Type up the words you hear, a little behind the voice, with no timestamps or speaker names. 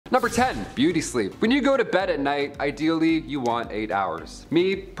Number 10, beauty sleep. When you go to bed at night, ideally you want 8 hours.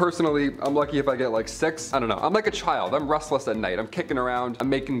 Me, personally, I'm lucky if I get like 6. I don't know, I'm like a child. I'm restless at night. I'm kicking around, I'm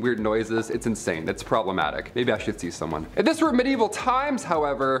making weird noises. It's insane, it's problematic. Maybe I should see someone. If this were medieval times,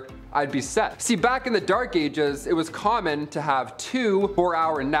 however, I'd be set. See, back in the Dark Ages, it was common to have 2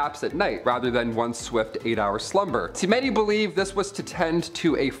 4-hour naps at night rather than one swift 8-hour slumber. See, many believe this was to tend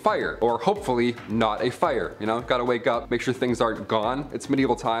to a fire, or hopefully not a fire. You know, gotta wake up, make sure things aren't gone. It's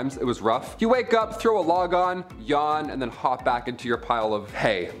medieval times, it was rough. You wake up, throw a log on, yawn, and then hop back into your pile of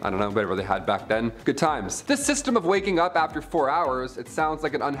hay. I don't know, whatever they had back then. Good times. This system of waking up after 4 hours, it sounds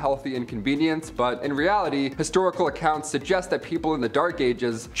like an unhealthy inconvenience, but in reality, historical accounts suggest that people in the Dark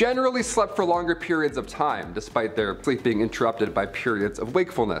Ages generally slept for longer periods of time, despite their sleep being interrupted by periods of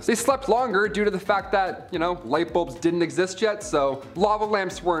wakefulness. They slept longer due to the fact that, you know, light bulbs didn't exist yet, so lava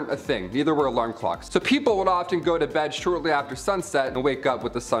lamps weren't a thing, neither were alarm clocks. So people would often go to bed shortly after sunset and wake up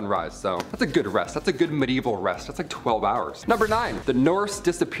with the sunrise, so that's a good rest. That's a good medieval rest. That's like 12 hours. Number 9, the Norse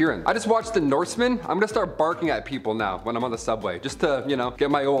disappearance. I just watched The Norseman. I'm gonna start barking at people now when I'm on the subway, just to, you know, get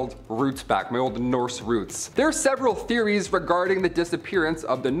my old roots back, my old Norse roots. There are several theories regarding the disappearance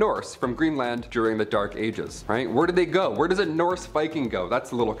of the Norse from Greenland during the Dark Ages, right? Where did they go? Where does a Norse Viking go?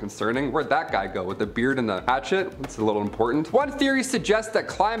 That's a little concerning. Where'd that guy go with the beard and the hatchet? That's a little important. One theory suggests that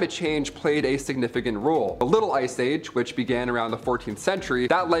climate change played a significant role. The Little Ice Age, which began around the 14th century,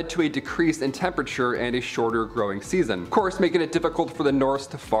 that led to a decrease in temperature and a shorter growing season. Of course, making it difficult for the Norse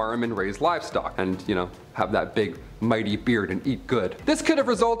to farm and raise livestock and, you know, have that big mighty beard and eat good. This could have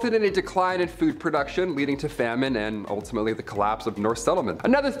resulted in a decline in food production, leading to famine and ultimately the collapse of Norse settlement.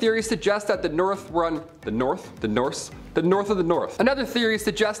 Another theory suggests that the North Another theory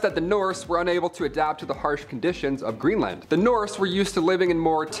suggests that the Norse were unable to adapt to the harsh conditions of Greenland. The Norse were used to living in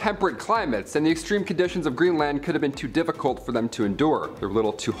more temperate climates, and the extreme conditions of Greenland could have been too difficult for them to endure. They're a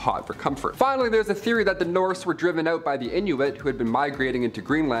little too hot for comfort. Finally, there's a theory that the Norse were driven out by the Inuit, who had been migrating into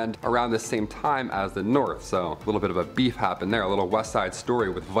Greenland around the same time as the North. So a little bit of a beef happened there, a little West Side Story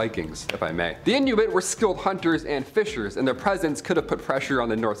with Vikings, if I may. The Inuit were skilled hunters and fishers, and their presence could have put pressure on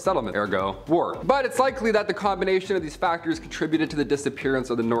the North settlement, ergo war. But it's likely that the combination of these factors contributed to the disappearance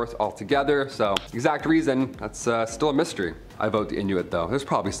of the North altogether, so exact reason, that's still a mystery. I vote the Inuit though. There's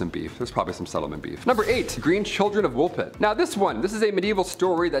probably some beef. There's probably some settlement beef. Number 8, Green Children of Woolpit. Now this is a medieval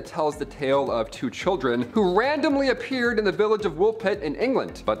story that tells the tale of 2 children who randomly appeared in the village of Woolpit in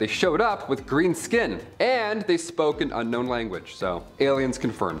England, but they showed up with green skin and they spoke an unknown language. So aliens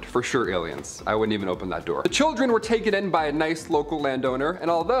confirmed, for sure aliens. I wouldn't even open that door. The children were taken in by a nice local landowner,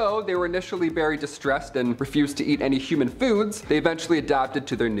 and although they were initially very distressed and refused to eat any human foods, they eventually adapted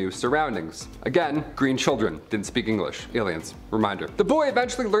to their new surroundings. Again, green children, didn't speak English, aliens. Reminder. The boy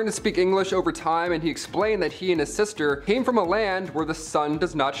eventually learned to speak English over time, and he explained that he and his sister came from a land where the sun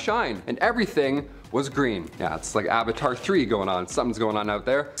does not shine and everything was green. Yeah, it's like Avatar 3 going on. Something's going on out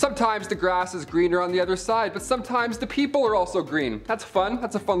there. Sometimes the grass is greener on the other side, but sometimes the people are also green. That's fun.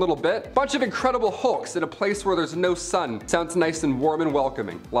 That's a fun little bit. Bunch of incredible Hulks in a place where there's no sun. Sounds nice and warm and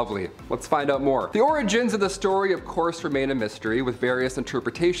welcoming. Lovely. Let's find out more. The origins of the story, of course, remain a mystery, with various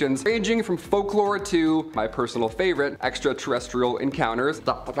interpretations ranging from folklore to, my personal favorite, extraterrestrial encounters.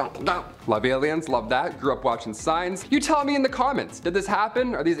 Love aliens, love that. Grew up watching Signs. You tell me in the comments, did this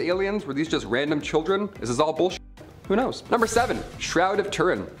happen? Are these aliens? Were these just random children? Is this all bullshit? Who knows? Number 7, Shroud of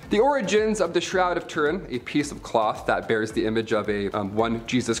Turin. The origins of the Shroud of Turin, a piece of cloth that bears the image of a one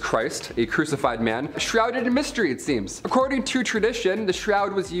Jesus Christ, a crucified man, shrouded in mystery it seems. According to tradition, the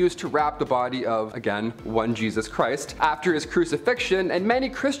shroud was used to wrap the body of, again, one Jesus Christ after his crucifixion, and many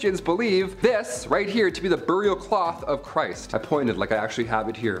Christians believe this right here to be the burial cloth of Christ. I pointed like I actually have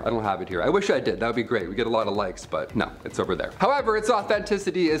it here. I don't have it here. I wish I did. That would be great. We get a lot of likes, but no, it's over there. However, its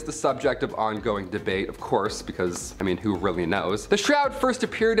authenticity is the subject of ongoing debate, of course, because I mean, who really knows? The shroud first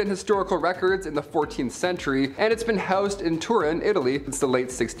appeared in historical records in the 14th century, and it's been housed in Turin, Italy, since the late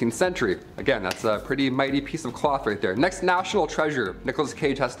 16th century. Again, that's a pretty mighty piece of cloth right there. Next national treasure. Nicolas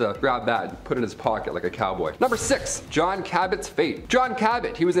Cage has to grab that and put it in his pocket like a cowboy. Number 6, John Cabot's fate. John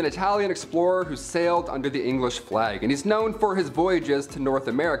Cabot, he was an Italian explorer who sailed under the English flag, and he's known for his voyages to North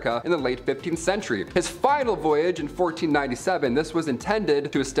America in the late 15th century. His final voyage in 1497, this was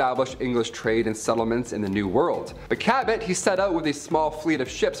intended to establish English trade and settlements in the New World. But Cabot, he set out with a small fleet of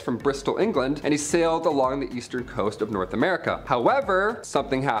ships from Bristol, England, and he sailed along the eastern coast of North America. However,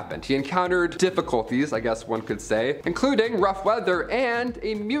 something happened. He encountered difficulties, I guess one could say, including rough weather and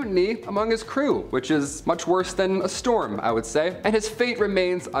a mutiny among his crew, which is much worse than a storm, I would say. And his fate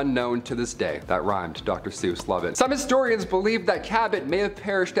remains unknown to this day. That rhymed, Dr. Seuss, love it. Some historians believe that Cabot may have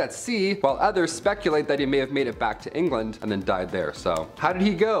perished at sea, while others speculate that he may have made it back to England and then died there. So, how did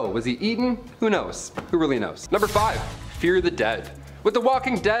he go? Was he eaten? Who knows? Who really knows? Number 5, Fear the Dead. With The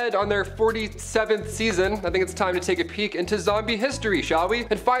Walking Dead on their 47th season, I think it's time to take a peek into zombie history, shall we?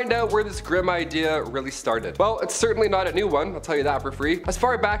 And find out where this grim idea really started. Well, it's certainly not a new one, I'll tell you that for free. As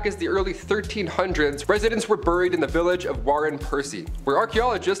far back as the early 1300s, residents were buried in the village of Warren Percy, where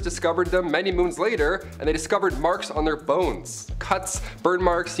archaeologists discovered them many moons later, and they discovered marks on their bones. Cuts, burn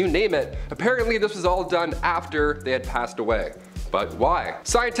marks, you name it. Apparently this was all done after they had passed away. But why?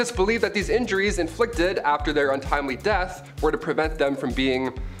 Scientists believe that these injuries inflicted after their untimely death were to prevent them from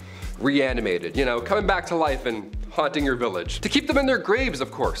being reanimated, you know, coming back to life and haunting your village. To keep them in their graves,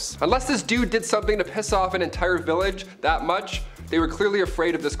 of course. Unless this dude did something to piss off an entire village that much, they were clearly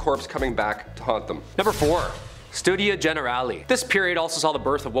afraid of this corpse coming back to haunt them. Number 4. Studia Generale. This period also saw the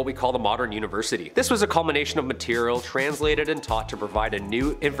birth of what we call the modern university. This was a culmination of material translated and taught to provide a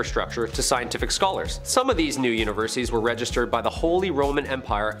new infrastructure to scientific scholars. Some of these new universities were registered by the Holy Roman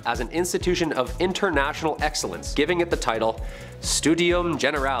Empire as an institution of international excellence, giving it the title Studium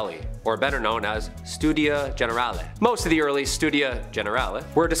Generale, or better known as Studia Generale. Most of the early Studia Generale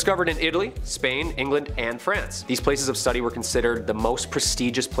were discovered in Italy, Spain, England, and France. These places of study were considered the most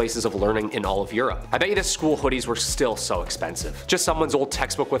prestigious places of learning in all of Europe. I bet you the school hoodies were still so expensive. Just someone's old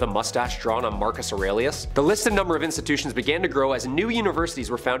textbook with a mustache drawn on Marcus Aurelius. The listed number of institutions began to grow as new universities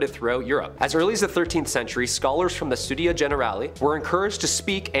were founded throughout Europe. As early as the 13th century, scholars from the Studia Generale were encouraged to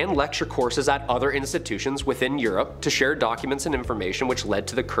speak and lecture courses at other institutions within Europe to share documents and information, which led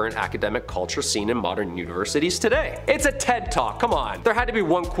to the current academic culture seen in modern universities today. It's a TED Talk, come on. There had to be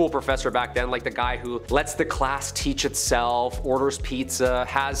one cool professor back then, like the guy who lets the class teach itself, orders pizza,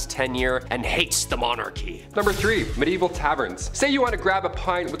 has tenure, and hates the monarchy. Number 3, medieval taverns. Say you want to grab a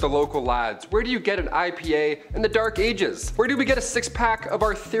pint with the local lads. Where do you get an IPA in the Dark Ages? Where do we get a 6-pack of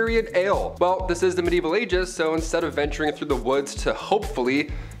Arthurian ale? Well, this is the medieval ages, so instead of venturing through the woods to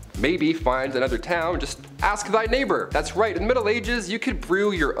hopefully maybe find another town, just ask thy neighbor. That's right, in the Middle Ages, you could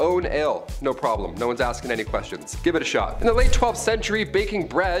brew your own ale. No problem, no one's asking any questions. Give it a shot. In the late 12th century, baking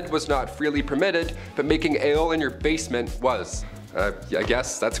bread was not freely permitted, but making ale in your basement was. I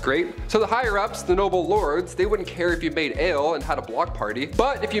guess that's great. So the higher ups, the noble lords, they wouldn't care if you made ale and had a block party,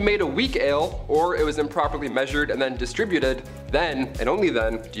 but if you made a weak ale, or it was improperly measured and then distributed, then, and only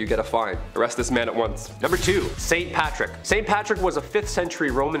then, do you get a fine. Arrest this man at once. Number 2, St. Patrick. St. Patrick was a 5th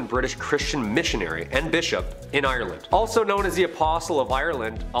century Roman British Christian missionary and bishop in Ireland. Also known as the Apostle of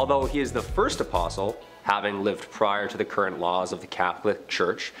Ireland, although he is the first apostle, having lived prior to the current laws of the Catholic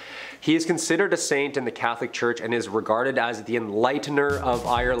Church. He is considered a saint in the Catholic Church and is regarded as the enlightener of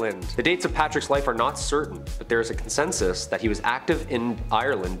Ireland. The dates of Patrick's life are not certain, but there is a consensus that he was active in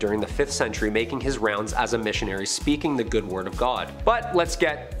Ireland during the 5th century, making his rounds as a missionary, speaking the good word of God. But let's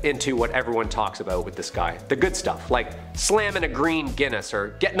get into what everyone talks about with this guy. The good stuff, like slamming a green Guinness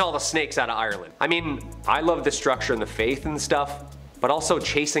or getting all the snakes out of Ireland. I mean, I love the structure and the faith and stuff, but also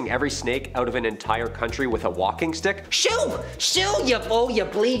chasing every snake out of an entire country with a walking stick. Shoo! Shoo, you fool, you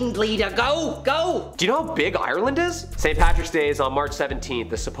bleeding bleeder, go, go! Do you know how big Ireland is? St. Patrick's Day is on March 17th,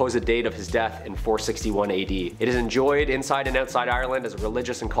 the supposed date of his death in 461 AD. It is enjoyed inside and outside Ireland as a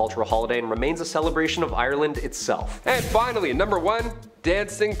religious and cultural holiday and remains a celebration of Ireland itself. And finally, number 1,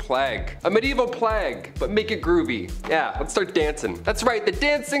 dancing plague. A medieval plague, but make it groovy. Yeah, let's start dancing. That's right, the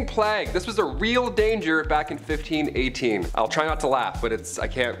dancing plague. This was a real danger back in 1518. I'll try not to laugh, but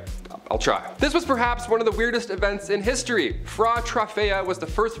I'll try. This was perhaps one of the weirdest events in history. Fra Trofea was the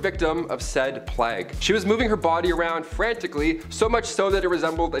first victim of said plague. She was moving her body around frantically, so much so that it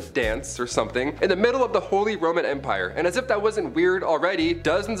resembled a dance or something, in the middle of the Holy Roman Empire. And as if that wasn't weird already,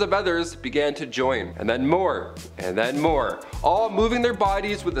 dozens of others began to join. And then more, all moving their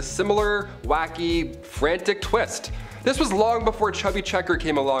bodies with a similar, wacky, frantic twist. This was long before Chubby Checker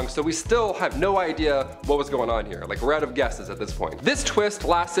came along, so we still have no idea what was going on here. Like, we're out of guesses at this point. This twist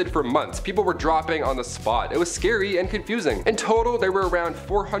lasted for months. People were dropping on the spot. It was scary and confusing. In total, there were around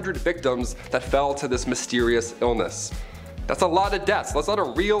 400 victims that fell to this mysterious illness. That's a lot of deaths. That's a lot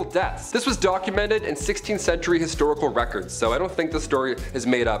of real deaths. This was documented in 16th century historical records, so I don't think the story is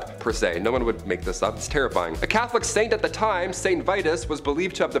made up per se. No one would make this up. It's terrifying. A Catholic saint at the time, Saint Vitus, was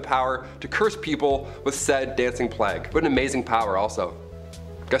believed to have the power to curse people with said dancing plague. What an amazing power also.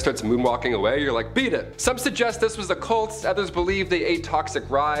 Guy starts moonwalking away, you're like, beat it. Some suggest this was a cult, others believe they ate toxic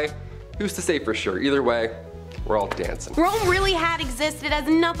rye. Who's to say for sure? Either way, we're all dancing. Rome really had existed as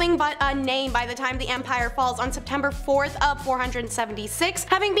nothing but a name by the time the empire falls on September 4th of 476,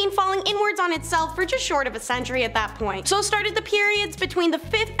 having been falling inwards on itself for just short of a century at that point. So started the periods between the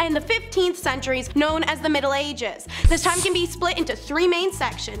 5th and the 15th centuries known as the Middle Ages. This time can be split into three main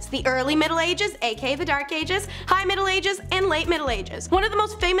sections: the early Middle Ages, aka the Dark Ages, High Middle Ages, and Late Middle Ages. One of the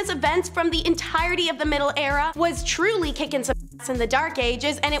most famous events from the entirety of the Middle Era was truly kicking some ass in the Dark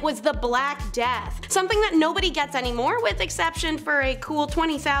Ages, and it was the Black Death. Something that nobody gets anymore, with exception for a cool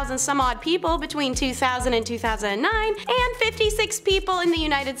 20,000 some odd people between 2000 and 2009, and 56 people in the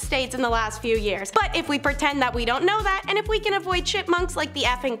United States in the last few years. But if we pretend that we don't know that, and if we can avoid chipmunks like the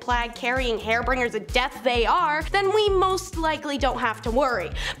effing plague carrying hairbringers of death they are, then we most likely don't have to worry.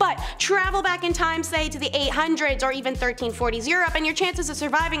 But travel back in time, say to the 800s or even 1340s Europe, and your chances of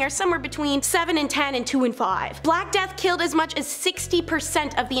surviving are somewhere between 7 in 10 and 2 in 5. Black Death killed as much as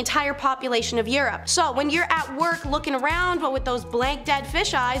 60% of the entire population of Europe. So when you're at work looking around but with those blank dead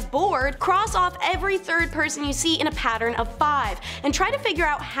fish eyes, bored, cross off every third person you see in a pattern of 5 and try to figure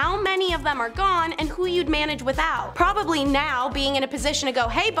out how many of them are gone and who you'd manage without. Probably now being in a position to go,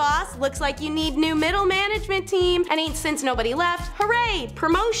 hey boss, looks like you need new middle management team, and ain't since nobody left, hooray,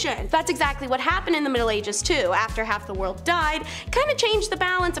 promotion. That's exactly what happened in the Middle Ages too. After half the world died, kinda changed the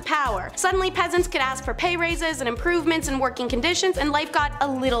balance of power. Suddenly peasants could ask for pay raises and improvements in working conditions, and life got a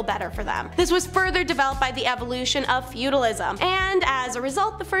little better for them. This was further developed by the evolution of feudalism, and as a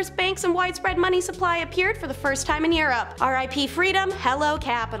result the first banks and widespread money supply appeared for the first time in Europe. RIP freedom, hello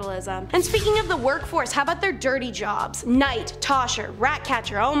capitalism. And speaking of the workforce, how about their dirty jobs? Knight, tosher, rat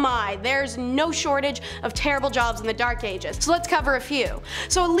catcher, oh my, there's no shortage of terrible jobs in the Dark Ages. So let's cover a few.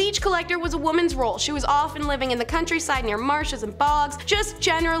 So a leech collector was a woman's role. She was often living in the countryside near marshes and bogs, just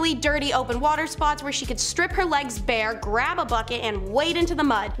generally dirty open water spots where she could strip her legs bare, grab a bucket, and wade into the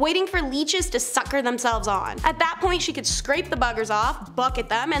mud, waiting for leeches to sucker themselves on. At that point she could scrape the buggers off, bucket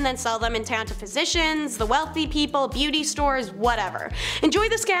them, and then sell them in town to physicians, the wealthy people, beauty stores, whatever. Enjoy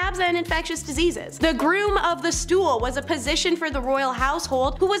the scabs and infectious diseases. The groom of the stool was a position for the royal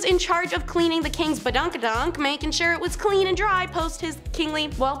household who was in charge of cleaning the king's badunkadunk, making sure it was clean and dry post his kingly,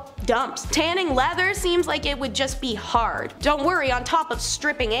 well, dumps. Tanning leather seems like it would just be hard. Don't worry, on top of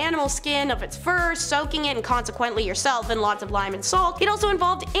stripping animal skin of its fur, soaking it, and consequently yourself in lots of lime and salt, it also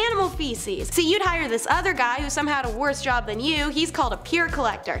involved animal feces. See, you'd hire this other guy who somehow had a worse job than you. He's called a pure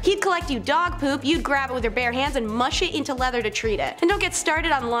collector. He'd collect you dog poop, you'd grab it with your bare hands and mush it into leather to treat it. And don't get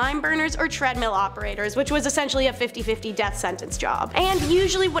started on lime burners or treadmill operators, which was essentially a 50-50 death sentence job. And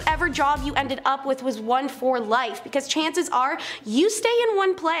usually whatever job you ended up with was one for life, because chances are you stay in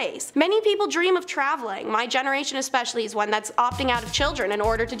one place. Many people dream of traveling. My generation especially is one that's opting out of children in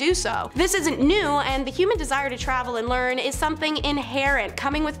order to do so. This isn't new, and the human desire to travel and learn is something inherent,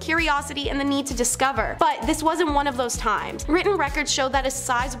 coming with curiosity and the need to discover. But this wasn't one of those times. Written records show that a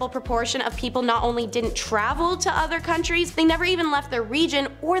sizable proportion of people not only didn't travel to other countries, they never even left their region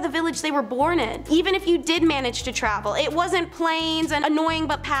or the village they were born in. Even if you did manage to travel, it wasn't planes and annoying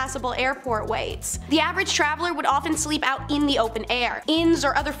but passable airport waits. The average traveler would often sleep out in the open air. Inns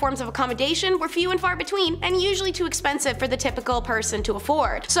or other forms of accommodation were few and far between, and usually too expensive for the typical person to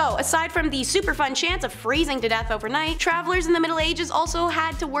afford. So aside from the super fun chance of freezing to death overnight, travelers in the Middle Ages also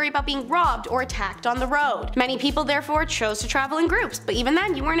had to worry about being robbed or attacked on the road. Many people therefore chose to travel in groups, but even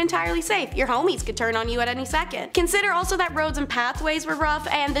then you weren't entirely safe. Your homies could turn on you at any second. Consider also that roads and pathways were rough,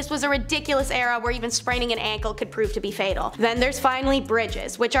 and this was a ridiculous era where even spraining an ankle could prove to be fatal. Then there's finally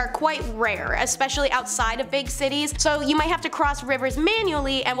bridges, which are quite rare, especially outside of big cities, so you might have to cross rivers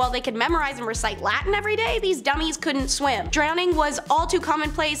manually, and while they could memorize and recite Latin every day, these dummies couldn't swim. Drowning was all too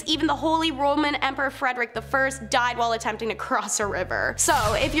commonplace. Even the Holy Roman Emperor Frederick I died while attempting to cross a river.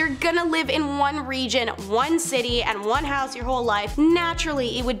 So if you're gonna live in one region, one city, and one house your whole life,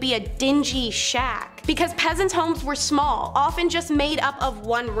 naturally it would be a dingy shack. Because peasants' homes were small, often just made up of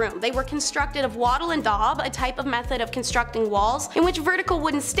one room. They were constructed of wattle and daub, a type of method of constructing walls in which vertical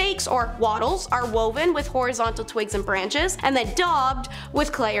wooden stakes, or wattles, are woven with horizontal twigs and branches, and then daubed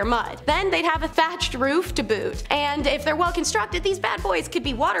with clay or mud. Then they'd have a thatched roof to boot. And if they're well constructed, these bad boys could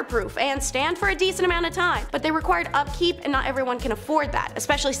be waterproof and stand for a decent amount of time. But they required upkeep, and not everyone can afford that,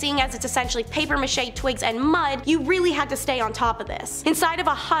 especially seeing as it's essentially paper mache, twigs, and mud. You really had to stay on top of this. Inside of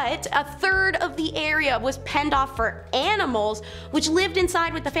a hut, a third of the air area was penned off for animals, which lived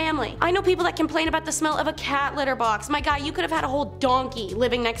inside with the family. I know people that complain about the smell of a cat litter box. My guy, you could have had a whole donkey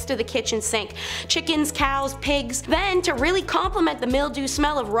living next to the kitchen sink. Chickens, cows, pigs. Then, to really complement the mildew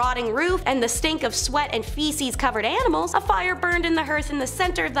smell of rotting roof and the stink of sweat and feces covered animals, a fire burned in the hearth in the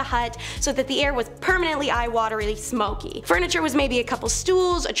center of the hut so that the air was permanently eye-wateringly smoky. Furniture was maybe a couple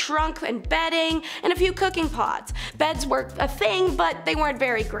stools, a trunk and bedding, and a few cooking pots. Beds were a thing, but they weren't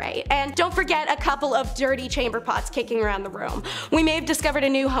very great. And don't forget a couple of dirty chamber pots kicking around the room. We may have discovered a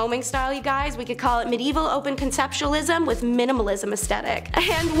new homing style, you guys. We could call it medieval open conceptualism with minimalism aesthetic.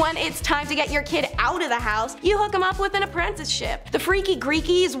 And when it's time to get your kid out of the house, you hook them up with an apprenticeship. The freaky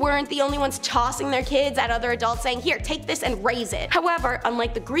Greekies weren't the only ones tossing their kids at other adults saying, here, take this and raise it. However,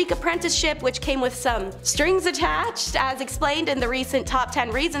 unlike the Greek apprenticeship, which came with some strings attached, as explained in the recent top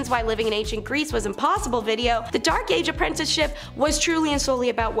 10 reasons why living in ancient Greece was impossible video, the Dark Age apprenticeship was truly and solely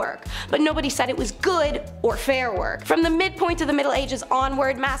about work. But nobody said it was good or fair work. From the midpoint of the Middle Ages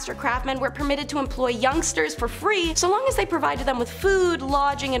onward, master craftsmen were permitted to employ youngsters for free so long as they provided them with food,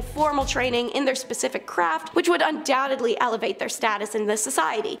 lodging, and formal training in their specific craft, which would undoubtedly elevate their status in the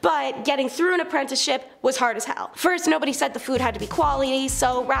society. But getting through an apprenticeship was hard as hell. First, nobody said the food had to be quality,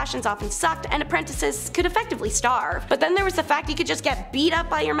 so rations often sucked and apprentices could effectively starve. But then there was the fact you could just get beat up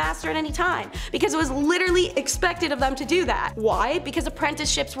by your master at any time, because it was literally expected of them to do that. Why? Because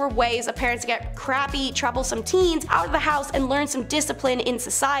apprenticeships were ways of parents to get crappy, troublesome teens out of the house and learn some discipline in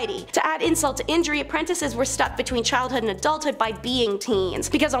society. To add insult to injury, apprentices were stuck between childhood and adulthood by being teens.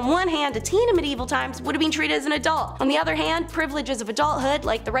 Because on one hand, a teen in medieval times would have been treated as an adult. On the other hand, privileges of adulthood,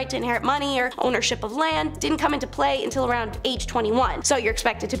 like the right to inherit money or ownership of land, didn't come into play until around age 21. So you're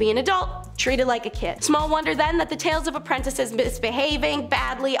expected to be an adult, treated like a kid. Small wonder then that the tales of apprentices misbehaving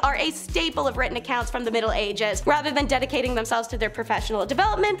badly are a staple of written accounts from the Middle Ages. Rather than dedicating themselves to their professional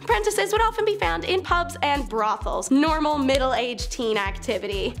development, apprentices would often be found in pubs and brothels. Normal middle-aged teen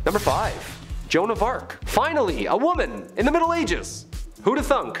activity. Number 5. Joan of Arc. Finally, a woman in the Middle Ages. Who'da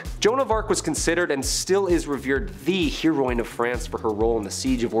thunk? Joan of Arc was considered and still is revered the heroine of France for her role in the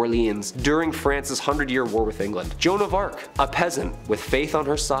Siege of Orleans during France's 100-year war with England. Joan of Arc, a peasant with faith on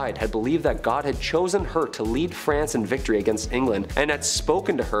her side, had believed that God had chosen her to lead France in victory against England and had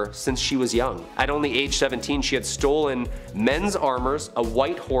spoken to her since she was young. At only age 17, she had stolen men's armors, a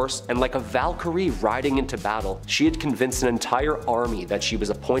white horse, and like a Valkyrie riding into battle, she had convinced an entire army that she was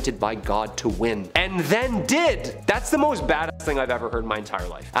appointed by God to win. And then did! That's the most badass thing I've ever heard in my entire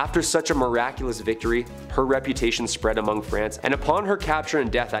life. After such a miraculous victory, her reputation spread among France, and upon her capture and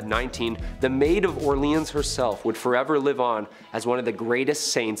death at 19, the Maid of Orleans herself would forever live on as one of the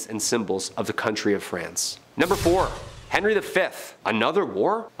greatest saints and symbols of the country of France. Number 4. Henry V. Another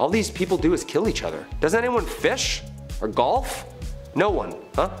war? All these people do is kill each other. Does anyone fish? Or golf? No one,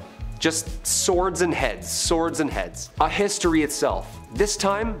 huh? Just swords and heads, swords and heads. A history itself. This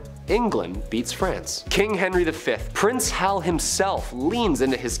time, England beats France. King Henry V, Prince Hal himself, leans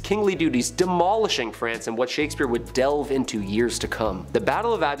into his kingly duties, demolishing France in what Shakespeare would delve into years to come. The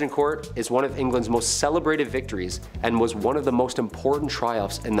Battle of Agincourt is one of England's most celebrated victories and was one of the most important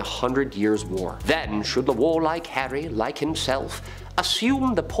triumphs in the 100 Years' War. Then should the warlike Harry, like himself,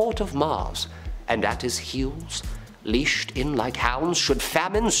 assume the port of Mars, and at his heels, leashed in like hounds, should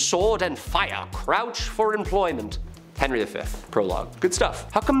famine, sword, and fire crouch for employment. Henry V. Prologue. Good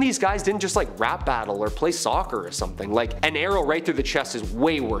stuff. How come these guys didn't just like rap battle or play soccer or something? Like, an arrow right through the chest is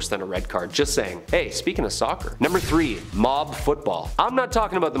way worse than a red card, just saying. Hey, speaking of soccer. Number 3. Mob football. I'm not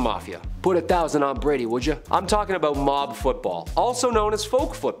talking about the mafia. Put 1,000 on Brady, would you? I'm talking about mob football, also known as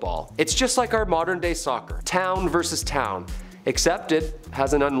folk football. It's just like our modern day soccer. Town versus town. Except it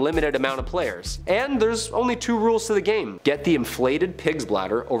has an unlimited amount of players. And there's only 2 rules to the game. Get the inflated pig's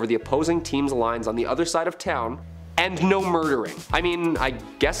bladder over the opposing team's lines on the other side of town, and no murdering. I mean, I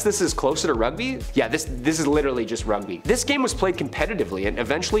guess this is closer to rugby? Yeah, this is literally just rugby. This game was played competitively and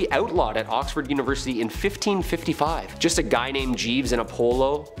eventually outlawed at Oxford University in 1555. Just a guy named Jeeves in a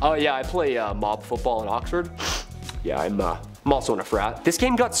polo. Oh yeah, I play mob football at Oxford. Yeah, I'm also in a frat. This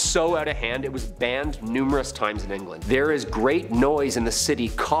game got so out of hand it was banned numerous times in England. There is great noise in the city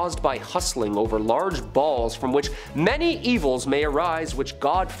caused by hustling over large balls from which many evils may arise which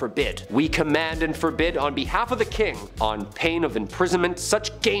God forbid. We command and forbid on behalf of the king, on pain of imprisonment,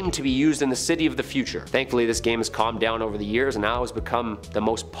 such game to be used in the city of the future. Thankfully this game has calmed down over the years and now has become the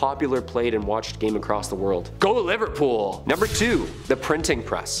most popular played and watched game across the world. Go Liverpool! Number 2. The printing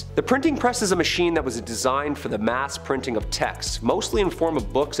press. The printing press is a machine that was designed for the mass printing of text text, mostly in form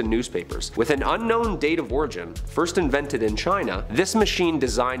of books and newspapers. With an unknown date of origin, first invented in China, this machine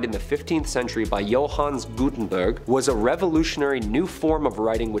designed in the 15th century by Johannes Gutenberg was a revolutionary new form of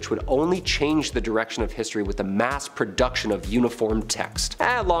writing which would only change the direction of history with the mass production of uniform text.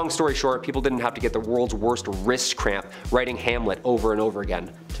 Long story short, people didn't have to get the world's worst wrist cramp writing Hamlet over and over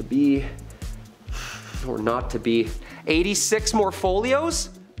again. To be, or not to be, 86 more folios?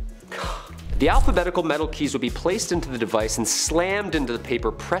 The alphabetical metal keys would be placed into the device and slammed into the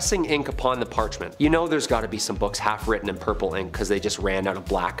paper, pressing ink upon the parchment. You know there's gotta be some books half written in purple ink because they just ran out of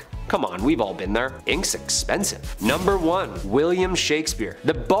black. Come on, we've all been there. Ink's expensive. Number 1. William Shakespeare.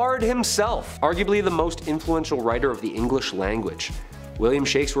 The Bard himself, arguably the most influential writer of the English language. William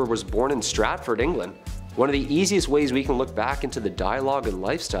Shakespeare was born in Stratford, England. One of the easiest ways we can look back into the dialogue and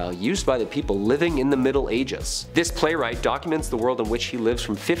lifestyle used by the people living in the Middle Ages. This playwright documents the world in which he lives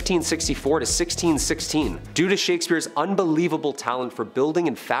from 1564 to 1616. Due to Shakespeare's unbelievable talent for building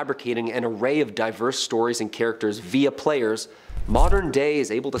and fabricating an array of diverse stories and characters via players, modern day is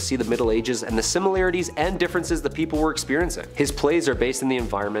able to see the Middle Ages and the similarities and differences the people were experiencing. His plays are based in the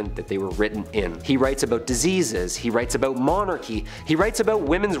environment that they were written in. He writes about diseases, he writes about monarchy, he writes about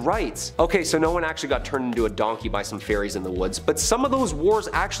women's rights. Okay, so no one actually got turned into a donkey by some fairies in the woods, but some of those wars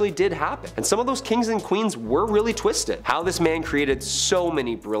actually did happen, and some of those kings and queens were really twisted. How this man created so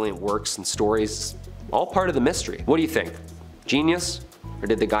many brilliant works and stories, all part of the mystery. What do you think? Genius? Or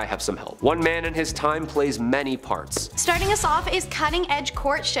did the guy have some help? One man in his time plays many parts. Starting us off is cutting-edge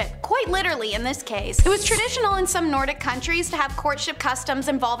courtship, quite literally in this case. It was traditional in some Nordic countries to have courtship customs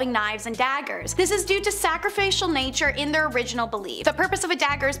involving knives and daggers. This is due to sacrificial nature in their original belief. The purpose of a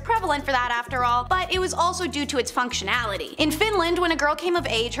dagger is prevalent for that after all, but it was also due to its functionality. In Finland, when a girl came of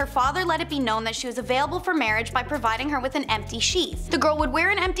age, her father let it be known that she was available for marriage by providing her with an empty sheath. The girl would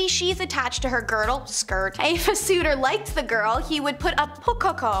wear an empty sheath attached to her girdle, skirt. If a suitor liked the girl, he would put a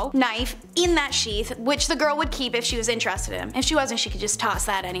pukoko knife in that sheath, which the girl would keep if she was interested in him. If she wasn't, she could just toss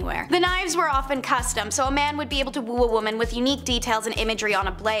that anywhere. The knives were often custom, so a man would be able to woo a woman with unique details and imagery on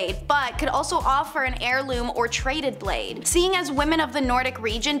a blade, but could also offer an heirloom or traded blade. Seeing as women of the Nordic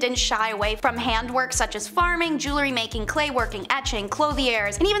region didn't shy away from handwork such as farming, jewelry making, clay working, etching,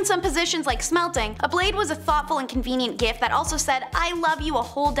 clothiers, and even some positions like smelting, a blade was a thoughtful and convenient gift that also said, "I love you" a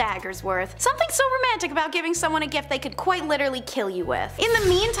whole dagger's worth. Something so romantic about giving someone a gift they could quite literally kill you with. In the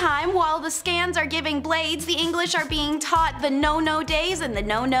meantime, while the Scans are giving blades, the English are being taught the no-no days and the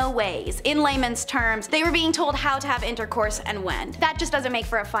no-no ways. In layman's terms, they were being told how to have intercourse and when. That just doesn't make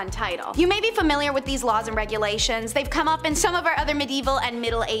for a fun title. You may be familiar with these laws and regulations. They've come up in some of our other medieval and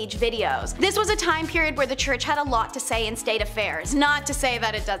Middle Age videos. This was a time period where the church had a lot to say in state affairs. Not to say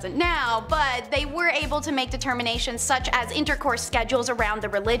that it doesn't now, but they were able to make determinations such as intercourse schedules around the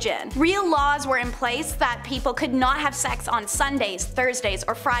religion. Real laws were in place that people could not have sex on Sundays, Thursdays,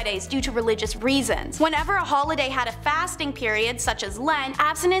 or Fridays due to religious reasons. Whenever a holiday had a fasting period, such as Lent,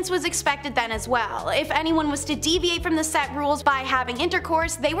 abstinence was expected then as well. If anyone was to deviate from the set rules by having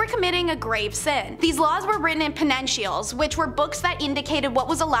intercourse, they were committing a grave sin. These laws were written in penitentials, which were books that indicated what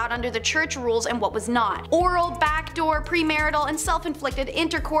was allowed under the church rules and what was not. Oral, backdoor, premarital, and self-inflicted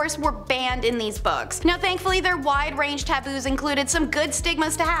intercourse were banned in these books. Now thankfully their wide-range taboos included some good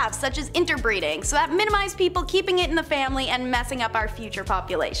stigmas to have, such as interbreeding, so that minimized people keeping it in the family and messing up our future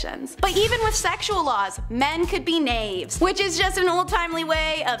populations. But even with sexual laws, men could be knaves, which is just an old-timely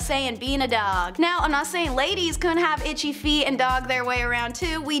way of saying being a dog. Now, I'm not saying ladies couldn't have itchy feet and dog their way around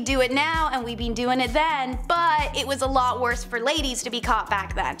too. We do it now and we've been doing it then, but it was a lot worse for ladies to be caught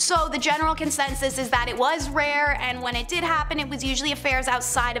back then. So the general consensus is that it was rare, and when it did happen, it was usually affairs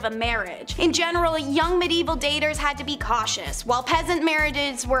outside of a marriage. In general, young medieval daters had to be cautious, while peasant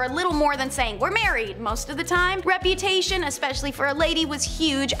marriages were a little more than saying we're married most of the time. Reputation, especially for a lady, was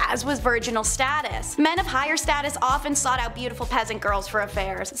huge, as was virginal status. Men of higher status often sought out beautiful peasant girls for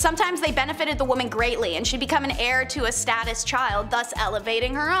affairs. Sometimes they benefited the woman greatly and she'd become an heir to a status child, thus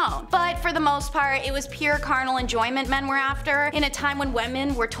elevating her own. But for the most part, it was pure carnal enjoyment men were after, in a time when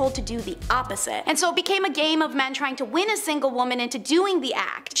women were told to do the opposite. And so it became a game of men trying to win a single woman into doing the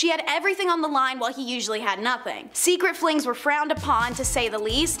act. She had everything on the line while he usually had nothing. Secret flings were frowned upon, to say the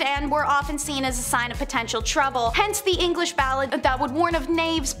least, and were often seen as a sign of potential trouble, hence the English ballad, "The media would warn of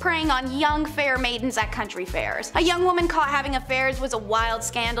knaves preying on young fair maidens at country fairs. A young woman caught having affairs was a wild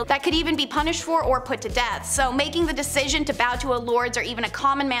scandal that could even be punished for or put to death, so making the decision to bow to a lord's or even a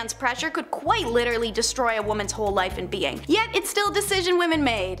common man's pressure could quite literally destroy a woman's whole life and being. Yet it's still a decision women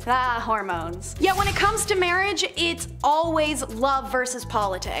made. Hormones. Yet when it comes to marriage, it's always love versus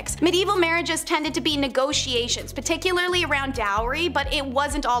politics. Medieval marriages tended to be negotiations, particularly around dowry, but it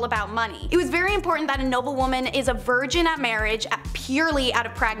wasn't all about money. It was very important that a noblewoman is a virgin at marriage purely out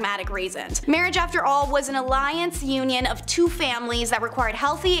of pragmatic reasons. Marriage, after all, was an alliance union of two families that required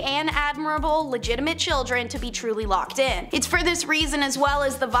healthy and admirable legitimate children to be truly locked in. It's for this reason, as well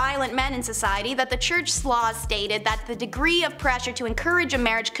as the violent men in society, that the church's laws stated that the degree of pressure to encourage a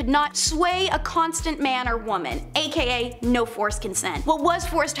marriage could not sway a constant man or woman, aka no forced consent. What was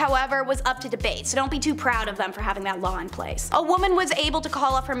forced, however, was up to debate, so don't be too proud of them for having that law in place. A woman was able to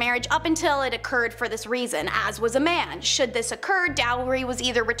call off her marriage up until it occurred for this reason, as was a man. Should this occur, dowry was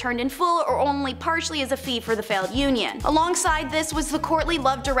either returned in full or only partially as a fee for the failed union. Alongside this was the courtly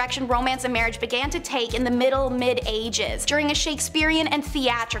love direction romance and marriage began to take in the mid-ages, during a Shakespearean and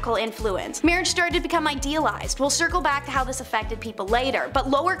theatrical influence. Marriage started to become idealized. We'll circle back to how this affected people later, but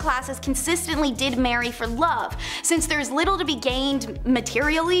lower classes consistently did marry for love, since there's little to be gained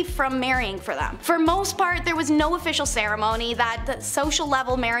materially from marrying for them. For most part, there was no official ceremony. That the social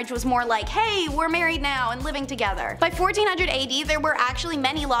level marriage was more like, hey, we're married now and living together. By 1400 AD, there were actually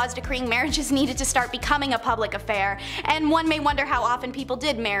many laws decreeing marriages needed to start becoming a public affair, and one may wonder how often people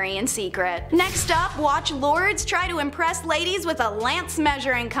did marry in secret. Next up, watch lords try to impress ladies with a lance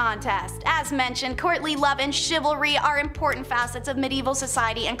measuring contest. As mentioned, courtly love and chivalry are important facets of medieval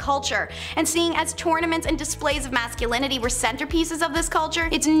society and culture, and seeing as tournaments and displays of masculinity were centerpieces of this culture,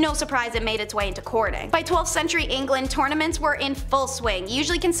 it's no surprise it made its way into courting. By 12th century England, tournaments were in full swing,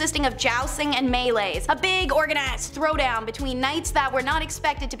 usually consisting of jousting and melees, a big organized throwdown between knights that were not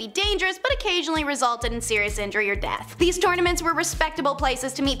expected to be dangerous but occasionally resulted in serious injury or death. These tournaments were respectable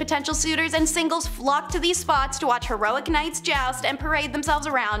places to meet potential suitors, and singles flocked to these spots to watch heroic knights joust and parade themselves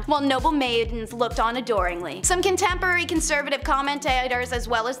around while noble maidens looked on adoringly. Some contemporary conservative commentators, as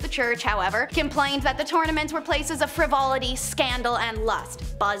well as the church, however, complained that the tournaments were places of frivolity, scandal, and lust.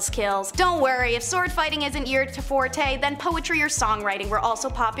 Buzzkills. Don't worry, if sword fighting isn't your forte, then poetry or songwriting were also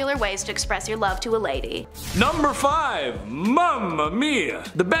popular ways to express your love to a lady. Number 5. Mamma mia!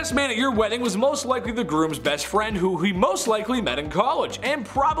 The best man at your wedding was most likely the groom's best friend, who he most likely met in college, and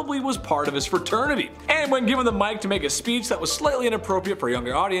probably was part of his fraternity. And when given the mic to make a speech that was slightly inappropriate for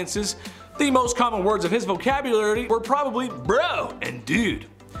younger audiences, the most common words of his vocabulary were probably bro and dude.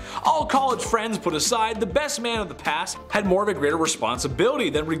 All college friends put aside, the best man of the past had more of a greater responsibility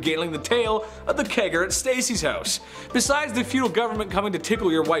than regaling the tale of the kegger at Stacy's house. Besides the feudal government coming to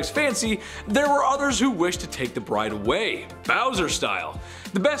tickle your wife's fancy, there were others who wished to take the bride away, Bowser style.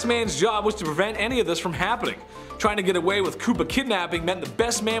 The best man's job was to prevent any of this from happening. Trying to get away with Koopa kidnapping meant the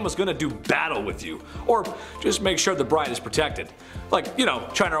best man was gonna do battle with you, or just make sure the bride is protected. Like, you know,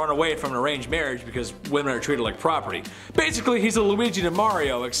 trying to run away from an arranged marriage because women are treated like property. Basically, he's a Luigi to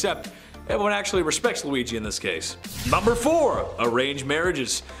Mario, except everyone actually respects Luigi in this case. Number 4. Arranged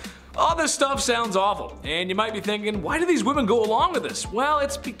marriages. All this stuff sounds awful, and you might be thinking, why do these women go along with this? Well,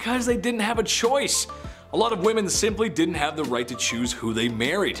 it's because they didn't have a choice. A lot of women simply didn't have the right to choose who they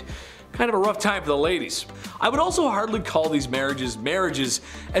married. Kind of a rough time for the ladies. I would also hardly call these marriages marriages,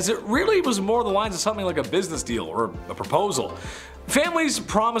 as it really was more the lines of something like a business deal or a proposal. Families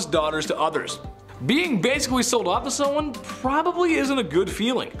promised daughters to others. Being basically sold off to someone probably isn't a good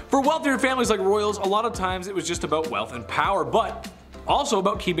feeling. For wealthier families like royals, a lot of times it was just about wealth and power, but also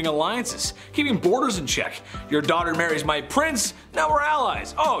about keeping alliances, keeping borders in check. Your daughter marries my prince, now we're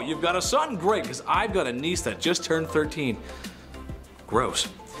allies. Oh, you've got a son? Great, because I've got a niece that just turned 13. Gross.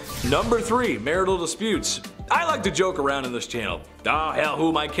 Number 3. Marital disputes. I like to joke around in this channel. Ah, hell, who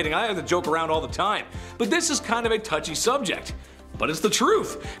am I kidding? I like to joke around all the time. But this is kind of a touchy subject. But it's the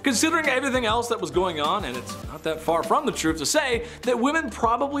truth, considering everything else that was going on, and it's not that far from the truth to say that women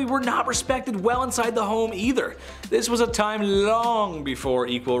probably were not respected well inside the home either. This was a time long before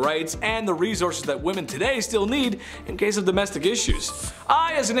equal rights and the resources that women today still need in case of domestic issues.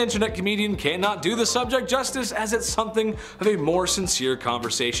 I, as an internet comedian, cannot do the subject justice, as it's something of a more sincere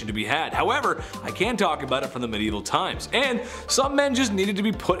conversation to be had. However, I can talk about it from the medieval times, and some men just needed to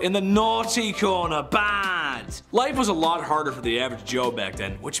be put in the naughty corner bad. Life was a lot harder for the average Joe back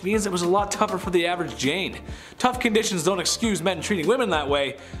then, which means it was a lot tougher for the average Jane. Tough conditions don't excuse men treating women that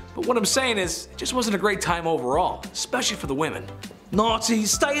way, but what I'm saying is, it just wasn't a great time overall, especially for the women. Naughty,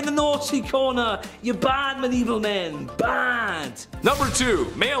 stay in the naughty corner, you bad medieval men, bad. Number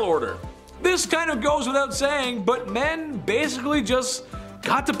 2, mail order. This kind of goes without saying, but men basically just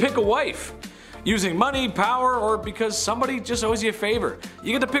got to pick a wife. Using money, power, or because somebody just owes you a favor.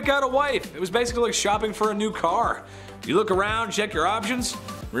 You get to pick out a wife. It was basically like shopping for a new car. You look around, check your options.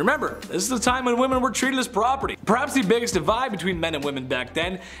 Remember, this is the time when women were treated as property. Perhaps the biggest divide between men and women back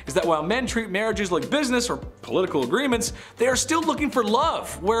then is that while men treat marriages like business or political agreements, they are still looking for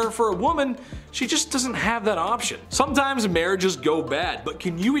love, where for a woman, she just doesn't have that option. Sometimes marriages go bad, but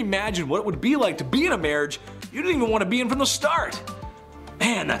can you imagine what it would be like to be in a marriage you didn't even want to be in from the start?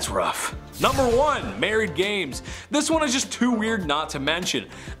 Man, that's rough. Number 1, married games. This one is just too weird not to mention.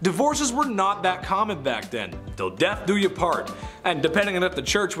 Divorces were not that common back then. Till death do you part, and depending on if the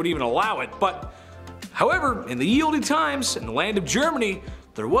church would even allow it, but however, in the ye olde times, in the land of Germany,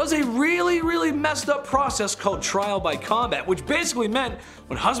 there was a really messed up process called trial by combat, which basically meant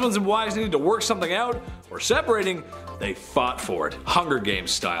when husbands and wives needed to work something out or separating, they fought for it, Hunger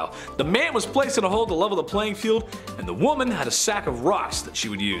Games style. The man was placed in a hole to level the playing field, and the woman had a sack of rocks that she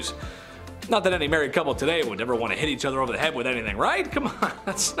would use. Not that any married couple today would ever want to hit each other over the head with anything, right? Come on,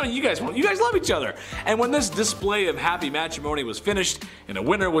 that's no, you guys love each other. And when this display of happy matrimony was finished and a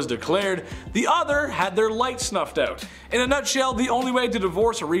winner was declared, the other had their light snuffed out. In a nutshell, the only way to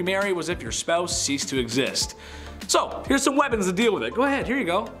divorce or remarry was if your spouse ceased to exist. So, here's some weapons to deal with it. Go ahead, here you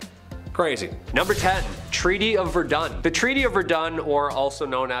go. Crazy. Number 10, Treaty of Verdun. The Treaty of Verdun, or also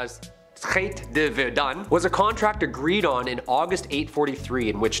known as Traité de Verdun, was a contract agreed on in August 843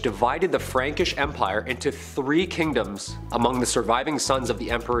 in which divided the Frankish Empire into 3 kingdoms among the surviving sons of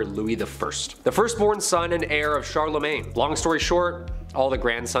the Emperor Louis I, the firstborn son and heir of Charlemagne. Long story short, all the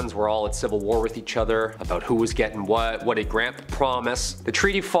grandsons were all at civil war with each other about who was getting what did Grant promise. The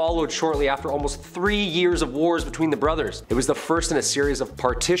treaty followed shortly after almost 3 years of wars between the brothers. It was the first in a series of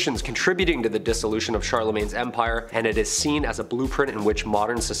partitions contributing to the dissolution of Charlemagne's empire, and it is seen as a blueprint in which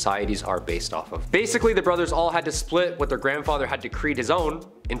modern societies are based off of. Basically, the brothers all had to split what their grandfather had decreed his own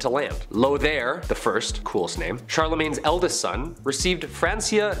into land. Lothair the First, coolest name, Charlemagne's eldest son, received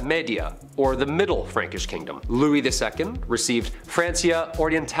Francia Media, or the Middle Frankish Kingdom. Louis II received Francia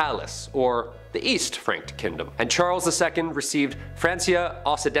Orientalis, or the East Frank Kingdom. And Charles II received Francia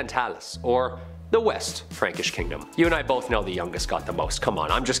Occidentalis, or the West Frankish Kingdom. You and I both know the youngest got the most. Come on,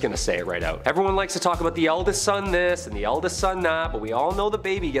 I'm just gonna say it right out. Everyone likes to talk about the eldest son this and the eldest son that, but we all know the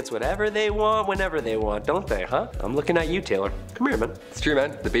baby gets whatever they want whenever they want, don't they, huh? I'm looking at you, Taylor. Come here, man. It's true,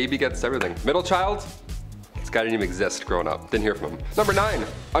 man. The baby gets everything. Middle child? This guy didn't even exist growing up. Didn't hear from him. Number 9,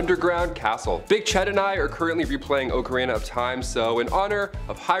 Underground Castle. Big Chet and I are currently replaying Ocarina of Time, so in honor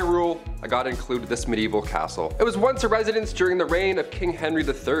of Hyrule, I gotta include this medieval castle. It was once a residence during the reign of King Henry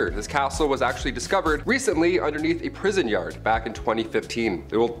III. This castle was actually discovered recently underneath a prison yard back in 2015.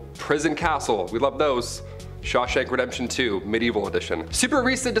 The old prison castle, we love those. Shawshank Redemption 2, Medieval Edition. Super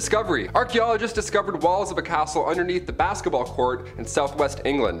recent discovery. Archaeologists discovered walls of a castle underneath the basketball court in southwest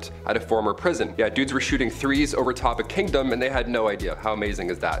England at a former prison. Yeah, dudes were shooting threes over top a kingdom and they had no idea. How amazing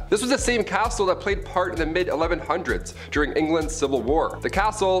is that? This was the same castle that played part in the mid-1100s during England's Civil War. The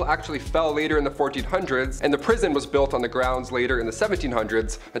castle actually fell later in the 1400s and the prison was built on the grounds later in the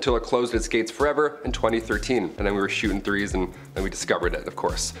 1700s until it closed its gates forever in 2013. And then we were shooting threes and then we discovered it, of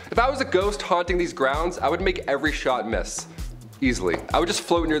course. If I was a ghost haunting these grounds, I would make every shot miss. Easily. I would just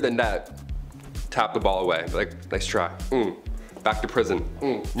float near the net, tap the ball away, like, nice try. Back to prison.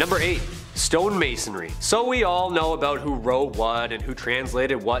 Number 8, stonemasonry. So we all know about who wrote what and who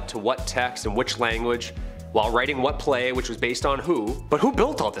translated what to what text and which language, while writing what play, which was based on who. But who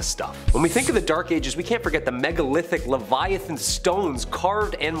built all this stuff? When we think of the Dark Ages, we can't forget the megalithic Leviathan stones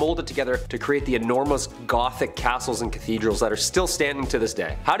carved and molded together to create the enormous Gothic castles and cathedrals that are still standing to this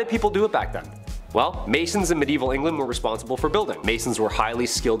day. How did people do it back then? Well, masons in medieval England were responsible for building. Masons were highly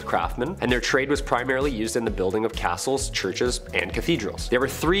skilled craftsmen, and their trade was primarily used in the building of castles, churches, and cathedrals. There were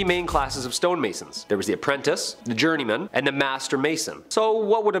 3 main classes of stonemasons. There was the apprentice, the journeyman, and the master mason. So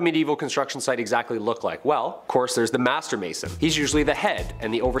what would a medieval construction site exactly look like? Well, of course there's the master mason. He's usually the head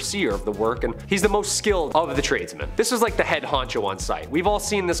and the overseer of the work, and he's the most skilled of the tradesmen. This is like the head honcho on site. We've all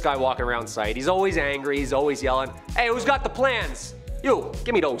seen this guy walking around site. He's always angry, he's always yelling, "Hey, who's got the plans? You,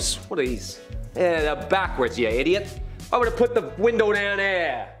 give me those. What are these? Backwards, you idiot. I'm gonna put the window down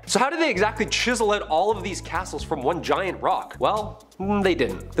there." So how did they exactly chisel out all of these castles from one giant rock? Well, they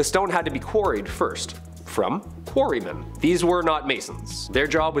didn't. The stone had to be quarried first. From quarrymen. These were not masons. Their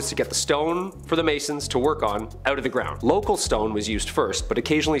job was to get the stone for the masons to work on out of the ground. Local stone was used first, but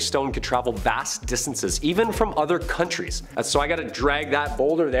occasionally stone could travel vast distances, even from other countries. So I gotta drag that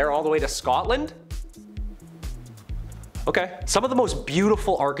boulder there all the way to Scotland? Okay. Some of the most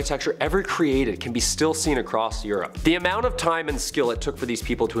beautiful architecture ever created can be still seen across Europe. The amount of time and skill it took for these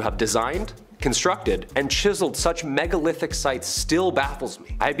people to have designed, constructed, and chiseled such megalithic sites still baffles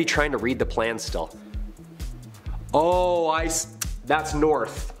me. I'd be trying to read the plan still. Oh, that's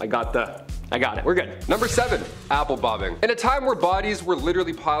north. I got it, we're good. Number 7, apple bobbing. In a time where bodies were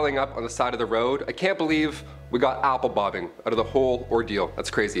literally piling up on the side of the road, I can't believe we got apple bobbing out of the whole ordeal.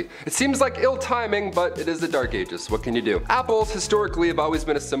 That's crazy. It seems like ill timing, but it is the Dark Ages. What can you do? Apples historically have always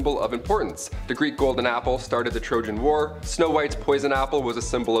been a symbol of importance. The Greek golden apple started the Trojan War. Snow White's poison apple was a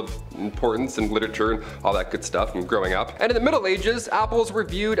symbol of importance in literature and all that good stuff from growing up. And in the Middle Ages, apples were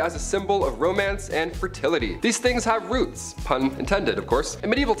viewed as a symbol of romance and fertility. These things have roots, pun intended, of course. In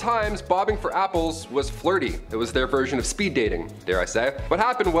medieval times, bobbing for apples was flirty. It was their version of speed dating, dare I say. What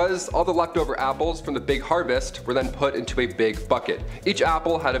happened was all the leftover apples from the big harvest were then put into a big bucket. Each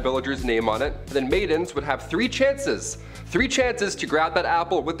apple had a villager's name on it, and then maidens would have 3 chances. 3 chances to grab that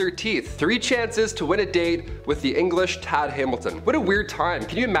apple with their teeth. 3 chances to win a date with the English Tad Hamilton. What a weird time.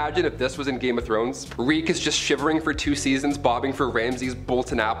 Can you imagine if this was in Game of Thrones? Reek is just shivering for 2 seasons, bobbing for Ramsay's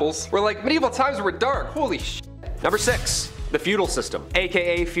Bolton apples. We're like, medieval times were dark, holy shit. Number 6. The feudal system,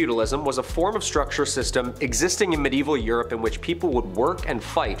 aka feudalism, was a form of structure system existing in medieval Europe in which people would work and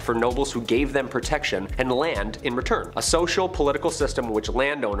fight for nobles who gave them protection and land in return. A social political system in which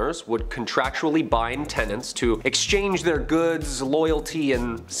landowners would contractually bind tenants to exchange their goods, loyalty,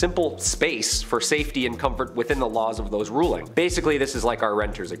 and simple space for safety and comfort within the laws of those ruling. Basically, this is like our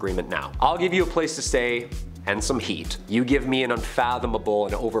renter's agreement now. I'll give you a place to stay and some heat. You give me an unfathomable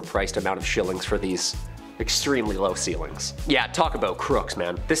and overpriced amount of shillings for these extremely low ceilings. Yeah, talk about crooks,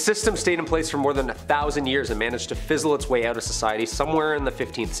 man. This system stayed in place for more than 1,000 years and managed to fizzle its way out of society somewhere in the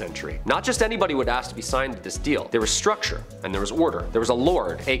 15th century. Not just anybody would ask to be signed to this deal. There was structure and there was order. There was a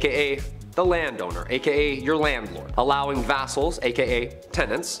lord, aka the landowner, aka your landlord, allowing vassals, aka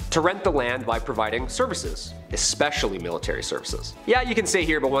tenants, to rent the land by providing services, especially military services. Yeah, you can stay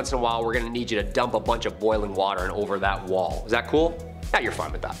here, but once in a while we're gonna need you to dump a bunch of boiling water and over that wall. Is that cool? Yeah, you're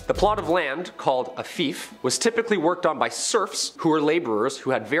fine with that. The plot of land, called a fief, was typically worked on by serfs who were laborers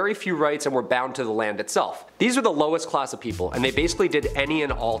who had very few rights and were bound to the land itself. These were the lowest class of people, and they basically did any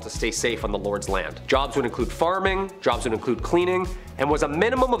and all to stay safe on the lord's land. Jobs would include farming, jobs would include cleaning, and was a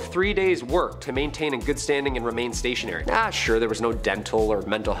minimum of 3 days work to maintain in good standing and remain stationary. Sure, there was no dental or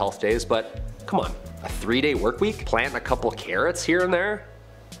mental health days, but come on, a 3-day work week? Plant a couple carrots here and there?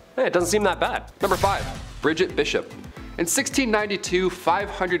 It doesn't seem that bad. Number 5, Bridget Bishop. In 1692,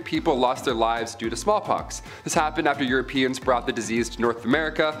 500 people lost their lives due to smallpox. This happened after Europeans brought the disease to North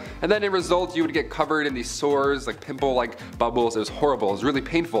America, and then in result you would get covered in these sores, like pimple-like bubbles. It was horrible, it was really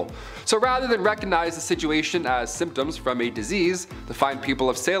painful. So rather than recognize the situation as symptoms from a disease, the fine people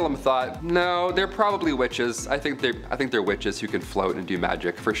of Salem thought, no, they're probably witches. I think they're witches who can float and do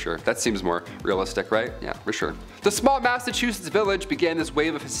magic, for sure. That seems more realistic, right? Yeah, for sure. The small Massachusetts village began this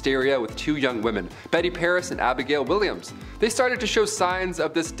wave of hysteria with 2 young women, Betty Paris and Abigail Williams. They started to show signs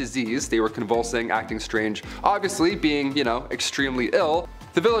of this disease. They were convulsing, acting strange, obviously being, extremely ill.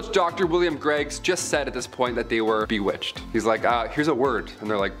 The village doctor, William Greggs, just said at this point that they were bewitched. He's like, here's a word. And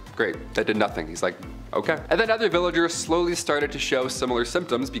they're like, great, that did nothing. He's like, okay. And then other villagers slowly started to show similar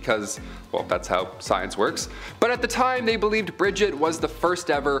symptoms because, well, that's how science works. But at the time, they believed Bridget was the first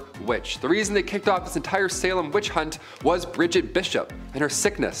ever witch. The reason they kicked off this entire Salem witch hunt was Bridget Bishop and her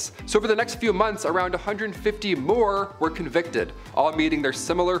sickness. So over the next few months, around 150 more were convicted, all meeting their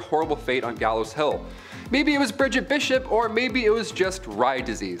similar horrible fate on Gallows Hill. Maybe it was Bridget Bishop, or maybe it was just rye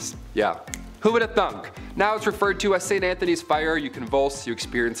disease. Yeah. Who would have thunk? Now it's referred to as St. Anthony's fire. You convulse, you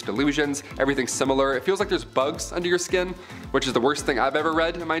experience delusions, everything's similar. It feels like there's bugs under your skin, which is the worst thing I've ever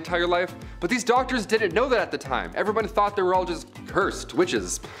read in my entire life. But these doctors didn't know that at the time. Everyone thought they were all just cursed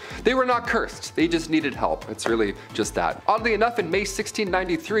witches. They were not cursed, they just needed help. It's really just that. Oddly enough, in May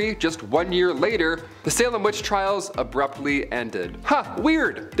 1693, just 1 year later, the Salem witch trials abruptly ended. Huh,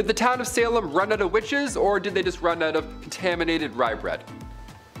 weird. Did the town of Salem run out of witches, or did they just run out of contaminated rye bread?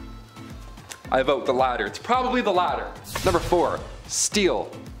 I vote the latter. It's probably the latter. Number 4,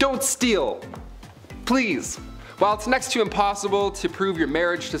 steal. Don't steal. Please. While it's next to impossible to prove your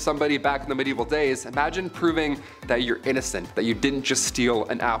marriage to somebody back in the medieval days, imagine proving that you're innocent, that you didn't just steal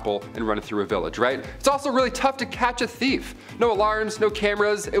an apple and run it through a village, right? It's also really tough to catch a thief. No alarms, no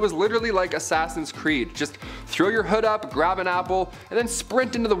cameras. It was literally like Assassin's Creed. Just throw your hood up, grab an apple, and then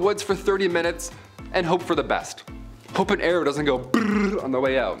sprint into the woods for 30 minutes and hope for the best. Hope an arrow doesn't go brrr on the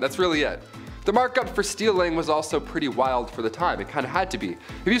way out. That's really it. The markup for stealing was also pretty wild for the time. It kind of had to be.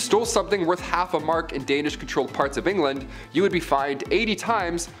 If you stole something worth half a mark in Danish-controlled parts of England, you would be fined 80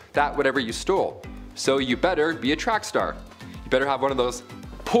 times that whatever you stole. So you better be a track star. You better have one of those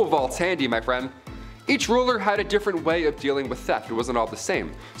pole vaults handy, my friend. Each ruler had a different way of dealing with theft. It wasn't all the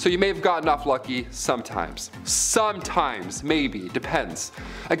same. So you may have gotten off lucky sometimes. Sometimes, maybe, depends.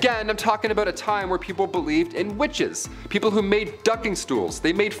 Again, I'm talking about a time where people believed in witches. People who made ducking stools.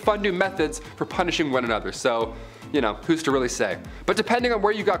 They made fun new methods for punishing one another. So, you know, who's to really say? But depending on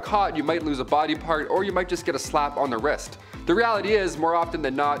where you got caught, you might lose a body part or you might just get a slap on the wrist. The reality is, more often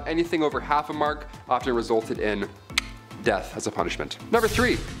than not, anything over half a mark often resulted in death as a punishment. Number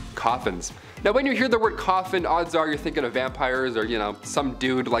 3, coffins. Now when you hear the word coffin, odds are you're thinking of vampires or, you know, some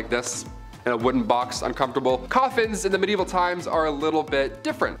dude like this in a wooden box, uncomfortable. Coffins in the medieval times are a little bit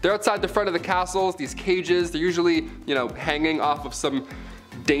different. They're outside the front of the castles, these cages, they're usually, you know, hanging off of some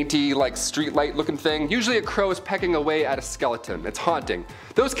dainty, like street light looking thing. Usually a crow is pecking away at a skeleton. It's haunting.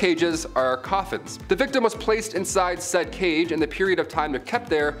 Those cages are coffins. The victim was placed inside said cage and the period of time they're kept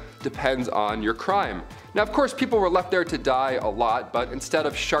there depends on your crime. Now of course people were left there to die a lot, but instead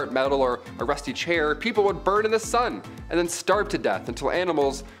of sharp metal or a rusty chair, people would burn in the sun and then starve to death until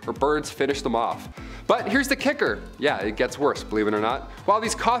animals or birds finished them off. But here's the kicker. Yeah, it gets worse, believe it or not. While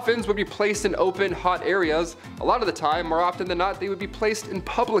these coffins would be placed in open, hot areas, a lot of the time, more often than not, they would be placed in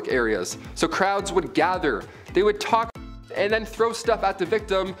public areas. So crowds would gather, they would talk and then throw stuff at the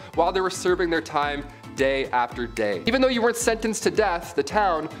victim while they were serving their time day after day. Even though you weren't sentenced to death, the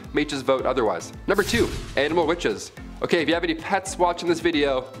town may just vote otherwise. Number 2, animal witches. Okay, if you have any pets watching this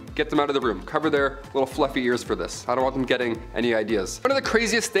video, get them out of the room. Cover their little fluffy ears for this. I don't want them getting any ideas. One of the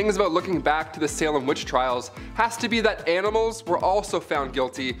craziest things about looking back to the Salem witch trials has to be that animals were also found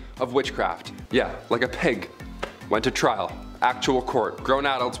guilty of witchcraft. Yeah, like a pig went to trial. Actual court. Grown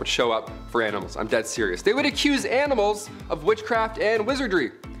adults would show up for animals. I'm dead serious. They would accuse animals of witchcraft and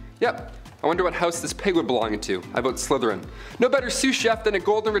wizardry. Yep. I wonder what house this pig would belong into. I vote Slytherin. No better sous chef than a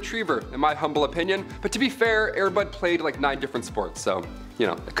golden retriever, in my humble opinion. But to be fair, Airbud played like 9 different sports, so, you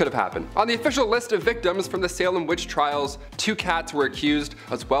know, it could have happened. On the official list of victims from the Salem witch trials, 2 cats were accused,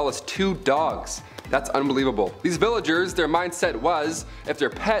 as well as 2 dogs. That's unbelievable. These villagers, their mindset was, if their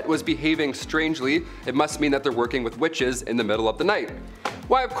pet was behaving strangely, it must mean that they're working with witches in the middle of the night.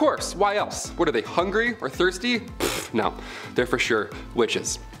 Why, of course, why else? What are they, hungry or thirsty? Pfft, no, they're for sure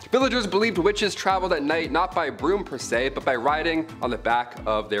witches. Villagers believed witches traveled at night not by broom per se, but by riding on the back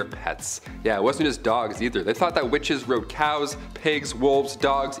of their pets. Yeah, it wasn't just dogs either. They thought that witches rode cows, pigs, wolves,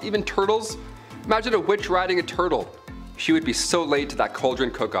 dogs, even turtles. Imagine a witch riding a turtle. She would be so late to that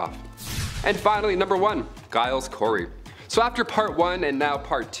cauldron cook-off. And finally, number 1, Giles Corey. So after part 1 and now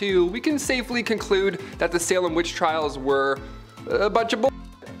part 2, we can safely conclude that the Salem witch trials were a bunch of bull.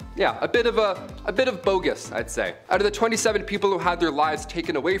 Yeah, a bit of bogus, I'd say. Out of the 27 people who had their lives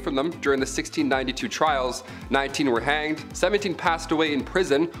taken away from them during the 1692 trials, 19 were hanged, 17 passed away in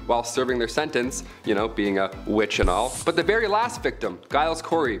prison while serving their sentence, you know, being a witch and all. But the very last victim, Giles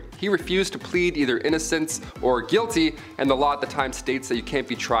Corey, he refused to plead either innocence or guilty, and the law at the time states that you can't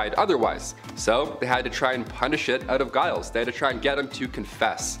be tried otherwise. So they had to try and punish it out of Giles. They had to try and get him to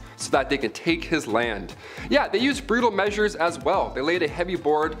confess so that they could take his land. Yeah, they used brutal measures as well. They laid a heavy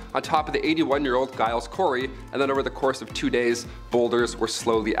board on top of the 81-year-old Giles Corey, and then over the course of 2 days, boulders were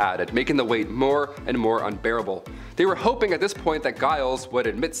slowly added, making the weight more and more unbearable. They were hoping at this point that Giles would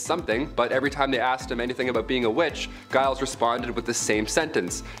admit something, but every time they asked him anything about being a witch, Giles responded with the same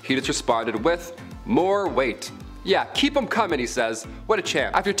sentence. He just responded with, "More weight." Yeah, keep them coming, he says. What a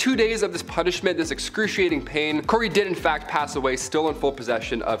champ. After 2 days of this punishment, this excruciating pain, Corey did in fact pass away still in full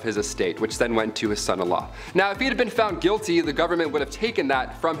possession of his estate, which then went to his son-in-law. Now, if he had been found guilty, the government would have taken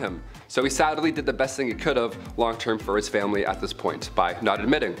that from him. So he sadly did the best thing he could have long-term for his family at this point, by not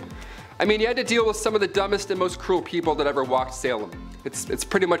admitting. I mean, he had to deal with some of the dumbest and most cruel people that ever walked Salem. It's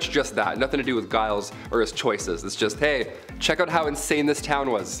pretty much just that, nothing to do with Giles or his choices. It's just, hey, check out how insane this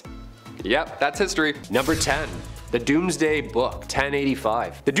town was. Yep, that's history. Number 10. The Doomsday Book,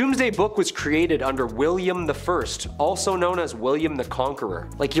 1085. The Doomsday Book was created under William I, also known as William the Conqueror.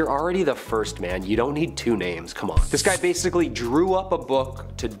 Like, you're already the first, man. You don't need 2 names, come on. This guy basically drew up a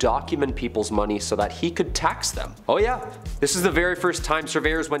book to document people's money so that he could tax them. Oh yeah, this is the very first time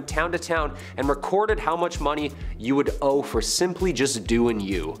surveyors went town to town and recorded how much money you would owe for simply just doing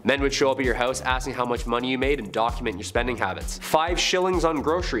you. Men would show up at your house asking how much money you made and document your spending habits. 5 shillings on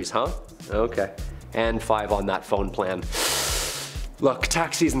groceries, huh? Okay. And 5 on that phone plan. Look,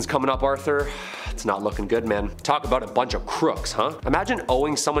 tax season's coming up, Arthur. It's not looking good, man. Talk about a bunch of crooks, huh? Imagine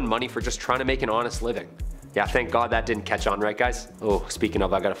owing someone money for just trying to make an honest living. Yeah, thank God that didn't catch on, right guys? Oh, speaking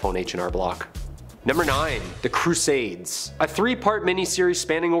of, I gotta phone H&R Block. Number 9. The Crusades. A 3-part miniseries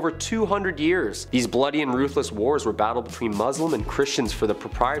spanning over 200 years. These bloody and ruthless wars were battled between Muslim and Christians for the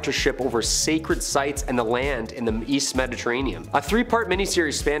proprietorship over sacred sites and the land in the East Mediterranean. A 3-part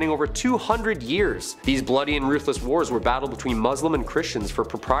miniseries spanning over 200 years. These bloody and ruthless wars were battled between Muslim and Christians for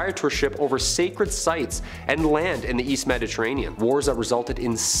proprietorship over sacred sites and land in the East Mediterranean. Wars that resulted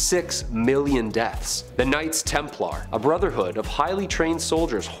in 6 million deaths. The Knights Templar, a brotherhood of highly trained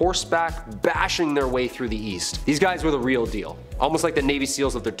soldiers horseback bashing their way through the East. These guys were the real deal, almost like the Navy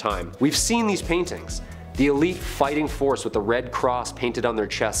SEALs of their time. We've seen these paintings. The elite fighting force with the red cross painted on their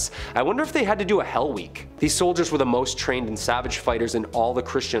chests. I wonder if they had to do a Hell Week. These soldiers were the most trained and savage fighters in all the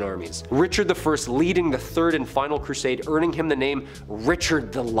Christian armies. Richard I leading the third and final crusade, earning him the name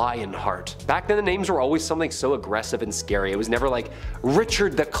Richard the Lionheart. Back then the names were always something so aggressive and scary. It was never like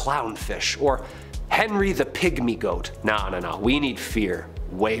Richard the Clownfish or Henry the Pygmy Goat. No, we need fear.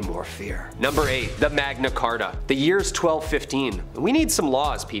 Way more fear. Number 8. The Magna Carta. The year's 1215. We need some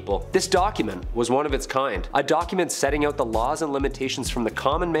laws, people. This document was one of its kind. A document setting out the laws and limitations from the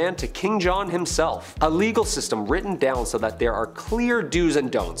common man to King John himself. A legal system written down so that there are clear do's and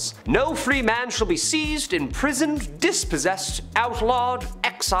don'ts. No free man shall be seized, imprisoned, dispossessed, outlawed,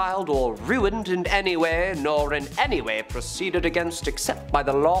 exiled, or ruined in any way, nor in any way proceeded against except by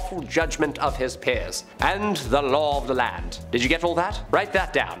the lawful judgment of his peers, and the law of the land. Did you get all that? Write that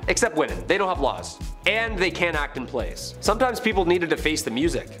down. Except women. They don't have laws. And they can't act in plays. Sometimes people needed to face the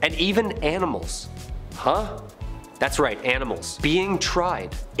music. And even animals. Huh? That's right, animals. Being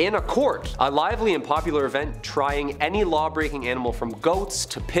tried in a court. A lively and popular event trying any law-breaking animal from goats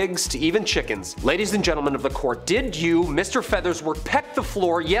to pigs to even chickens. Ladies and gentlemen of the court, did you, Mr. Feathersworth, peck the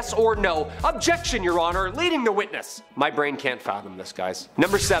floor, yes or no? Objection, Your Honor, leading the witness. My brain can't fathom this, guys.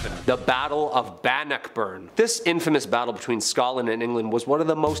 Number 7. The Battle of Bannockburn. This infamous battle between Scotland and England was one of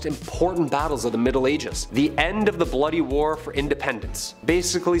the most important battles of the Middle Ages. The end of the bloody war for independence.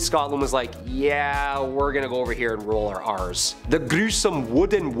 Basically, Scotland was like, yeah, we're gonna go over here and roll our R's. The gruesome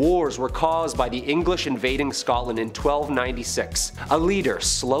wooden wars were caused by the English invading Scotland in 1296. A leader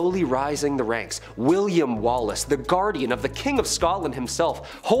slowly rising the ranks, William Wallace, the guardian of the King of Scotland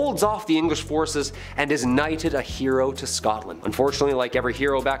himself, holds off the English forces and is knighted a hero to Scotland. Unfortunately, like every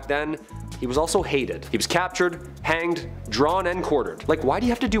hero back then, he was also hated. He was captured, hanged, drawn, and quartered. Like, why do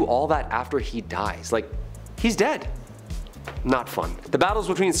you have to do all that after he dies? Like, he's dead. Not fun. The battles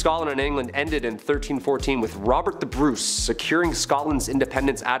between Scotland and England ended in 1314 with Robert the Bruce securing Scotland's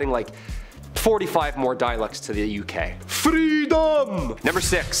independence, adding like 45 more dialects to the UK. Freedom! Number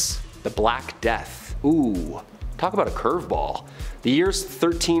 6. The Black Death. Ooh, talk about a curveball. The year's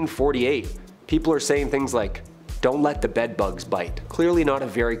 1348. People are saying things like, don't let the bedbugs bite. Clearly not a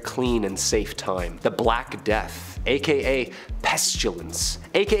very clean and safe time. The Black Death, aka pestilence,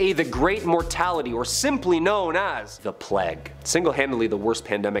 aka the Great Mortality, or simply known as the Plague. Single-handedly the worst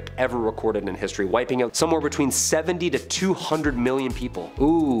pandemic ever recorded in history, wiping out somewhere between 70 to 200 million people.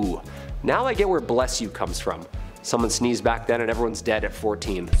 Ooh, now I get where bless you comes from. Someone sneezed back then and everyone's dead at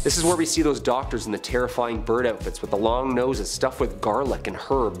 14. This is where we see those doctors in the terrifying bird outfits with the long noses stuffed with garlic and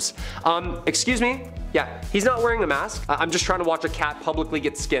herbs. Excuse me? Yeah, he's not wearing a mask. I'm just trying to watch a cat publicly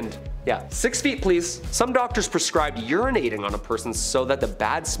get skinned. Yeah, 6 feet please. Some doctors prescribed urinating on a person so that the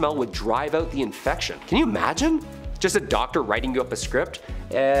bad smell would drive out the infection. Can you imagine? Just a doctor writing you up a script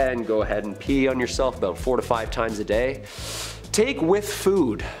and go ahead and pee on yourself about 4 to 5 times a day. Take with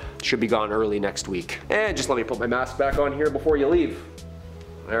food. Should be gone early next week. And just let me put my mask back on here before you leave.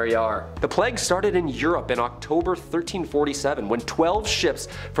 There you are. The plague started in Europe in October 1347 when 12 ships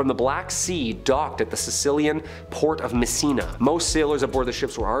from the Black Sea docked at the Sicilian port of Messina. Most sailors aboard the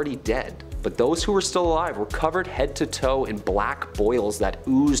ships were already dead, but those who were still alive were covered head to toe in black boils that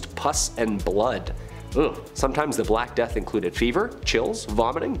oozed pus and blood. Ugh. Sometimes the Black Death included fever, chills,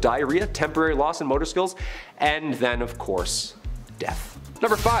 vomiting, diarrhea, temporary loss in motor skills, and then of course, death.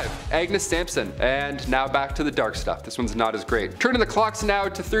 Number 5, Agnes Sampson. And now back to the dark stuff. This one's not as great. Turning the clocks now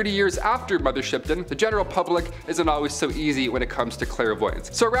to 30 years after Mother Shipton, the general public isn't always so easy when it comes to clairvoyance.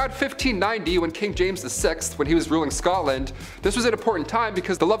 So around 1590, when King James VI, when he was ruling Scotland, this was an important time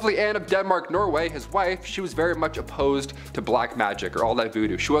because the lovely Anne of Denmark-Norway, his wife, she was very much opposed to black magic or all that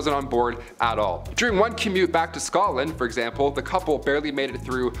voodoo. She wasn't on board at all. During one commute back to Scotland, for example, the couple barely made it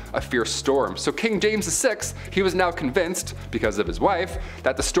through a fierce storm. So King James VI, he was now convinced, because of his wife,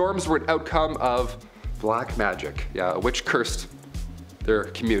 that the storms were an outcome of black magic. Yeah, a witch cursed their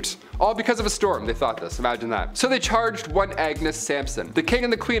commute. All because of a storm, they thought this, imagine that. So they charged one Agnes Sampson. The king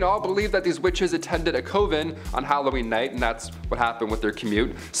and the queen all believed that these witches attended a coven on Halloween night, and that's what happened with their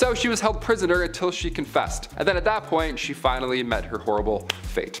commute. So she was held prisoner until she confessed. And then at that point, she finally met her horrible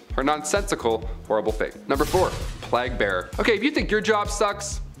fate. Her nonsensical, horrible fate. Number 4, plague bearer. Okay, if you think your job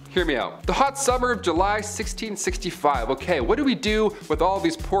sucks, hear me out. The hot summer of July 1665. Okay, what do we do with all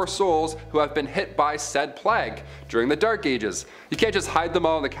these poor souls who have been hit by said plague during the Dark Ages? You can't just hide them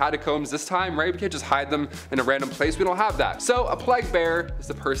all in the catacombs this time, right? We can't just hide them in a random place. We don't have that. So a plague bearer is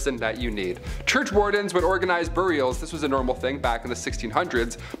the person that you need. Church wardens would organize burials. This was a normal thing back in the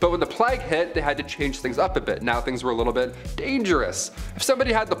 1600s, but when the plague hit, they had to change things up a bit. Now things were a little bit dangerous. If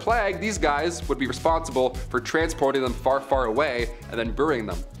somebody had the plague, these guys would be responsible for transporting them far, far away and then burying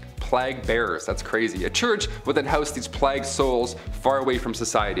them. Plague bearers, that's crazy. A church would then house these plagued souls far away from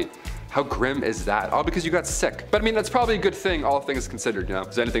society. How grim is that? All because you got sick. But I mean, that's probably a good thing, all things considered, you know?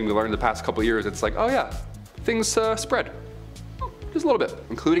 Because anything we learned in the past couple years, it's like, oh yeah, things spread. Just a little bit,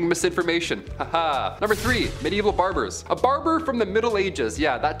 including misinformation. Haha. Number 3, medieval barbers. A barber from the Middle Ages.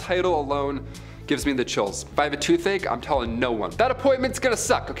 Yeah, that title alone gives me the chills. If I have a toothache, I'm telling no one. That appointment's gonna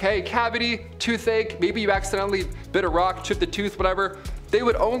suck, okay? Cavity, toothache, maybe you accidentally bit a rock, chipped a tooth, whatever. They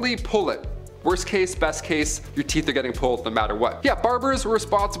would only pull it. Worst case, best case, your teeth are getting pulled no matter what. Yeah, barbers were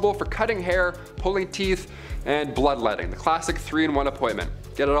responsible for cutting hair, pulling teeth, and bloodletting. The classic 3-in-1 appointment.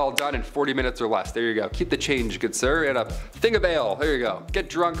 Get it all done in 40 minutes or less. There you go. Keep the change, good sir, and a thing of ale. There you go. Get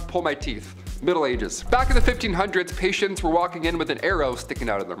drunk, pull my teeth. Middle Ages. Back in the 1500s, patients were walking in with an arrow sticking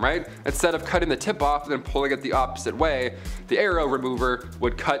out of them, right? Instead of cutting the tip off and then pulling it the opposite way, the arrow remover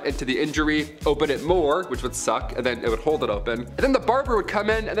would cut into the injury, open it more, which would suck, and then it would hold it open. And then the barber would come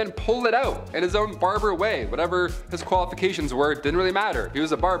in and then pull it out in his own barber way. Whatever his qualifications were, it didn't really matter. If he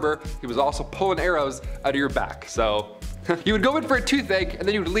was a barber, he was also pulling arrows out of your back. So you would go in for a toothache and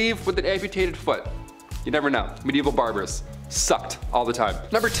then you would leave with an amputated foot. You never know. Medieval barbers sucked all the time.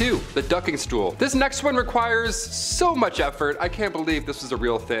 Number 2, the ducking stool. This next one requires so much effort. I can't believe this was a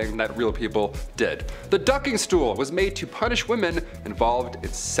real thing that real people did. The ducking stool was made to punish women involved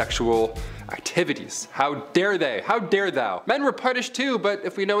in sexual activities. How dare they? How dare thou? Men were punished too, but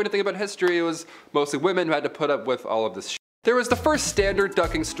if we know anything about history, it was mostly women who had to put up with all of this shit. There was the first standard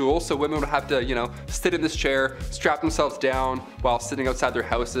ducking stool, so women would have to, you know, sit in this chair, strap themselves down while sitting outside their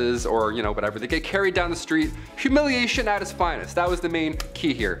houses or, you know, whatever. They get carried down the street. Humiliation at its finest. That was the main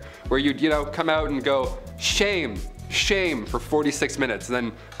key here, where you'd, you know, come out and go, shame, shame for 46 minutes and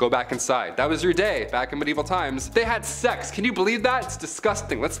then go back inside. That was your day back in medieval times. They had sex. Can you believe that? It's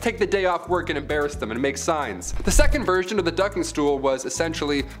disgusting. Let's take the day off work and embarrass them and make signs. The second version of the ducking stool was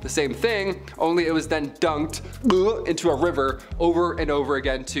essentially the same thing, only it was then dunked into a river over and over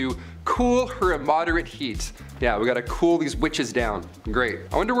again to cool her immoderate heat. Yeah, we gotta cool these witches down. Great.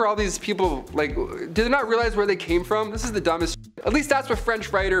 I wonder where all these people, like, did they not realize where they came from? This is the dumbest shit. At least that's what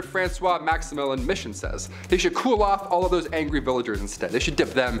French writer Francois Maximilien Mission says. They should cool off all of those angry villagers instead. They should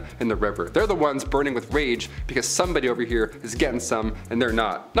dip them in the river. They're the ones burning with rage because somebody over here is getting some and they're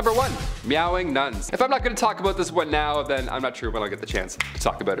not. Number 1, meowing nuns. If I'm not gonna talk about this one now, then I'm not sure when I'll get the chance to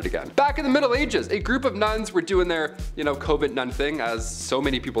talk about it again. Back in the Middle Ages, a group of nuns were doing their, you know, COVID nun thing, as so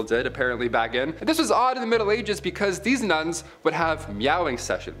many people did apparently back in. And this was odd in the Middle Ages because these nuns would have meowing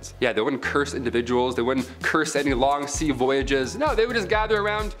sessions. Yeah, they wouldn't curse individuals, they wouldn't curse any long sea voyages. No, they would just gather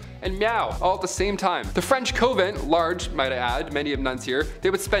around and meow all at the same time. The French convent, large might I add, many of nuns here, they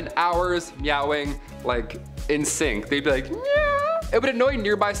would spend hours meowing like in sync. They'd be like, meow. It would annoy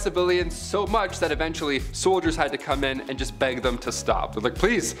nearby civilians so much that eventually soldiers had to come in and just beg them to stop. They're like,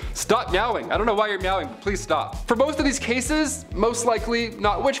 please stop meowing. I don't know why you're meowing, but please stop. For most of these cases, most likely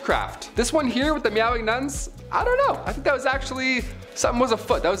not witchcraft. This one here with the meowing nuns, I don't know. I think that was actually, something was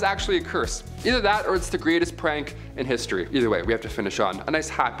afoot. That was actually a curse. Either that or it's the greatest prank in history. Either way, we have to finish on a nice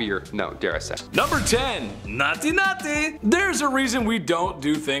happier note, dare I say. Number 10, naughty naughty. There's a reason we don't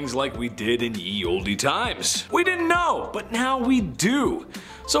do things like we did in ye olde times. We didn't know, but now we do.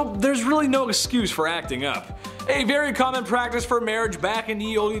 So there's really no excuse for acting up. A very common practice for marriage back in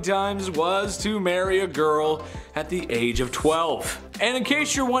ye olde times was to marry a girl at the age of 12. And in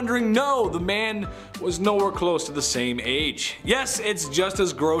case you're wondering, no, the man was nowhere close to the same age. Yes, it's just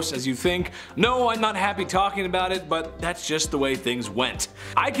as gross as you think. No, I'm not happy talking about it, but that's just the way things went.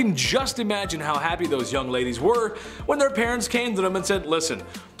 I can just imagine how happy those young ladies were when their parents came to them and said, listen,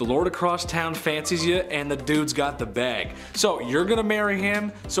 the lord across town fancies you and the dude's got the bag. So you're gonna marry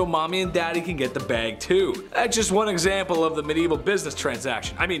him so mommy and daddy can get the bag too. That's just one example of the medieval business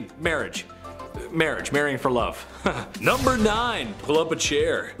transaction. I mean, marriage. marrying for love. Number 9, pull up a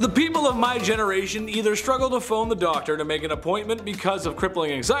chair. The people of my generation either struggle to phone the doctor to make an appointment because of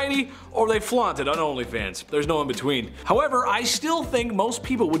crippling anxiety, or they flaunt it on OnlyFans. There's no in between. However, I still think most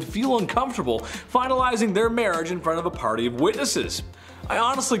people would feel uncomfortable finalizing their marriage in front of a party of witnesses. I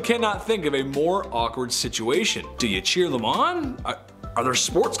honestly cannot think of a more awkward situation. Do you cheer them on? Are there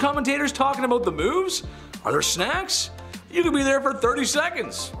sports commentators talking about the moves? Are there snacks? You could be there for 30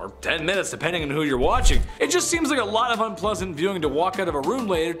 seconds, or 10 minutes depending on who you're watching. It just seems like a lot of unpleasant viewing to walk out of a room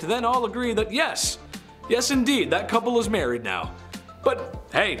later to then all agree that yes indeed, that couple is married now. But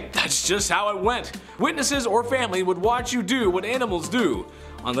hey, that's just how it went. Witnesses or family would watch you do what animals do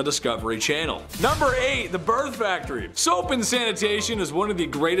on the Discovery Channel. Number 8, the birth factory. Soap and sanitation is one of the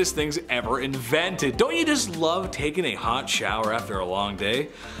greatest things ever invented. Don't you just love taking a hot shower after a long day?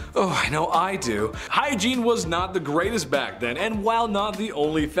 Oh, I know I do. Hygiene was not the greatest back then, and while not the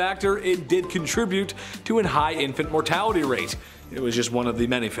only factor, it did contribute to a high infant mortality rate. It was just one of the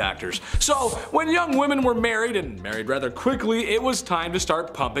many factors. So, when young women were married, and married rather quickly, it was time to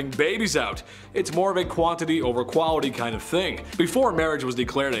start pumping babies out. It's more of a quantity over quality kind of thing. Before marriage was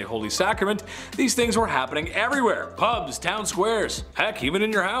declared a holy sacrament, these things were happening everywhere. Pubs, town squares, heck, even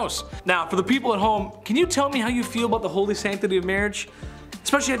in your house. Now, for the people at home, can you tell me how you feel about the holy sanctity of marriage?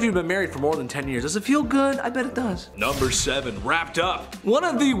 Especially after you've been married for more than 10 years. Does it feel good? I bet it does. Number 7, wrapped up. One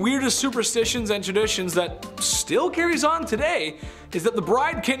of the weirdest superstitions and traditions that still carries on today is that the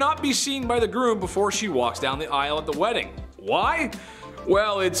bride cannot be seen by the groom before she walks down the aisle at the wedding. Why?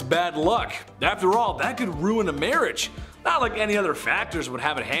 Well, it's bad luck. After all, that could ruin a marriage. Not like any other factors would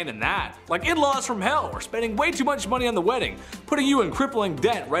have a hand in that. Like in-laws from hell, or spending way too much money on the wedding, putting you in crippling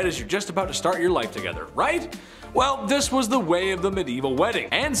debt right as you're just about to start your life together, right? Well, this was the way of the medieval wedding,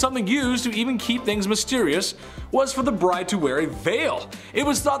 and something used to even keep things mysterious was for the bride to wear a veil. It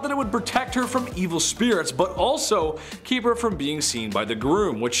was thought that it would protect her from evil spirits, but also keep her from being seen by the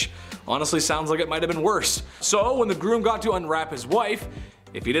groom, which honestly sounds like it might have been worse. So when the groom got to unwrap his wife,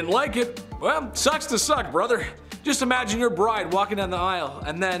 if he didn't like it, well, sucks to suck, brother. Just imagine your bride walking down the aisle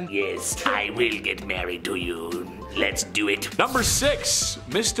and then, yes, I will get married to you. Let's do it. Number 6,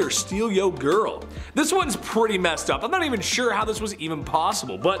 Mr. Steal Yo Girl. This one's pretty messed up. I'm not even sure how this was even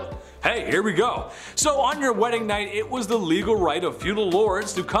possible, but hey, here we go. So on your wedding night, it was the legal right of feudal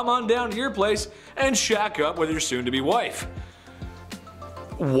lords to come on down to your place and shack up with your soon-to-be wife.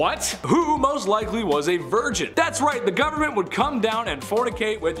 What? Who most likely was a virgin? That's right, the government would come down and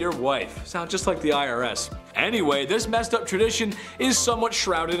fornicate with your wife. Sounds just like the IRS. Anyway, this messed up tradition is somewhat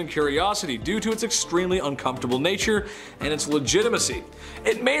shrouded in curiosity due to its extremely uncomfortable nature and its legitimacy.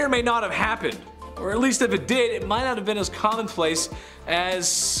 It may or may not have happened, or at least if it did, it might not have been as commonplace as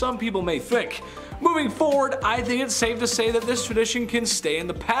some people may think. Moving forward, I think it's safe to say that this tradition can stay in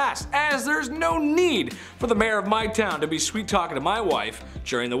the past, as there's no need for the mayor of my town to be sweet talking to my wife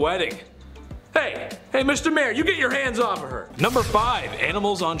during the wedding. Hey, Mr. Mayor, you get your hands off of her. Number 5,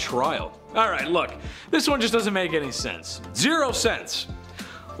 animals on trial. Alright, look, this one just doesn't make any sense. 0 cents.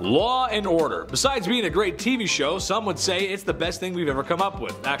 Law and Order. Besides being a great TV show, some would say it's the best thing we've ever come up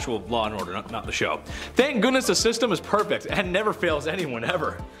with. Actual Law and Order, not the show. Thank goodness the system is perfect and never fails anyone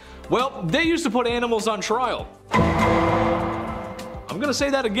ever. Well, they used to put animals on trial. I'm gonna say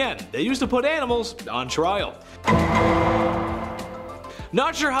that again. They used to put animals on trial.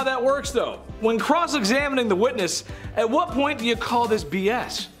 Not sure how that works though. When cross-examining the witness, at what point do you call this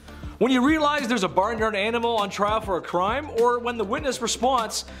BS? When you realize there's a barnyard animal on trial for a crime, or when the witness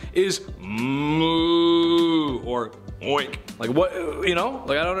response is moo or oink. Like what, you know?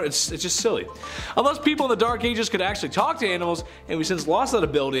 Like I don't know, it's just silly. Unless people in the Dark Ages could actually talk to animals, and we since lost that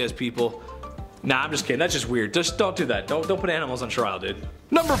ability as people. Nah, I'm just kidding, that's just weird. Just don't do that. Don't put animals on trial, dude.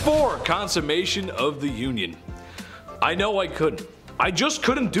 Number 4, consummation of the union. I know I couldn't. I just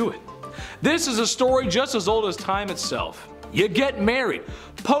couldn't do it. This is a story just as old as time itself. You get married,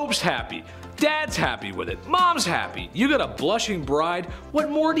 Pope's happy, Dad's happy with it, Mom's happy, you got a blushing bride, what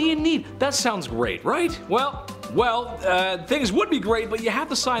more do you need? That sounds great, right? Well, things would be great, but you have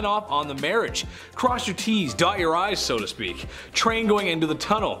to sign off on the marriage. Cross your T's, dot your I's, so to speak. Train going into the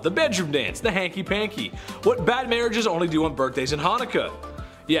tunnel, the bedroom dance, the hanky-panky. What bad marriages only do on birthdays and Hanukkah.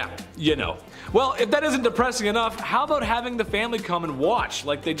 Yeah, you know. Well, if that isn't depressing enough, how about having the family come and watch,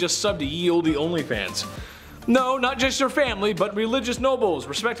 like they just subbed to Ye Olde OnlyFans? No, not just your family, but religious nobles,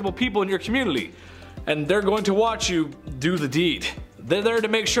 respectable people in your community. And they're going to watch you do the deed. They're there to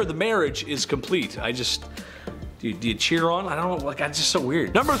make sure the marriage is complete. Do you cheer on? I don't know, like, that's just so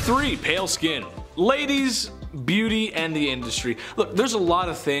weird. Number 3, pale skin. Ladies, beauty and the industry. Look, there's a lot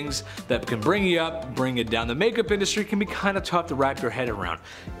of things that can bring you up, bring you down. The makeup industry can be kind of tough to wrap your head around.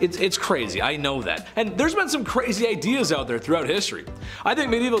 It's crazy, I know that. And there's been some crazy ideas out there throughout history. I think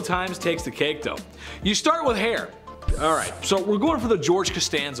medieval times takes the cake though. You start with hair. Alright, so we're going for the George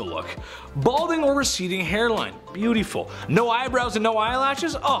Costanza look. Balding or receding hairline. Beautiful. No eyebrows and no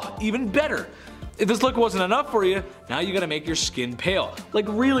eyelashes? Oh, even better. If this look wasn't enough for you, now you gotta make your skin pale. Like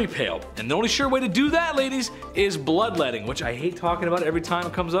really pale. And the only sure way to do that, ladies, is bloodletting, which I hate talking about every time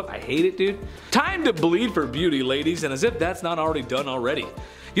it comes up. I hate it, dude. Time to bleed for beauty, ladies, and as if that's not already done already.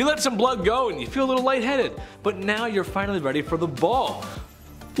 You let some blood go and you feel a little lightheaded, but now you're finally ready for the ball.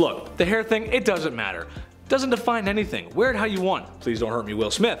 Look, the hair thing, it doesn't matter. Doesn't define anything. Wear it how you want. Please don't hurt me, Will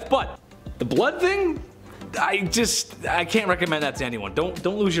Smith. But the blood thing? I can't recommend that to anyone. Don't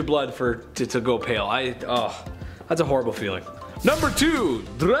lose your blood to go pale. That's a horrible feeling. Number 2,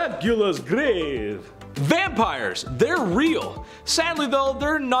 Dracula's grave. Vampires, they're real. Sadly though,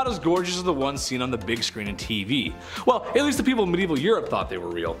 they're not as gorgeous as the ones seen on the big screen and TV. Well, at least the people in medieval Europe thought they were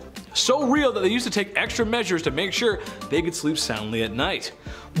real. So real that they used to take extra measures to make sure they could sleep soundly at night.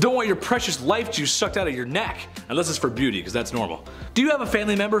 Don't want your precious life juice sucked out of your neck, unless it's for beauty, because that's normal. Do you have a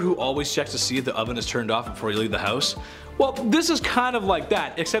family member who always checks to see if the oven is turned off before you leave the house? Well, this is kind of like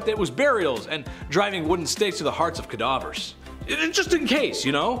that, except it was burials and driving wooden stakes to the hearts of cadavers. Just in case,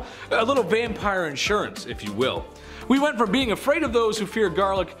 you know? A little vampire insurance, if you will. We went from being afraid of those who fear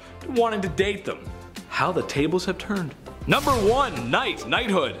garlic to wanting to date them. How the tables have turned. Number 1,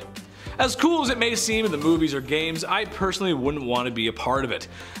 knighthood. As cool as it may seem in the movies or games, I personally wouldn't want to be a part of it.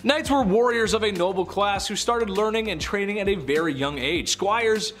 Knights were warriors of a noble class who started learning and training at a very young age.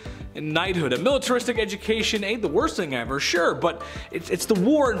 Squires and knighthood. A militaristic education ain't the worst thing ever, sure, but it's the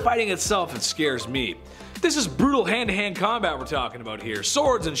war and fighting itself that scares me. This is brutal hand-to-hand combat we're talking about here.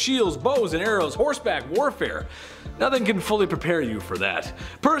 Swords and shields, bows and arrows, horseback warfare. Nothing can fully prepare you for that.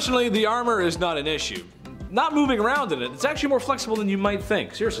 Personally, the armor is not an issue. Not moving around in it, it's actually more flexible than you might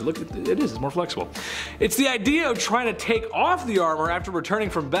think. Seriously, look, it's more flexible. It's the idea of trying to take off the armor after returning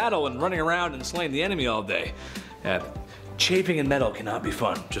from battle and running around and slaying the enemy all day. Chafing in metal cannot be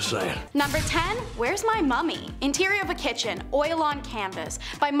fun, just saying. Number 10, Where's My Mummy? Interior of a Kitchen, Oil on Canvas,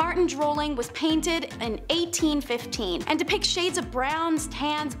 by Martin Drolling, was painted in 1815 and depicts shades of browns,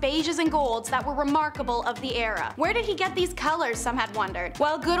 tans, beiges, and golds that were remarkable of the era. Where did he get these colors, some had wondered?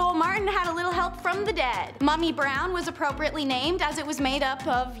 Well, good old Martin had a little help from the dead. Mummy Brown was appropriately named as it was made up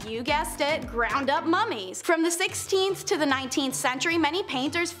of, you guessed it, ground up mummies. From the 16th to the 19th century, many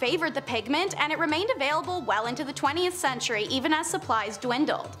painters favored the pigment and it remained available well into the 20th century, even as supplies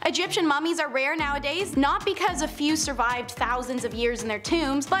dwindled. Egyptian mummies are rare nowadays, not because a few survived thousands of years in their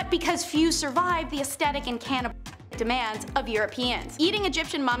tombs, but because few survived the aesthetic and cannibal demands of Europeans. Eating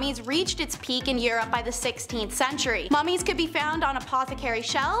Egyptian mummies reached its peak in Europe by the 16th century. Mummies could be found on apothecary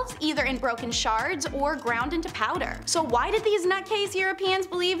shelves, either in broken shards or ground into powder. So why did these nutcase Europeans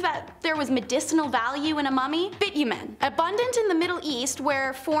believe that there was medicinal value in a mummy? Bitumen. Abundant in the Middle East,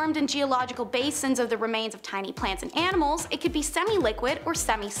 where formed in geological basins of the remains of tiny plants and animals, it could be semi-liquid or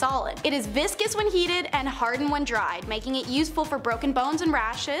semi-solid. It is viscous when heated and hardened when dried, making it useful for broken bones and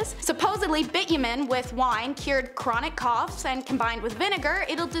rashes. Supposedly, bitumen with wine cured chronic coughs, and combined with vinegar,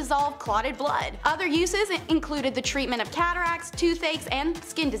 it'll dissolve clotted blood. Other uses included the treatment of cataracts, toothaches, and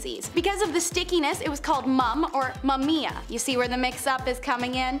skin disease. Because of the stickiness, it was called mum or mumia. You see where the mix-up is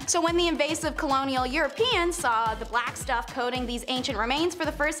coming in? So when the invasive colonial Europeans saw the black stuff coating these ancient remains for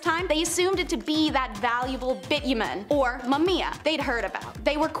the first time, they assumed it to be that valuable bitumen, or mumia, they'd heard about.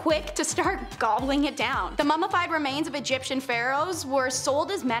 They were quick to start gobbling it down. The mummified remains of Egyptian pharaohs were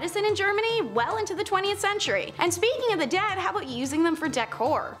sold as medicine in Germany well into the 20th century. And speaking of the dead, how about using them for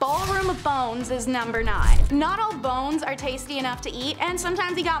decor? Ballroom of Bones is number 9. Not all bones are tasty enough to eat, and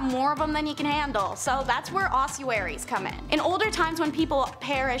sometimes you got more of them than you can handle, so that's where ossuaries come in. In older times when people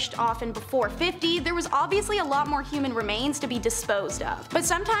perished often before 50, there was obviously a lot more human remains to be disposed of. But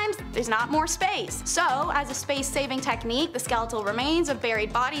sometimes there's not more space. So, as a space-saving technique, the skeletal remains of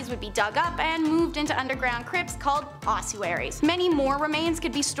buried bodies would be dug up and moved into underground crypts called ossuaries. Many more remains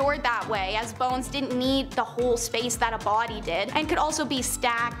could be stored that way, as bones didn't need the whole space that a body did, and could also be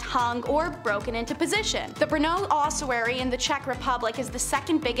stacked, hung, or broken into position. The Brno ossuary in the Czech Republic is the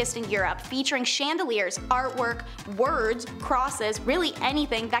second biggest in Europe, featuring chandeliers, artwork, words, crosses, really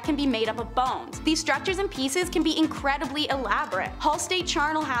anything that can be made up of bones. These structures and pieces can be incredibly elaborate. Hull State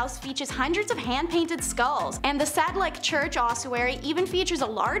Charnel House features hundreds of hand-painted skulls, and the Sadlec Church ossuary even features a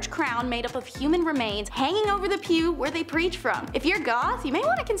large crown made up of human remains hanging over the pew where they preach from. If you're goth, you may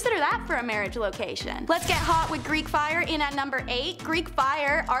want to consider that for a marriage location. Let's get hot with Greek fire in at number 8. Greek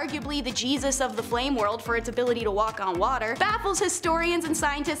fire, arguably the Jesus of the flame world for its ability to walk on water, baffles historians and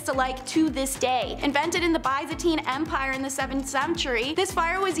scientists alike to this day. Invented in the Byzantine Empire in the 7th century, this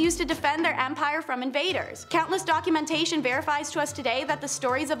fire was used to defend their empire from invaders. Countless documentation verifies to us today that the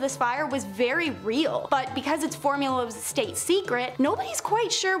stories of this fire was very real, but because its formula was a state secret, nobody's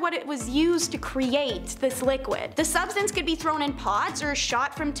quite sure what it was used to create this liquid. The substance could be thrown in pots or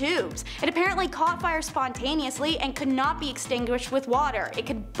shot from tubes. It apparently caught fire spontaneously and could not be extinguished with water. It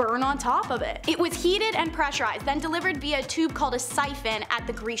could burn on top of it. It was heated and pressurized, then delivered via a tube called a siphon at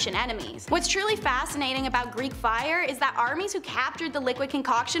the Grecian enemies. What's truly fascinating about Greek fire is that armies who captured the liquid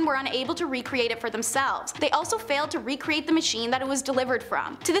concoction were unable to recreate it for themselves. They also failed to recreate the machine that it was delivered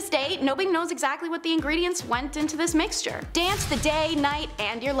from. To this day, nobody knows exactly what the ingredients went into this mixture. Dance the day, night,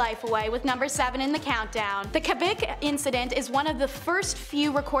 and your life away with number 7 in the countdown. The Quebec incident is one of the first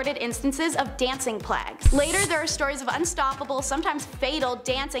few recorded instances of dancing plagues. Later, there are stories of unstoppable, sometimes fatal,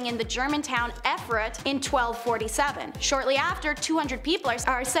 dancing in the German town Erfurt in 1247. Shortly after, 200 people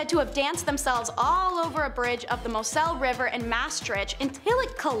are said to have danced themselves all over a bridge of the Moselle River in Maastricht until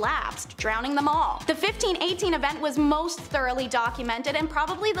it collapsed, drowning them all. The 1518 event was most thoroughly documented and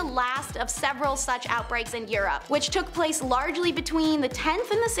probably the last of several such outbreaks in Europe, which took place largely between the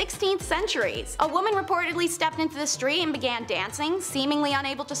 10th and the 16th centuries. A woman reportedly stepped into the street and began dancing, seemingly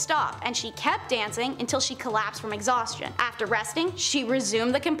unable to stop, and she kept dancing until she collapsed from exhaustion. After resting, she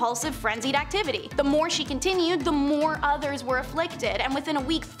resumed the compulsive, frenzied activity. The more she continued, the more others were afflicted, and within a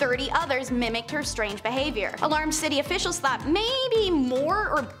week 30 others mimicked her strange behavior. Alarmed city officials thought maybe more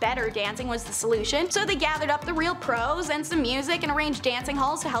or better dancing was the solution, so they gathered up the real pros and some music and arranged dancing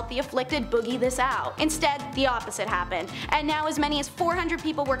halls to help the afflicted boogie this out. Instead, the opposite happened, and now as many as 400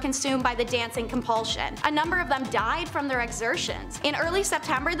 people were consumed by the dancing compulsion. A number of them died from their exertions. In early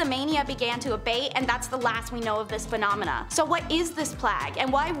September, the mania began to abate, and that's the last we know of this phenomena. So what is this plague,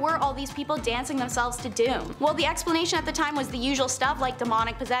 and why were all these people dancing themselves to doom? Well, the explanation at the time was the usual stuff like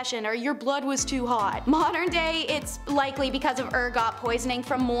demonic possession or your blood was too hot. Modern day, it's likely because of ergot poisoning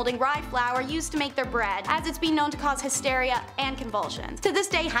from molding rye flour used to make their bread, as it's been known to cause hysteria and convulsions. To this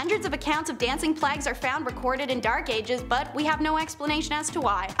day, hundreds of accounts of dancing plagues are found recorded in Dark Ages, but we have no explanation as to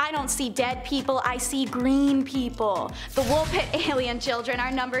why. I don't see dead people, I see green people. The Woolpit alien children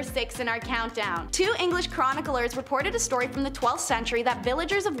are number 6 in our countdown. 2 English chroniclers reported a story from the 12th century that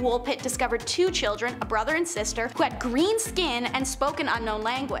villagers of Woolpit discovered 2 children, a brother and sister, who had green skin and spoke an unknown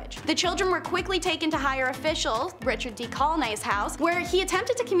language. The children were quickly taken to higher officials, Richard D. Colnay's house, where he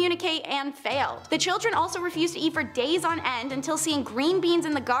attempted to communicate and failed. The children also refused to eat for days on end until seeing green beans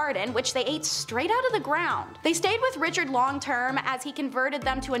in the garden, which they ate straight out of the ground. They stayed with Richard long term as he converted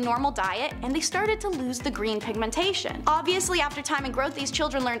them to a normal diet, and they started to lose the green pigmentation. Obviously, after time and growth, these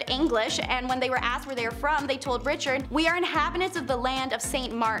children learned English, and when they were asked where they were from, they told Richard, "We are inhabitants of the land of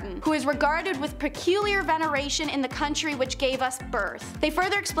Saint Martin, who is regarded with peculiar veneration in the country which gave us birth." They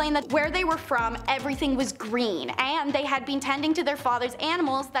further explained that where they were from, everything was green, and they had been tending to their father's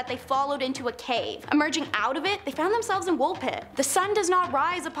animals that they followed into a cave. Emerging out of it, they found themselves in Woolpit. "The sun does not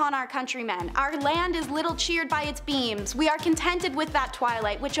rise upon our countrymen. Our land is little cheered by its beams. We are contented with that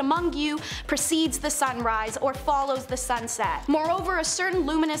twilight, which among you precedes the sunrise or follows the sunset. Moreover, a certain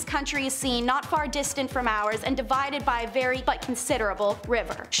luminous country is seen not far distant from ours and divided by a very but considerable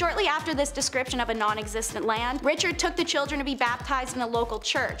river." Shortly after this description of a non-existent land, Richard took the children to be baptized in a local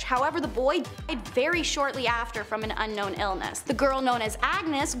church. However, the boy died very shortly after from an unknown illness. The girl known as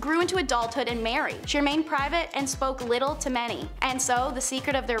Agnes grew into adulthood and married. She remained private and spoke little to many. And so, the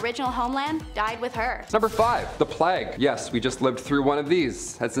secret of their original homeland died with her. Number 5, the plague. Yes, we just lived through one of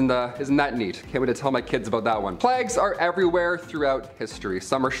these. Isn't that neat? Can't wait to tell my kids about that one. Plagues are everywhere throughout history.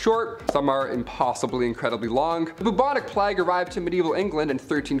 Some are short, some are impossibly incredibly long. The bubonic plague arrived to medieval England in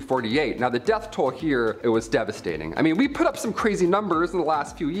 1348. Now the death toll here, it was devastating. I mean, we put up some crazy numbers in the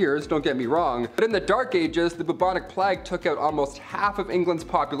last few years, don't get me wrong, but in the Dark Ages, the bubonic plague took out almost half of England's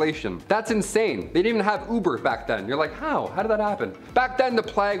population. That's insane. They didn't even have Uber back then. You're like, how? How did that happen? Back then, the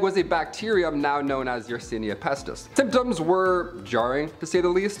plague was a bacterium now known as Yersinia pestis. Symptoms were jarring, to say the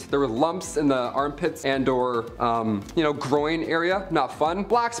least. There were lumps in the armpits and or, groin area. Not fun.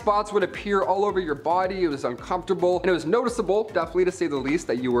 Black spots would appear all over your body. It was uncomfortable, and it was noticeable, definitely to say the least,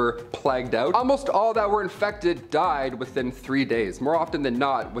 that you were plagued out. Almost all that were infected died within 3 days, more often than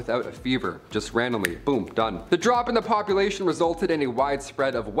not without a fever. Just randomly, boom, done. The drop in the population resulted in a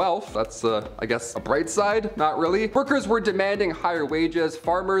widespread of wealth. That's, I guess, a bright side? Not really. Workers were demanding higher wages,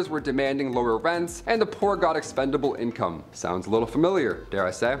 farmers were demanding lower rents, and the poor got expendable income. Sounds a little familiar, dare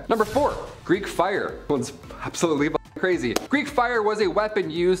I say. Number 4, Greek fire. One's absolutely Crazy. Greek fire was a weapon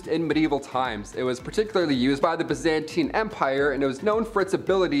used in medieval times. It was particularly used by the Byzantine Empire, and it was known for its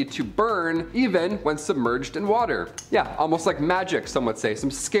ability to burn even when submerged in water. Yeah, almost like magic, some would say. Some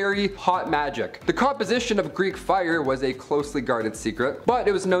scary, hot magic. The composition of Greek fire was a closely guarded secret, but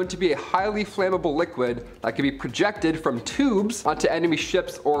it was known to be a highly flammable liquid that could be projected from tubes onto enemy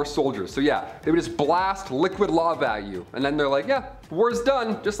ships or soldiers. So yeah, they would just blast liquid lava at you, and then they're like, yeah, war's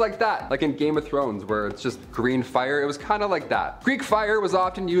done, just like that. Like in Game of Thrones, where it's just green fire, it was kind of like that. Greek fire was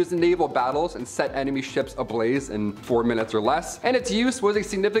often used in naval battles and set enemy ships ablaze in 4 minutes or less, and its use was a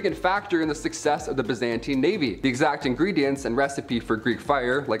significant factor in the success of the Byzantine Navy. The exact ingredients and recipe for Greek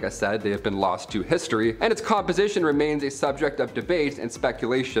fire, like I said, they have been lost to history, and its composition remains a subject of debate and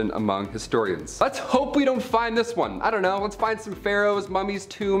speculation among historians. Let's hope we don't find this one. I don't know, let's find some pharaohs, mummies,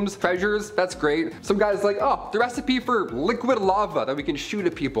 tombs, treasures. That's great. Some guy's like, oh, the recipe for liquid lava that we can shoot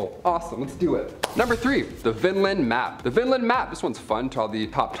at people. Awesome, let's do it. Number 3, the Vinland map. The Vinland map, this one's fun to all the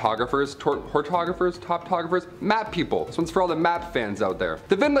toptographers, map people. This one's for all the map fans out there.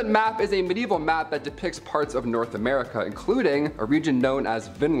 The Vinland map is a medieval map that depicts parts of North America, including a region known as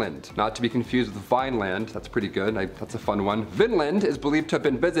Vinland. Not to be confused with Vineland, that's pretty good, that's a fun one. Vinland is believed to have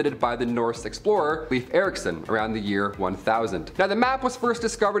been visited by the Norse explorer Leif Erikson around the year 1000. Now the map was first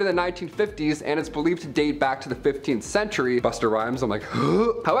discovered in the 1950s and it's believed to date back to the 15th century. Buster Rhymes, I'm like,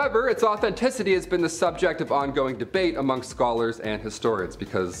 however, its authenticity has been the subject of ongoing debate among scholars and historians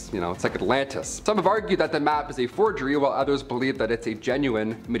because, you know, it's like Atlantis. Some have argued that the map is a forgery while others believe that it's a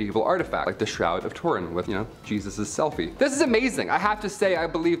genuine medieval artifact, like the Shroud of Turin with, you know, Jesus' selfie. This is amazing. I have to say, I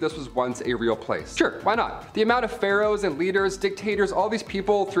believe this was once a real place. Sure, why not? The amount of pharaohs and leaders, dictators, all these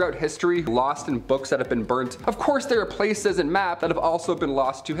people throughout history lost in books that have been burnt. Of course, there are places and maps that have also been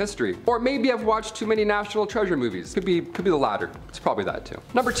lost to history. Or maybe I've watched too many National Treasure movies. Could be the latter. It's probably that too.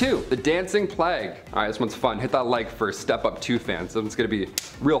 Number 2, the Dancing Plague. All right, this one's fun. Hit that like for Step Up 2 fans. This one's gonna be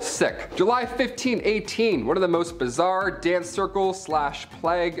real sick. July 1518, one of the most bizarre dance circle /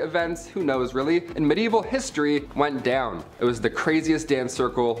 plague events, who knows really, in medieval history went down. It was the craziest dance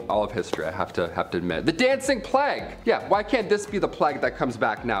circle all of history, I have to admit. The Dancing Plague. Yeah, why can't this be the plague that comes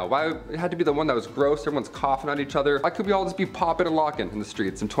back now? Why it had to be the one that was gross, everyone's coughing on each other? Why could we all just be popping and locking in the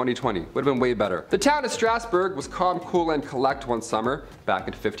streets in 2020? Would have been way better. The town of Strasbourg was calm, cool, and collect one summer, back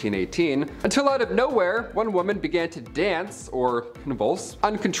in 1518, until out of nowhere, one woman began to dance, or convulse,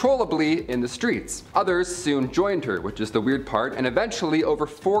 uncontrollably in the streets. Others soon joined her, which is the weird part, and eventually over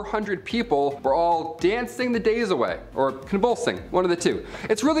 400 people were all dancing the days away, or convulsing, one of the two.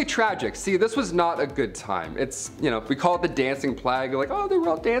 It's really tragic. See, this was not a good time. It's, you know, we call it the Dancing Plague, like, oh, they were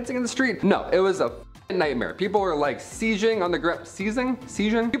all dancing in the street. No, it was a nightmare. People are like seizing on the ground. Seizing?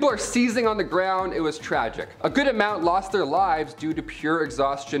 People are seizing on the ground. It was tragic. A good amount lost their lives due to pure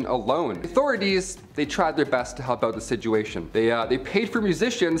exhaustion alone. Authorities, they tried their best to help out the situation. They paid for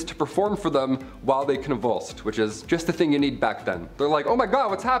musicians to perform for them while they convulsed, which is just the thing you need back then. They're like, oh my god,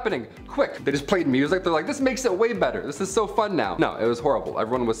 what's happening? Quick. They just played music. They're like, this makes it way better. This is so fun now. No, it was horrible.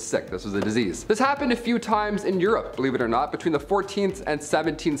 Everyone was sick. This was a disease. This happened a few times in Europe, believe it or not, between the 14th and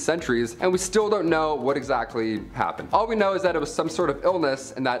 17th centuries, and we still don't know what exactly happened. All we know is that it was some sort of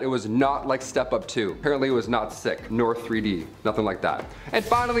illness and that it was not like Step Up 2. Apparently it was not sick, nor 3D, nothing like that. And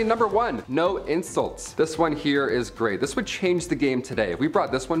finally, number 1, no insults. This one here is great. This would change the game today. If we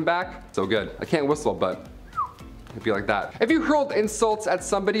brought this one back, so good. I can't whistle, but it'd be like that. If you hurled insults at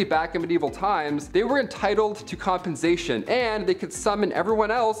somebody back in medieval times, they were entitled to compensation and they could summon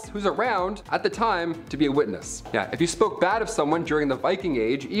everyone else who's around at the time to be a witness. Yeah, if you spoke bad of someone during the Viking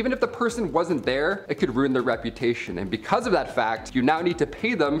Age, even if the person wasn't there, it could ruin their reputation. And because of that fact, you now need to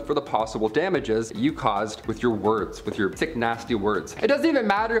pay them for the possible damages you caused with your words, with your sick, nasty words. It doesn't even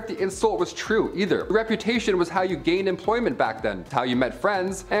matter if the insult was true either. Your reputation was how you gained employment back then. It's how you met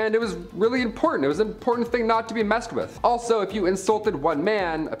friends, and it was really important. It was an important thing not to be messed with. Also, if you insulted one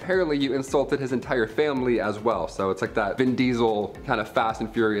man, apparently you insulted his entire family as well. So it's like that Vin Diesel kind of Fast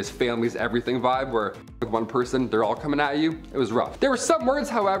and Furious families everything vibe where with one person, they're all coming at you. It was rough. There were some words,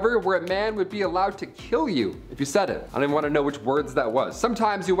 however, where a man would be allowed to kill you if you said it. I don't even want to know which words that was.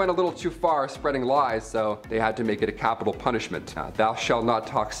 Sometimes you went a little too far spreading lies, so they had to make it a capital punishment. Thou shalt not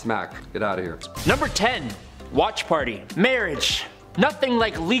talk smack. Get out of here. Number 10, watch party. Marriage. Nothing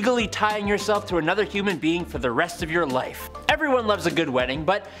like legally tying yourself to another human being for the rest of your life. Everyone loves a good wedding,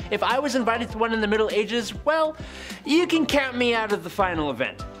 but if I was invited to one in the Middle Ages, well, you can count me out of the final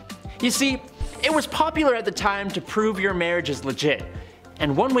event. You see, it was popular at the time to prove your marriage is legit,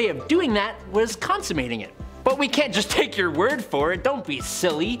 and one way of doing that was consummating it. But we can't just take your word for it, don't be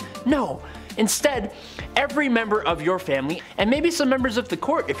silly. No. Instead, every member of your family, and maybe some members of the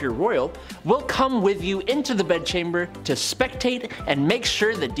court if you're royal, will come with you into the bedchamber to spectate and make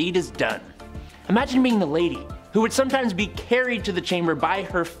sure the deed is done. Imagine being the lady who would sometimes be carried to the chamber by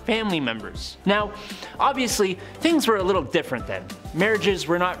her family members. Now, obviously, things were a little different then. Marriages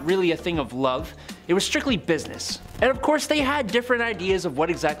were not really a thing of love, it was strictly business. And of course they had different ideas of what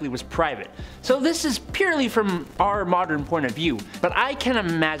exactly was private. So this is purely from our modern point of view, but I can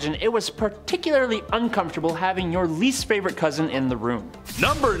imagine it was particularly uncomfortable having your least favorite cousin in the room.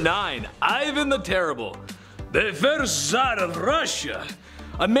 Number 9. Ivan the Terrible. The first Tsar of Russia.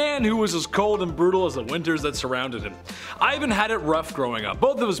 A man who was as cold and brutal as the winters that surrounded him. Ivan had it rough growing up.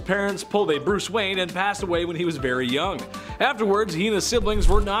 Both of his parents pulled a Bruce Wayne and passed away when he was very young. Afterwards, he and his siblings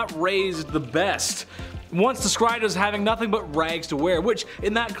were not raised the best. Once described as having nothing but rags to wear, which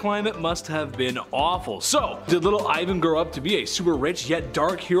in that climate must have been awful. So, did little Ivan grow up to be a super rich yet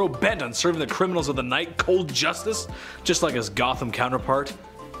dark hero bent on serving the criminals of the night cold justice, just like his Gotham counterpart?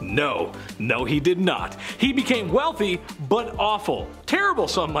 No, he did not. He became wealthy, but awful. Terrible,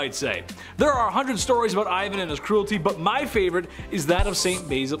 some might say. There are 100 stories about Ivan and his cruelty, but my favorite is that of St.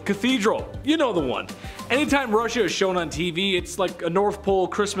 Basil Cathedral. You know the one. Anytime Russia is shown on TV, it's like a North Pole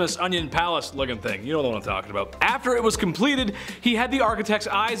Christmas onion palace looking thing. You know the one I'm talking about. After it was completed, he had the architect's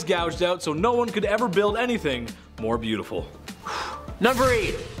eyes gouged out so no one could ever build anything more beautiful. Number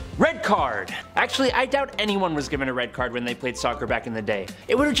 8. Red card. Actually, I doubt anyone was given a red card when they played soccer back in the day.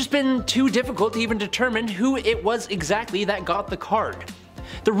 It would have just been too difficult to even determine who it was exactly that got the card.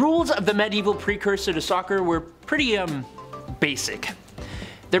 The rules of the medieval precursor to soccer were pretty, basic.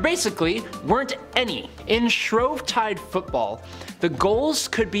 There basically weren't any. In Shrovetide football, the goals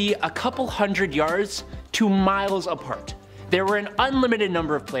could be a couple hundred yards to miles apart. There were an unlimited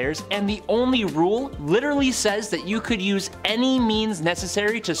number of players, and the only rule literally says that you could use any means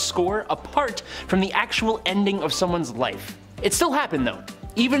necessary to score apart from the actual ending of someone's life. It still happened though,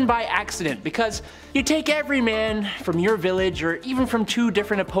 even by accident, because you take every man from your village or even from 2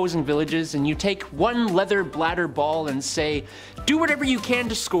 different opposing villages and you take one leather bladder ball and say, do whatever you can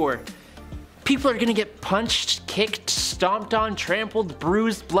to score. People are gonna get punched, kicked, stomped on, trampled,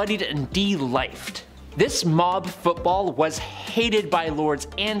 bruised, bloodied, and de-lifed. This mob football was hated by lords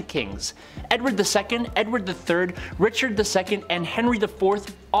and kings. Edward II, Edward III, Richard II, and Henry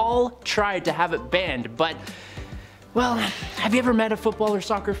IV all tried to have it banned, but, well, have you ever met a football or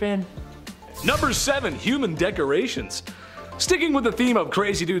soccer fan? Number 7. Human decorations. Sticking with the theme of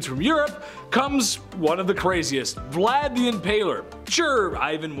crazy dudes from Europe comes one of the craziest, Vlad the Impaler. Sure,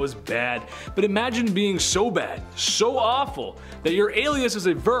 Ivan was bad, but imagine being so bad, so awful, that your alias is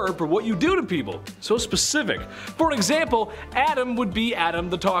a verb for what you do to people. So specific. For example, Adam would be Adam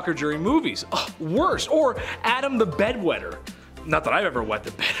the Talker during movies. Worse, or Adam the Bedwetter. Not that I've ever wet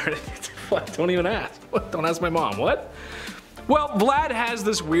the bed or anything. What? Don't even ask. What? Don't ask my mom. What? Well, Vlad has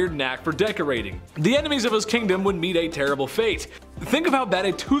this weird knack for decorating. The enemies of his kingdom would meet a terrible fate. Think of how bad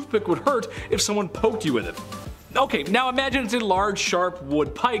a toothpick would hurt if someone poked you with it. Okay, now imagine it's a large, sharp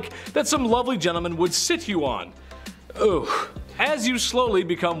wood pike that some lovely gentleman would sit you on. Ugh. As you slowly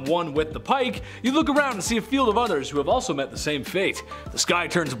become one with the pike, you look around and see a field of others who have also met the same fate. The sky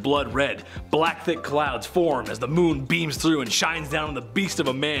turns blood red, black thick clouds form as the moon beams through and shines down on the beast of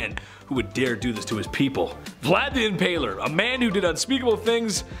a man who would dare do this to his people. Vlad the Impaler, a man who did unspeakable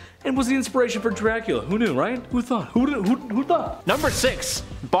things and was the inspiration for Dracula. Who knew, right? Who thought? Who thought? Number 6.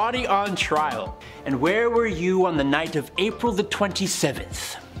 Body on trial. And where were you on the night of April the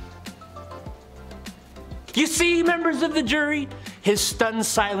 27th? You see, members of the jury, his stunned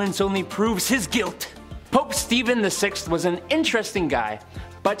silence only proves his guilt. Pope Stephen VI was an interesting guy,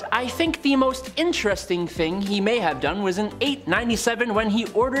 but I think the most interesting thing he may have done was in 897 when he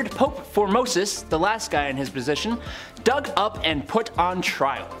ordered Pope Formosus, the last guy in his position, dug up and put on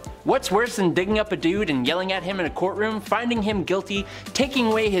trial. What's worse than digging up a dude and yelling at him in a courtroom, finding him guilty, taking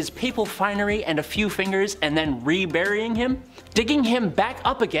away his papal finery and a few fingers, and then reburying him? Digging him back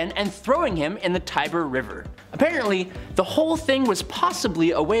up again and throwing him in the Tiber River. Apparently, the whole thing was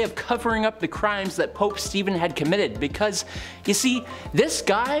possibly a way of covering up the crimes that Pope Stephen had committed because, you see, this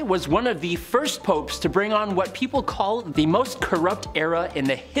guy was one of the first popes to bring on what people call the most corrupt era in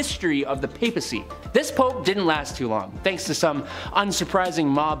the history of the papacy. This pope didn't last too long, thanks to some unsurprising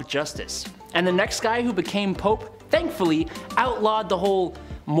mob justice. And the next guy who became pope, thankfully, outlawed the whole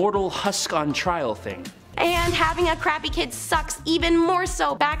mortal husk on trial thing. And having a crappy kid sucks even more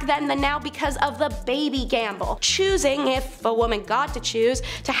so back then than now because of the baby gamble. Choosing, if a woman got to choose,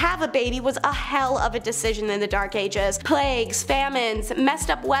 to have a baby was a hell of a decision in the Dark Ages. Plagues, famines, messed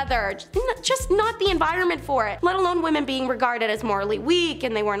up weather, just not the environment for it, let alone women being regarded as morally weak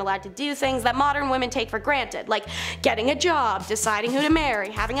and they weren't allowed to do things that modern women take for granted, like getting a job, deciding who to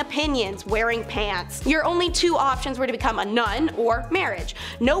marry, having opinions, wearing pants. Your only two options were to become a nun or marriage.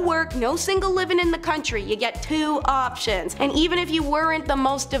 No work, no single living in the country, you get two options. And even if you weren't the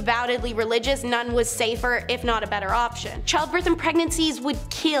most devoutedly religious, none was safer, if not a better option. Childbirth and pregnancies would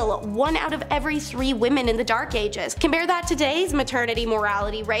kill 1 out of every 3 women in the Dark Ages. Compare that to today's maternity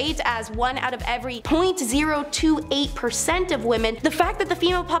mortality rate as 1 out of every 0.028% of women. The fact that the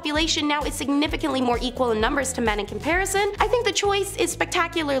female population now is significantly more equal in numbers to men in comparison, I think the choice is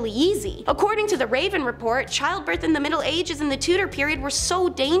spectacularly easy. According to the Raven Report, childbirth in the Middle Ages and the Tudor period were so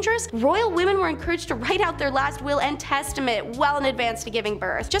dangerous, royal women were encouraged to write out their last will and testament well in advance to giving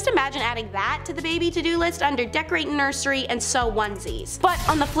birth. Just imagine adding that to the baby to-do list under decorate nursery and sew onesies. But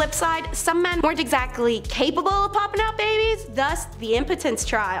on the flip side, some men weren't exactly capable of popping out babies, thus the impotence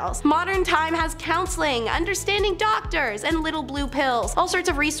trials. Modern time has counseling, understanding doctors, and little blue pills, all sorts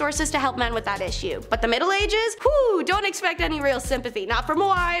of resources to help men with that issue. But the Middle Ages? Whew, don't expect any real sympathy, not from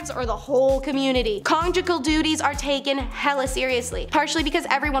wives or the whole community. Conjugal duties are taken hella seriously, partially because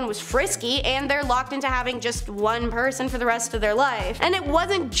everyone was frisky and they're locked into having just one person for the rest of their life. And it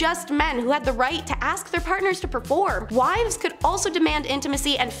wasn't just men who had the right to ask their partners to perform. Wives could also demand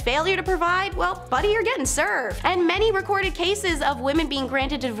intimacy, and failure to provide, well, buddy, you're getting served. And many recorded cases of women being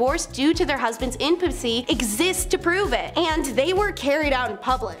granted divorce due to their husband's intimacy exist to prove it. And they were carried out in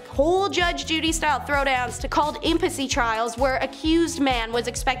public. Whole Judge Judy style throwdowns to called intimacy trials where accused man was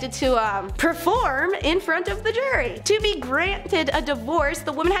expected to perform in front of the jury. To be granted a divorce,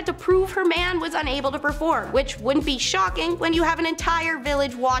 the woman had to prove her man was unable to perform, which wouldn't be shocking when you have an entire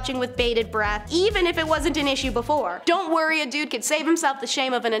village watching with bated breath, even if it wasn't an issue before. Don't worry, a dude could save himself the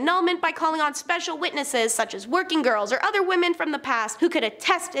shame of an annulment by calling on special witnesses such as working girls or other women from the past who could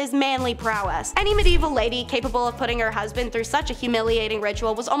attest his manly prowess. Any medieval lady capable of putting her husband through such a humiliating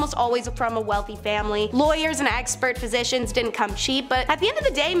ritual was almost always from a wealthy family. Lawyers and expert physicians didn't come cheap, but at the end of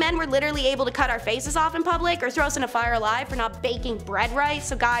the day, men were literally able to cut our faces off in public or throw us in a fire alive for not baking bread right,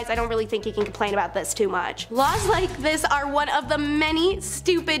 so guys, I don't really think you can complain about this too much. Laws like this are one of the many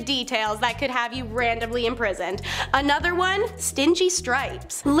stupid details that could have you randomly imprisoned. Another one, stingy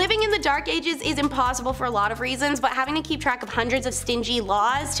stripes. Living in the Dark Ages is impossible for a lot of reasons, but having to keep track of hundreds of stingy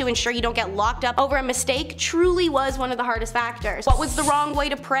laws to ensure you don't get locked up over a mistake truly was one of the hardest factors. What was the wrong way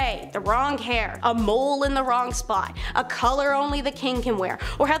to pray, the wrong hair, a mole in the wrong spot, a color only the king can wear,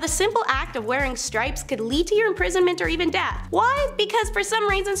 or how the simple act of wearing stripes could lead to your imprisonment or even death. Why? Because for some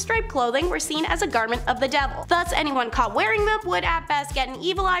reason striped clothing were seen as a garment of the devil. Thus anyone caught wearing them would at best get an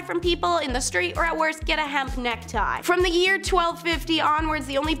evil eye from people in the street, or at worst get a hemp necktie. From the year 1250 onwards,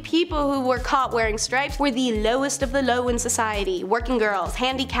 the only people who were caught wearing stripes were the lowest of the low in society: working girls,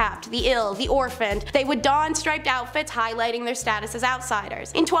 handicapped, the ill, the orphaned. They would don striped outfits highlighting their status as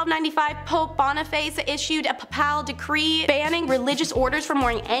outsiders. In 1295, Pope Boniface issued a papal decree banning religious orders from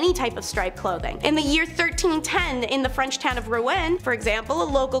wearing any type of striped clothing. In the year 1310, in the French town of Rouen, for example, a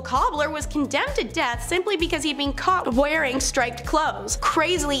local cobbler was condemned to death simply because he'd been caught wearing striped clothes.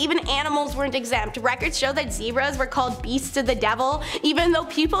 Crazily, even animals weren't exempt. Records show that zebras were called beasts of the devil, even though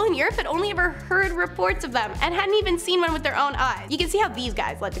people in Europe had only ever heard reports of them and hadn't even seen one with their own eyes. You can see how these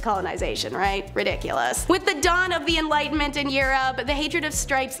guys led to colonization, right? Ridiculous. With the dawn of the Enlightenment in Europe, the hatred of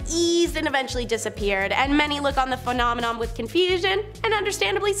stripes eased and eventually disappeared, and many look on the phenomenon with confusion, and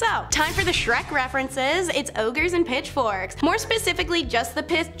understandably so. Time for the Shrek references. It's ogres and pitchforks. More specifically, just the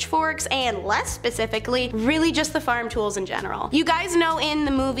pitchforks, and less specifically, really just the farm tools in general. You guys know in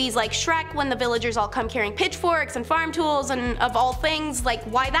the movies like Shrek, when the villagers all come carrying pitchforks and farm tools, and of all things, like,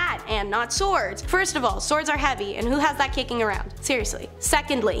 why that and not swords? First of all, swords are heavy, and who has that kicking around? Seriously.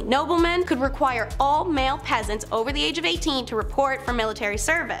 Secondly, noblemen could require all male peasants over the age of 18 to report for military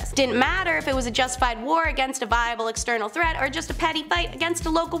service. Didn't matter if it was a justified war against a viable external threat or just a petty fight against a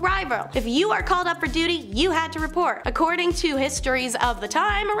local rival. If you are called up for duty, you had to report. According to histories of the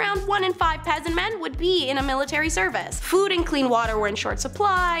time, around 1 in 5 peasant men would be in a military service. Food and clean water were in short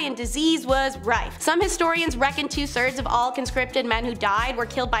supply, and disease was rife. Some historians reckon 2/3 of all conscripted men who died were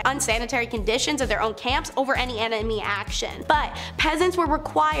killed by unsanitary conditions of their own camps over any enemy action. But peasants were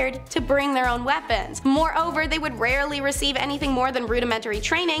required to bring their own weapons. Moreover, they would rarely receive anything more than rudimentary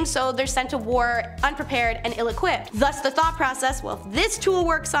training, so they're sent to war unprepared and ill-equipped. Thus the thought process, well, if this tool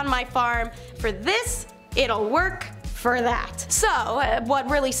works on my farm, for this, it'll work for that. So, what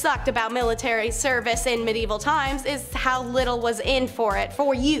really sucked about military service in medieval times is how little was in for it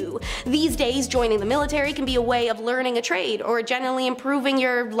for you. These days, joining the military can be a way of learning a trade or generally improving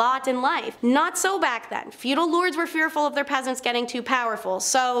your lot in life. Not so back then. Feudal lords were fearful of their peasants getting too powerful,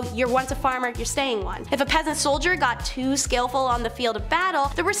 so you're once a farmer, you're staying one. If a peasant soldier got too skillful on the field of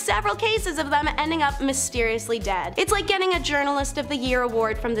battle, there were several cases of them ending up mysteriously dead. It's like getting a Journalist of the Year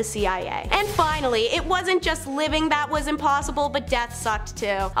award from the CIA. And finally, it wasn't just living that was impossible, but death sucked too.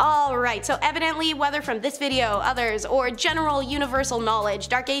 Alright, so evidently, whether from this video, others, or general universal knowledge,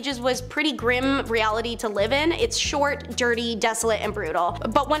 Dark Ages was pretty grim reality to live in. It's short, dirty, desolate, and brutal.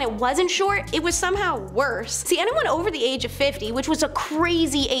 But when it wasn't short, it was somehow worse. See, anyone over the age of 50, which was a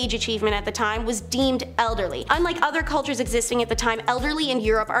crazy age achievement at the time, was deemed elderly. Unlike other cultures existing at the time, elderly in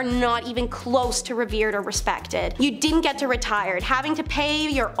Europe are not even close to revered or respected. You didn't get to retire, having to pay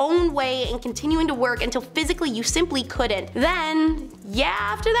your own way and continuing to work until physically you simply couldn't. Then, yeah,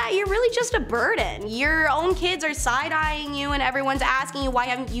 after that you're really just a burden. Your own kids are side-eyeing you and everyone's asking you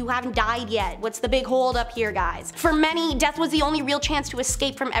why you haven't died yet. What's the big hold up here, guys? For many, death was the only real chance to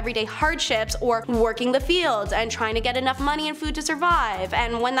escape from everyday hardships or working the fields and trying to get enough money and food to survive.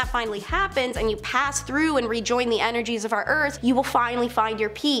 And when that finally happens and you pass through and rejoin the energies of our earth, you will finally find your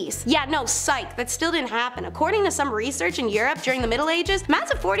peace. Yeah, no, psych, that still didn't happen. According to some research in Europe during the Middle Ages,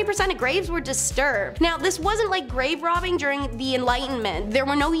 massive 40% of graves were disturbed. Now, this wasn't like grave robbing during the Enlightenment. There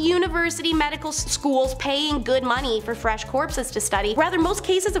were no university medical schools paying good money for fresh corpses to study. Rather, most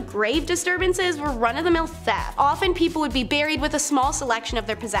cases of grave disturbances were run-of-the-mill theft. Often people would be buried with a small selection of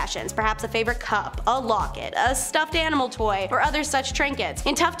their possessions, perhaps a favorite cup, a locket, a stuffed animal toy, or other such trinkets.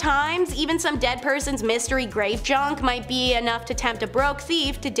 In tough times, even some dead person's mystery grave junk might be enough to tempt a broke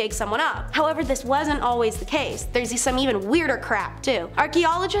thief to dig someone up. However, this wasn't always the case. There's some even weirder crap too.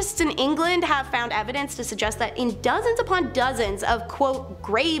 Archaeologists in England have found evidence to suggest that in dozens upon dozens of quote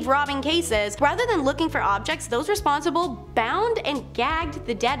grave robbing cases, rather than looking for objects, those responsible bound and gagged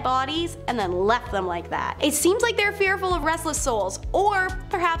the dead bodies and then left them like that. It seems like they're fearful of restless souls, or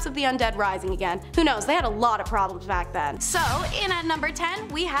perhaps of the undead rising again. Who knows, they had a lot of problems back then. So, in at number 10,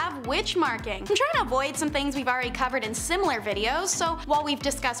 we have witch marking. I'm trying to avoid some things we've already covered in similar videos, so while we've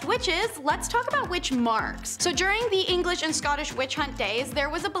discussed witches, let's talk about witch marks. So during the English and Scottish witch hunt days, there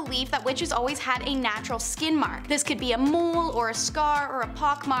was a belief that witches always had a natural skin mark. This could be a mole, or a scar, or a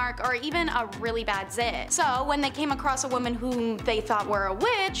pock mark, or even a really bad zit. So when they came across a woman whom they thought were a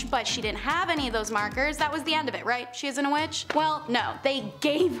witch, but she didn't have any of those markers, that was the end of it, right? She isn't a witch? Well, no, they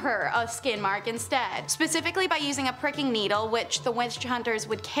gave her a skin mark instead, specifically by using a pricking needle, which the witch hunters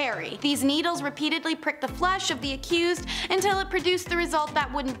would carry. These needles repeatedly pricked the flesh of the accused until it produced the result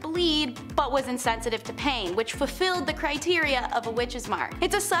that wouldn't bleed, but was insensitive to pain, which fulfilled the criteria of a witch's mark.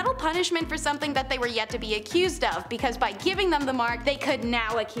 It's a subtle punishment for something that they were yet to be accused of, because by giving them the mark, they could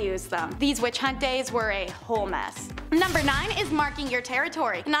now accuse them. These witch hunt days were a whole mess. Number 9 is marking your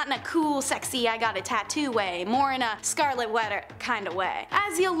territory. Not in a cool, sexy, I got a tattoo way, more in a Scarlet Letter kind of way.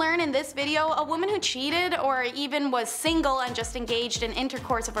 As you'll learn in this video, a woman who cheated or even was single and just engaged in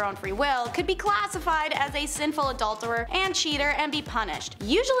intercourse of her own free will could be classified as a sinful adulterer and cheater and be punished,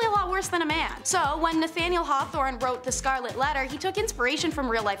 usually a lot worse than a man. So when Nathaniel Hawthorne wrote The Scarlet Letter, he took inspiration from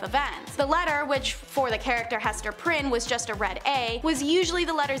real life events. The letter, which for the character Hester Prynne was just a red A, was usually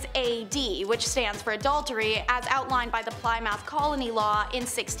the letters AD, which stands for adultery, as outlined by the Plymouth Colony Law in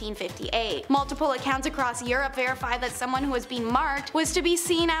 1658. Multiple accounts across Europe verify that someone who was being marked was to be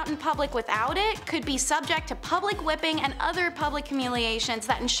seen out in public without it, could be subject to public whipping and other public humiliations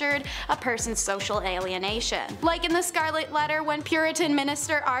that ensured a person's social alienation. Like in The Scarlet Letter, when Puritan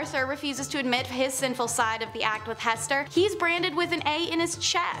minister Arthur refuses to admit his sinful side of the act with Hester, he's branded with an A in his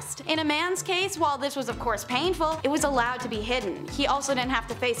chest. In a man's case, while this was of course painful, it was allowed to be hidden. He also didn't have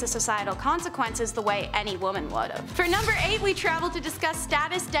to face the societal consequences the way any woman would have. For number 8, we travel to discuss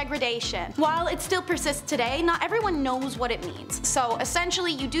status degradation. While it still persists today, not everyone knows what it means. So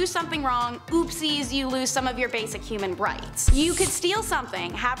essentially, you do something wrong, oopsies, you lose some of your basic human rights. You could steal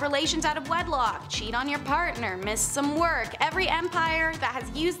something, have relations out of wedlock, cheat on your partner, miss some work. Every empire that has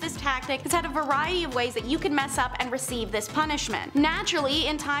used this tactic has had a variety of ways that you could mess up and receive this punishment. Naturally,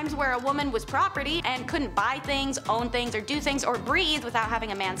 in times where a woman was property and couldn't buy things, own things, or do things, or breathe without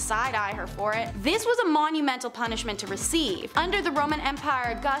having a man side-eye her for it, this was a monumental punishment to receive. Under the Roman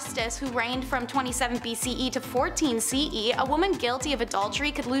Empire Augustus, who reigned from 27 BCE to 14 CE, a woman guilty of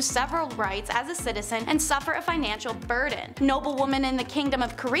adultery could lose several rights as a citizen and suffer a financial burden. Noblewomen in the Kingdom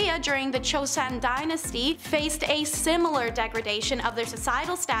of Korea during the Chosun dynasty faced a similar degradation of their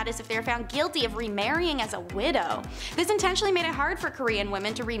societal status if they were found guilty of remarrying as a widow. This intentionally made it hard for Korean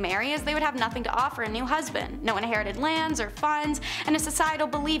women to remarry, as they would have nothing to offer a new husband. husband. No inherited lands or funds, and a societal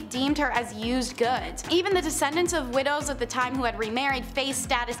belief deemed her as used goods. Even the descendants of widows at the time who had remarried faced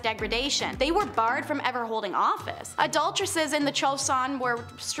status degradation. They were barred from ever holding office. Adulteresses in the Chosun were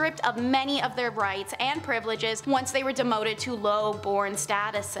stripped of many of their rights and privileges once they were demoted to low-born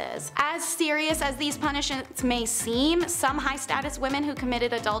statuses. As serious as these punishments may seem, some high-status women who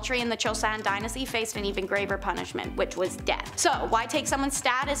committed adultery in the Chosun dynasty faced an even graver punishment, which was death. So why take someone's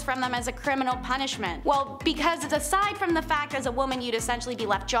status from them as a criminal punishment? Well, because aside from the fact as a woman you'd essentially be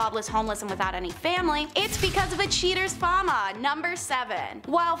left jobless, homeless, and without any family, it's because of a cheater's fama. Number 7.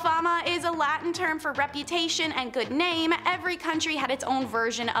 While fama is a Latin term for reputation and good name, every country had its own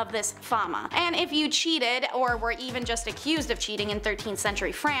version of this fama. And if you cheated, or were even just accused of cheating in 13th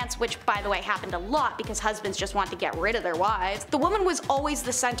century France, which by the way happened a lot because husbands just want to get rid of their wives, the woman was always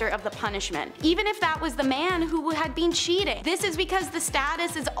the center of the punishment, even if that was the man who had been cheating. This is because the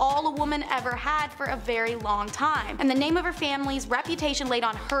status is all a woman ever had for a very long time, and the name of her family's reputation laid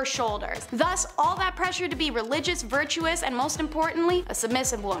on her shoulders. Thus, all that pressure to be religious, virtuous, and most importantly, a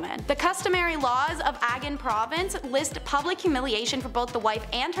submissive woman. The customary laws of Agan province list public humiliation for both the wife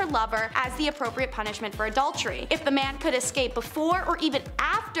and her lover as the appropriate punishment for adultery. If the man could escape before or even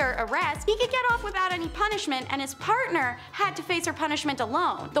after arrest, he could get off without any punishment, and his partner had to face her punishment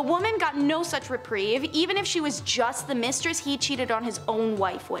alone. The woman got no such reprieve, even if she was just the mistress he cheated on his own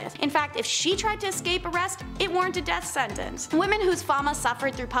wife with. In fact, if she tried to escape arrest, it warranted a death sentence. Women whose fama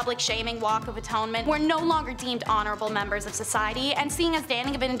suffered through public shaming, walk of atonement, were no longer deemed honorable members of society, and seeing as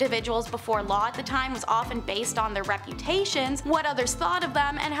standing of individuals before law at the time was often based on their reputations, what others thought of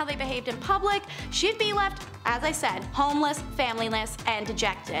them, and how they behaved in public, she'd be left, as I said, homeless, familyless, and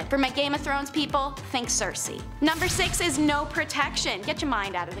dejected. For my Game of Thrones people, think Cersei. Number 6 is no protection. Get your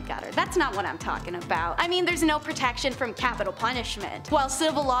mind out of the gutter. That's not what I'm talking about. I mean, there's no protection from capital punishment. While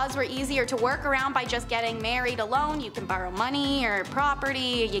civil laws were easier to work around by just getting married alone, you can borrow money or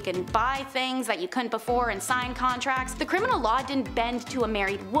property, you can buy things that you couldn't before and sign contracts, the criminal law didn't bend to a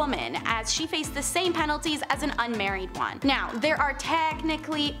married woman, as she faced the same penalties as an unmarried one. Now, there are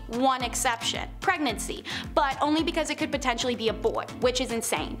technically one exception: pregnancy, but only because it could potentially be a boy, which is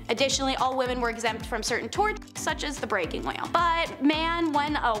insane. Additionally, all women were exempt from certain torts, such as the breaking wheel. But man,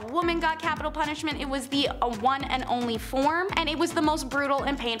 when a woman got capital punishment, it was the one and only form, and it was the most brutal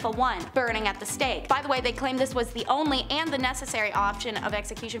and painful one: burning at the stake. By the way, they claim this was the only and the necessary option of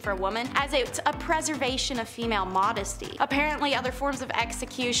execution for a woman, as it's a preservation of female modesty. Apparently, other forms of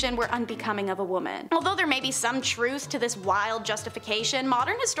execution were unbecoming of a woman. Although there may be some truth to this wild justification,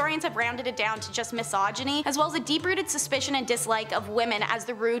 modern historians have rounded it down to just misogyny, as well as a deep-rooted suspicion and dislike of women as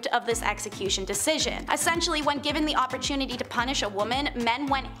the root of this execution decision. Essentially, when given the opportunity to punish a woman, men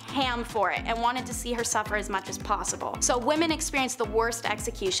went ham for it and wanted to see her suffer as much as possible. So women experienced the worst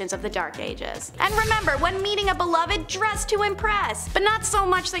executions of the Dark Ages. And remember, when meeting a beloved, dress to impress, but not so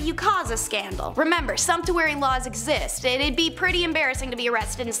much that you cause a scandal. Remember, sumptuary laws exist. It'd be pretty embarrassing to be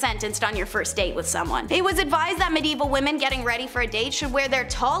arrested and sentenced on your first date with someone. It was advised that medieval women getting ready for a date should wear their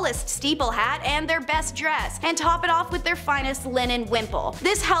tallest steeple hat and their best dress, and top it off with their finest linen wimple.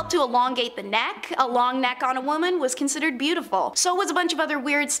 This helped to elongate the neck. A long neck on a woman was considered beautiful. So was a bunch of other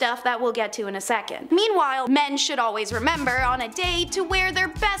weird stuff that we'll get to in a second. Meanwhile, men should always remember on a date to wear their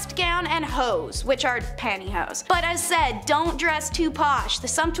best gown and hose, which are pantyhose. But as said, don't dress too posh. The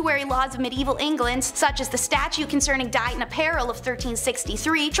sumptuary laws of medieval England, such as the statute concerning diet and apparel of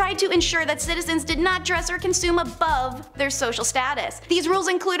 1363, tried to ensure that citizens did not dress or consume above their social status. These rules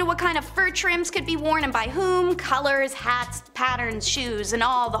included what kind of fur trims could be worn and by whom, colors, hats, patterns, shoes, and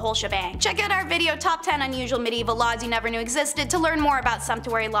all the whole shebang. Check out our video Top 10 Unusual Medieval Laws You Never Knew Existed to learn more about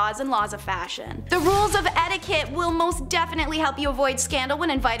sumptuary laws and laws of fashion. The rules of etiquette will most definitely help you avoid scandal when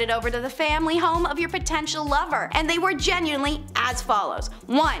invited over to the family home of your potential lover, and they were genuinely as follows.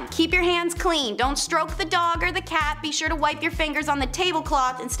 1. Keep your hands clean. Don't stroke the dog or the cat. Be sure to wipe your fingers on the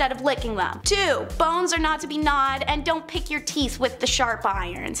tablecloth instead of licking them. 2. Bones are not to be gnawed, and don't pick your teeth with the sharp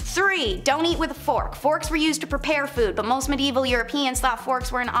irons. 3. Don't eat with a fork. Forks were used to prepare food, but most medieval Europeans thought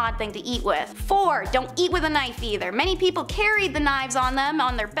forks were an odd thing to eat with. 4. Don't eat with a knife either. Many people carried the knives on them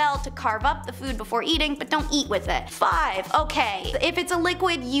on their belt to carve up the food before eating, but don't eat with it. 5. Okay, if it's a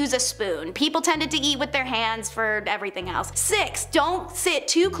liquid, use a spoon. People tended to eat with their hands for everything else. 6. Don't sit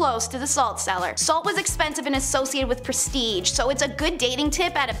too close to the salt cellar. Salt was expensive and associated with prestige, so it's a good dating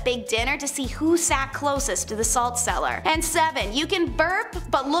tip at a big dinner to see who sat closest to the salt cellar. And 7. You can burp,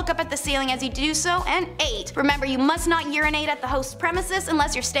 but look up at the ceiling as you do so. And 8. Remember, you must not urinate at the host's premises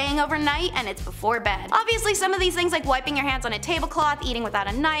unless you're staying overnight and it's before bed. Obviously, some of these things like wiping your hands on a tablecloth, eating without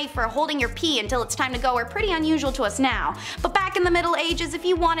a knife, or holding your pee until it's time to go are pretty unusual to us now, but back Back in the Middle Ages, if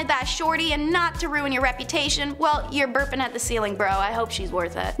you wanted that shorty and not to ruin your reputation, well, you're burping at the ceiling, bro. I hope she's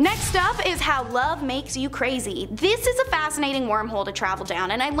worth it. Next up is how love makes you crazy. This is a fascinating wormhole to travel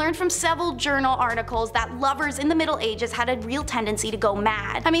down, and I learned from several journal articles that lovers in the Middle Ages had a real tendency to go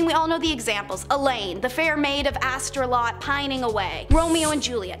mad. I mean, we all know the examples. Elaine, the fair maid of Astrolot, pining away. Romeo and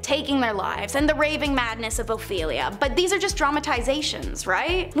Juliet taking their lives, and the raving madness of Ophelia. But these are just dramatizations,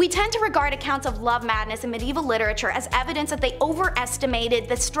 right? We tend to regard accounts of love madness in medieval literature as evidence that they overestimated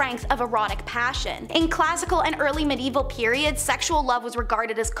the strength of erotic passion. In classical and early medieval periods, sexual love was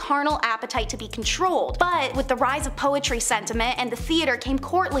regarded as carnal appetite to be controlled. But with the rise of poetry sentiment and the theater came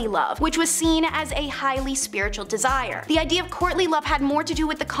courtly love, which was seen as a highly spiritual desire. The idea of courtly love had more to do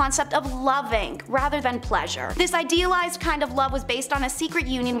with the concept of loving rather than pleasure. This idealized kind of love was based on a secret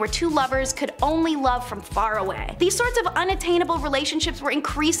union where two lovers could only love from far away. These sorts of unattainable relationships were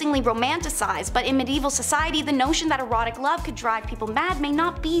increasingly romanticized, but in medieval society, the notion that erotic love could drive people mad may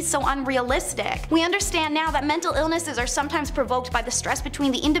not be so unrealistic. We understand now that mental illnesses are sometimes provoked by the stress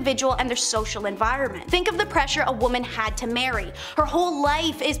between the individual and their social environment. Think of the pressure a woman had to marry. Her whole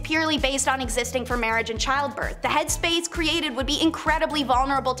life is purely based on existing for marriage and childbirth. The headspace created would be incredibly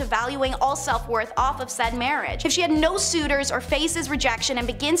vulnerable to valuing all self-worth off of said marriage. If she had no suitors or faces rejection and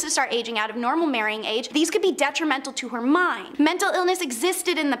begins to start aging out of normal marrying age, these could be detrimental to her mind. Mental illness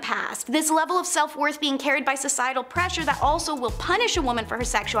existed in the past. This level of self-worth being carried by societal pressure that also will punish a woman for her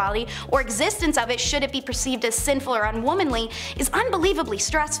sexuality or existence of it should it be perceived as sinful or unwomanly is unbelievably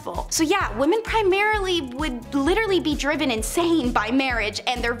stressful. So yeah, women primarily would literally be driven insane by marriage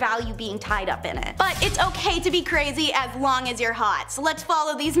and their value being tied up in it. But it's okay to be crazy as long as you're hot, so let's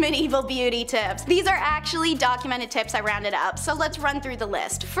follow these medieval beauty tips. These are actually documented tips I rounded up, so let's run through the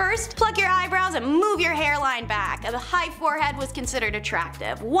list. First, pluck your eyebrows and move your hairline back. A high forehead was considered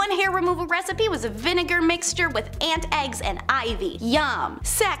attractive. One hair removal recipe was a vinegar mixture with ant eggs and ivy. Yum.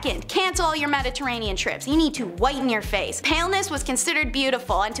 Second, cancel all your Mediterranean trips. You need to whiten your face. Paleness was considered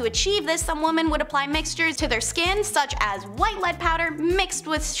beautiful, and to achieve this, some women would apply mixtures to their skin such as white lead powder mixed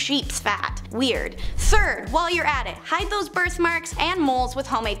with sheep's fat. Weird. Third, while you're at it, hide those birthmarks and moles with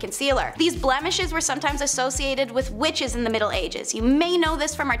homemade concealer. These blemishes were sometimes associated with witches in the Middle Ages. You may know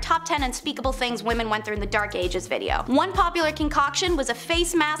this from our top 10 unspeakable things women went through in the Dark Ages video. One popular concoction was a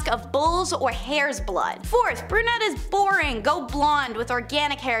face mask of bull's or hare's blood. Fourth, brunette is boring. Go blonde with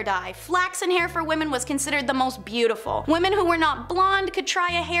organic hair dye. Flaxen hair for women was considered the most beautiful. Women who were not blonde could try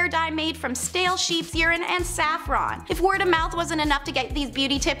a hair dye made from stale sheep's urine and saffron. If word of mouth wasn't enough to get these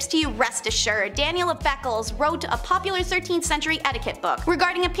beauty tips to you, rest assured, Daniel of Beccles wrote a popular 13th century etiquette book.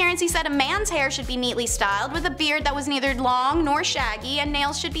 Regarding appearance, he said a man's hair should be neatly styled with a beard that was neither long nor shaggy, and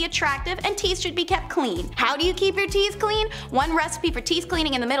nails should be attractive and teeth should be kept clean. How do you keep your teeth clean? One recipe for teeth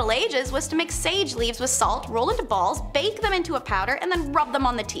cleaning in the Middle Ages was to mix sage leaves with salt, roll into balls, bake them into a powder, and then rub them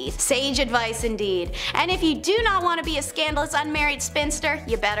on the teeth. Sage advice indeed. And if you do not want to be a scandalous unmarried spinster,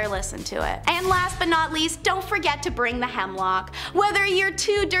 you better listen to it. And last but not least, don't forget to bring the hemlock. Whether you're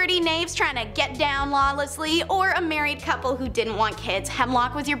two dirty knaves trying to get down lawlessly, or a married couple who didn't want kids,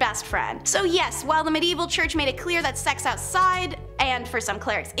 hemlock was your best friend. So yes, while the medieval church made it clear that sex outside, and for some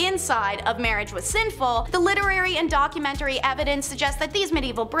clerics inside, of marriage was sinful, the literary and documentary evidence suggests that these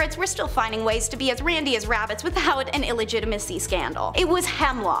medieval Brits were still finding ways to be as randy as rabbits without an illegitimacy scandal. It was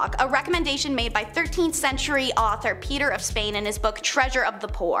hemlock, a recommendation made by 13th century author Peter of Spain in his book Treasure of the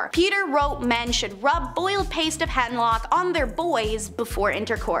Poor. Peter wrote men should rub boiled paste of hemlock on their boys before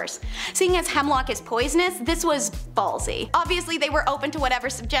intercourse. Seeing as hemlock is poisonous, this was ballsy. Obviously they were open to whatever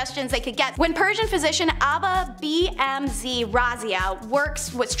suggestions they could get. When Persian physician Abba BMZ Razia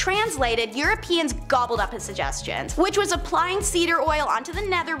works was translated, Europeans gobbled up his suggestions, which was applying cedar oil onto the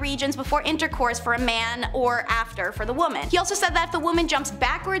nether regions before intercourse for a man or after for the woman. He also said that if the woman jumps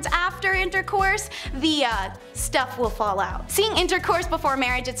backwards after intercourse, the stuff will fall out. Seeing intercourse before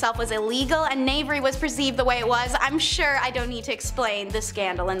marriage itself was illegal and knavery was perceived the way it was, I'm sure I don't need to explain the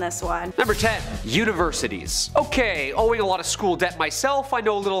scandal in this one. Number 10. Universities. Okay, owing a lot of school debt myself, I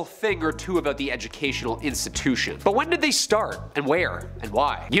know a little thing or two about the educational institution. But when did they start? And where? And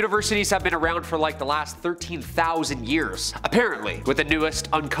why? Universities have been around for like the last 13,000 years. Apparently, with the newest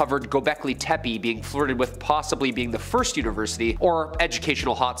uncovered Göbekli Tepe being flirted with possibly being the first university or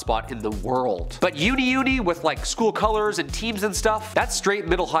educational hotspot in the world. But uni with like school colors and teams and stuff, that's straight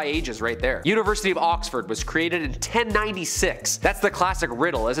middle high ages right there. University of Oxford was created in 1096. That's the classic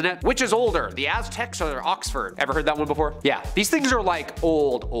riddle, isn't it? Which is older, the Aztecs or Oxford? Ever heard that one before? Yeah, these things are like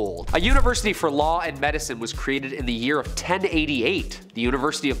old. A university for law and medicine was created in the year of 1080 1388, the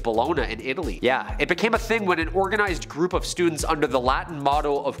University of Bologna in Italy. Yeah, it became a thing when an organized group of students under the Latin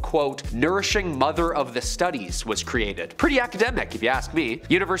motto of, quote, nourishing mother of the studies was created. Pretty academic, if you ask me.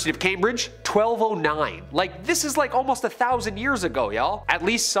 University of Cambridge, 1209. Like, this is like almost 1,000 years ago, y'all. At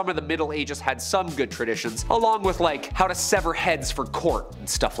least some of the Middle Ages had some good traditions, along with like how to sever heads for court and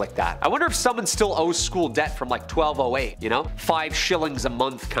stuff like that. I wonder if someone still owes school debt from like 1208, you know? 5 shillings a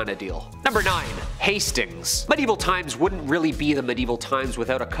month kind of deal. Number 9, Hastings. Medieval times wouldn't really be the medieval times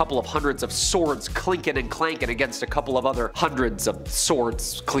without a couple of hundreds of swords clinking and clanking against a couple of other hundreds of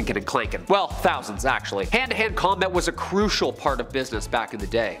swords clinking and clanking. Well, thousands actually. Hand-to-hand combat was a crucial part of business back in the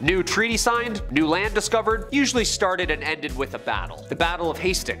day. New treaty signed, new land discovered, usually started and ended with a battle. The Battle of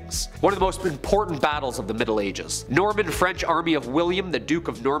Hastings, one of the most important battles of the Middle Ages. Norman-French army of William, the Duke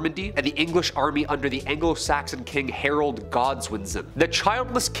of Normandy, and the English army under the Anglo-Saxon king Harold Godwinson. The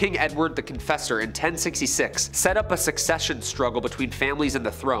childless King Edward the Confessor in 1066 set up a succession struggle between families and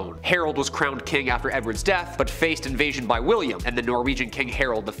the throne. Harold was crowned king after Edward's death, but faced invasion by William and the Norwegian King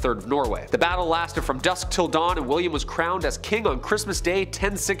Harold III of Norway. The battle lasted from dusk till dawn, and William was crowned as king on Christmas Day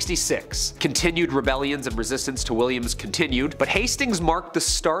 1066. Continued rebellions and resistance to William's continued, but Hastings marked the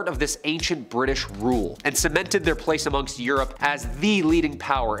start of this ancient British rule and cemented their place amongst Europe as the leading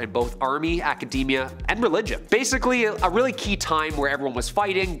power in both army, academia, and religion. Basically, a really key time where everyone was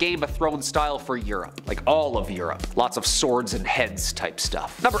fighting, Game of Thrones style for Europe. Like all of Europe. Lots of swords and heads type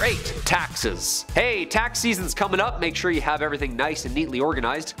stuff. Number 8, taxes. Hey, tax season's coming up. Make sure you have everything nice and neatly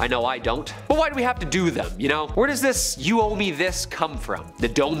organized. I know I don't. But why do we have to do them, you know? Where does this "you owe me this" come from? The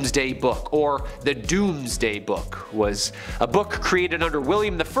Domesday Book, or the Doomsday Book, was a book created under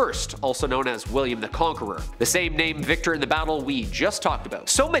William I, also known as William the Conqueror, the same named victor in the battle we just talked about.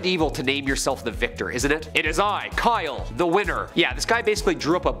 So medieval to name yourself the victor, isn't it? It is I, Kyle, the winner. Yeah, this guy basically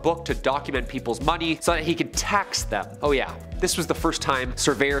drew up a book to document people's money so that he could tax them. Oh yeah, this was the first time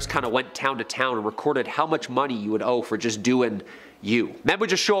surveyors kind of went town to town and recorded how much money you would owe for just doing you. Men would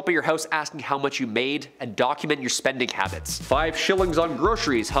just show up at your house asking how much you made and document your spending habits. 5 shillings on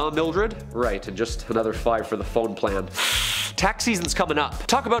groceries, huh, Mildred? Right, and just another 5 for the phone plan. Tax season's coming up.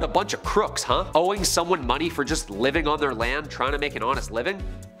 Talk about a bunch of crooks, huh? Owing someone money for just living on their land, trying to make an honest living?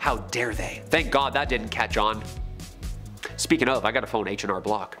 How dare they? Thank God that didn't catch on. Speaking of, I got a phone H&R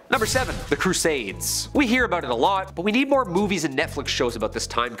Block. Number 7, the Crusades. We hear about it a lot, but we need more movies and Netflix shows about this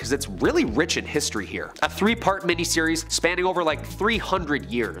time because it's really rich in history here. A 3-part miniseries spanning over like 300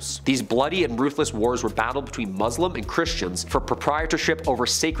 years. These bloody and ruthless wars were battled between Muslim and Christians for proprietorship over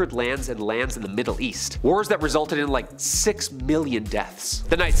sacred lands and lands in the Middle East. Wars that resulted in like 6 million deaths.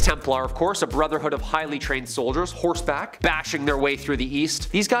 The Knights Templar, of course, a brotherhood of highly trained soldiers, horseback, bashing their way through the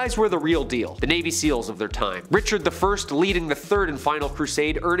East. These guys were the real deal, the Navy SEALs of their time. Richard I leading the 3rd and final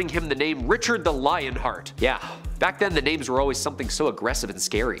crusade, earning him the name Richard the Lionheart. Yeah. Back then, the names were always something so aggressive and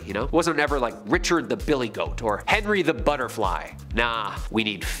scary, you know? It wasn't ever like Richard the Billy Goat or Henry the Butterfly. Nah, we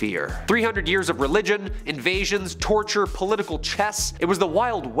need fear. 300 years of religion, invasions, torture, political chess. It was the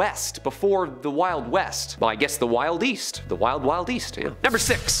Wild West before the Wild West. Well, I guess the Wild East. The Wild Wild East, yeah. Number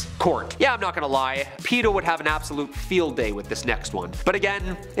 6, court. Yeah, I'm not gonna lie. PETA would have an absolute field day with this next one. But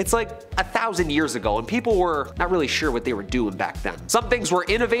again, it's like 1,000 years ago and people were not really sure what they were doing back then. Some things were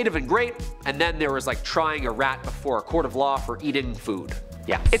innovative and great, and then there was like trying a rat before a court of law for eating food.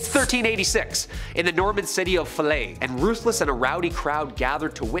 Yeah. It's 1386 in the Norman city of Falaise, and ruthless and a rowdy crowd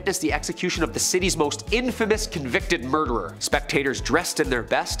gathered to witness the execution of the city's most infamous convicted murderer. Spectators dressed in their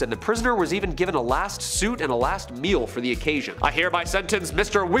best, and the prisoner was even given a last suit and a last meal for the occasion. I hereby sentence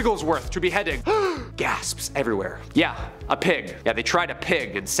Mr. Wigglesworth to beheading. Gasps everywhere. Yeah, a pig. Yeah, they tried a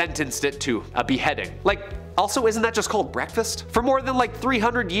pig and sentenced it to a beheading. Like, also, isn't that just called breakfast? For more than like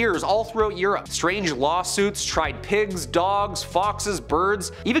 300 years all throughout Europe, strange lawsuits tried pigs, dogs, foxes,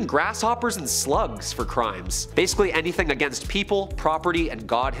 birds, even grasshoppers and slugs for crimes. Basically anything against people, property, and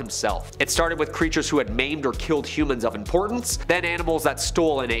God himself. It started with creatures who had maimed or killed humans of importance, then animals that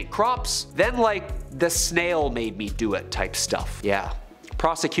stole and ate crops, then like the snail made me do it type stuff. Yeah.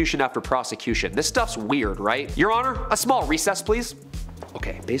 Prosecution after prosecution. This stuff's weird, right? Your Honor, a small recess, please.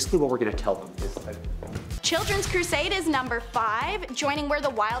 Okay, basically what we're gonna tell them is Children's Crusade is number 5. Joining Where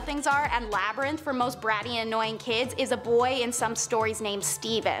the Wild Things Are and Labyrinth for most bratty and annoying kids is a boy in some stories named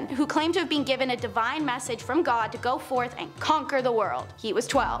Stephen, who claimed to have been given a divine message from God to go forth and conquer the world. He was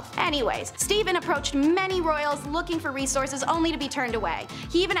 12. Anyways, Stephen approached many royals looking for resources only to be turned away.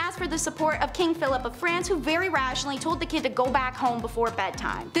 He even asked for the support of King Philip of France, who very rationally told the kid to go back home before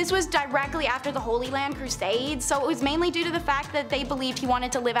bedtime. This was directly after the Holy Land Crusade, so it was mainly due to the fact that they believed he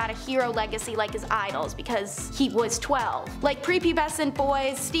wanted to live out a hero legacy like his idols, because because he was 12. Like prepubescent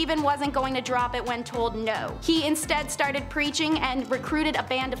boys, Stephen wasn't going to drop it when told no. He instead started preaching and recruited a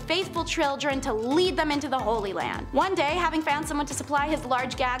band of faithful children to lead them into the Holy Land. One day, having found someone to supply his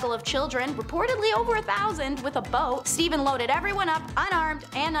large gaggle of children, reportedly over 1,000, with a boat, Stephen loaded everyone up unarmed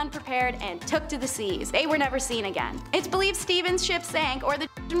and unprepared and took to the seas. They were never seen again. It's believed Stephen's ship sank, or the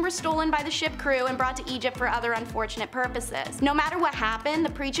children were stolen by the ship crew and brought to Egypt for other unfortunate purposes. No matter what happened,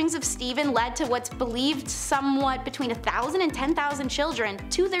 the preachings of Stephen led to what's believed somewhat between 1,000 and 10,000 children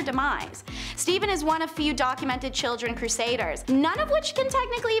to their demise. Stephen is one of few documented children crusaders, none of which can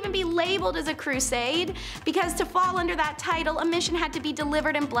technically even be labeled as a crusade, because to fall under that title, a mission had to be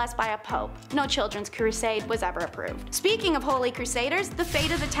delivered and blessed by a pope. No children's crusade was ever approved. Speaking of holy crusaders, the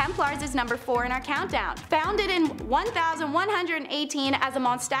fate of the Templars is number 4 in our countdown. Founded in 1118 as a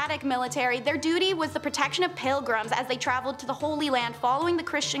monastic military, their duty was the protection of pilgrims as they traveled to the Holy Land following the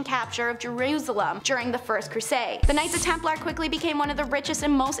Christian capture of Jerusalem during the First Crusade. The Knights of Templar quickly became one of the richest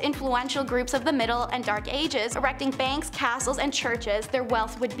and most influential groups of the Middle and Dark Ages, erecting banks, castles, and churches. Their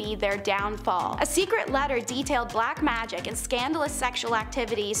wealth would be their downfall. A secret letter detailed black magic and scandalous sexual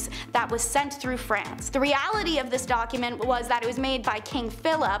activities that was sent through France. The reality of this document was that it was made by King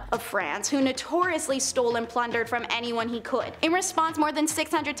Philip of France, who notoriously stole and plundered from anyone he could. In response, more than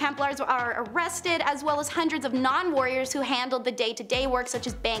 600 Templars are arrested, as well as hundreds of non-warriors who handled the day-to-day work such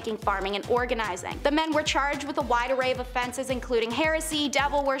as banking, farming, and organizing. The men were charged with a wide array of offenses including heresy,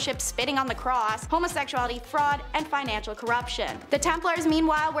 devil worship, spitting on the cross, homosexuality, fraud, and financial corruption. The Templars,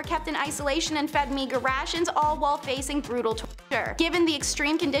 meanwhile, were kept in isolation and fed meager rations, all while facing brutal torture. Given the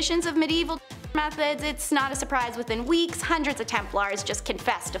extreme conditions of medieval methods, it's not a surprise within weeks, hundreds of Templars just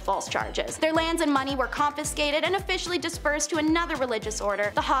confessed to false charges. Their lands and money were confiscated and officially dispersed to another religious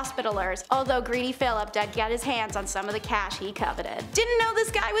order, the Hospitallers, although greedy Philip did get his hands on some of the cash he coveted. Didn't know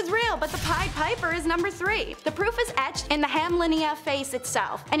this guy was real, but the Pied Piper is number 3. The proof is etched in the Hamlinia face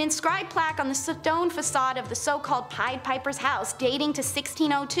itself. An inscribed plaque on the stone facade of the so-called Pied Piper's house, dating to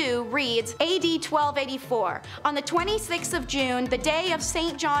 1602, reads, AD 1284. On the 26th of June, the day of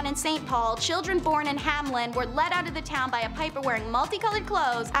St. John and St. Paul, children born in Hamlin were led out of the town by a piper wearing multicolored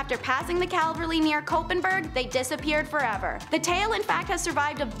clothes. After passing the Calvary near Koppenberg, they disappeared forever. The tale, in fact, has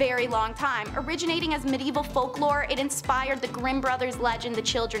survived a very long time. Originating as medieval folklore, it inspired the Grimm brothers' legend The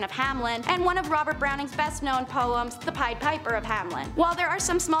Children of Hamlin, and one of Robert Browning's best-known poems, The Pied Piper of Hamlin. While there are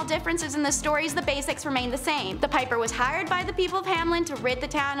some small differences in the stories, the basics remain the same. The piper was hired by the people of Hamlin to rid the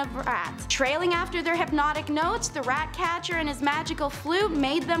town of rats. Trailing after their hypnotic notes, the rat catcher and his magical flute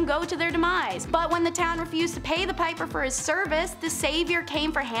made them go to their demise. But when the town refused to pay the piper for his service, the savior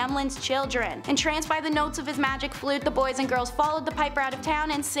came for Hamlin's children. Entranced by the notes of his magic flute, the boys and girls followed the piper out of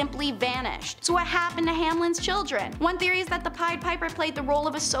town and simply vanished. So what happened to Hamlin's children? One theory is that the Pied Piper played the role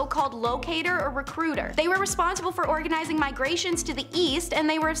of a so-called locator or recruiter. They were responsible for organizing migrations to the east, and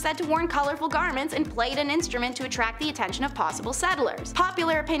they were said to wear colorful garments and played an instrument to attract the attention of possible settlers.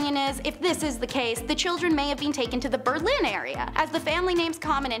 Popular opinion is, if this is the case, the children may have been taken to the Berlin area, as the family names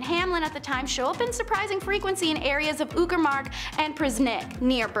common in Hamlin at the time show up in surprising frequency in areas of Uckermark and Prisnick,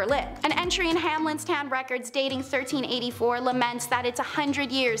 near Berlin. An entry in Hamlin's town records dating 1384 laments that it's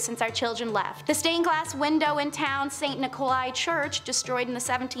 100 years since our children left. The stained glass window in town St. Nikolai Church, destroyed in the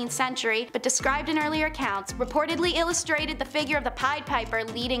 17th century, but described in earlier accounts, reportedly illustrated the figure of the Pied Piper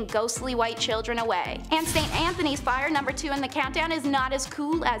leading ghostly white children away. And St. Anthony's fire, number 2 in the countdown, is not as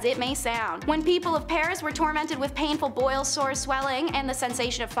cool as it may sound. When people of Paris were tormented with painful boils, sores, swelling, and the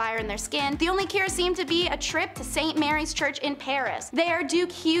sensation of fire in their skin, the only cure seemed to be a trip to St. Mary's Church in Paris. There,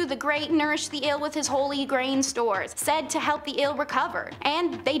 Duke Hugh the Great nourished the ill with his holy grain stores, said to help the ill recover.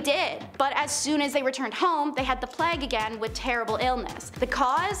 And they did. But as soon as they returned home, they had the plague again with terrible illness. The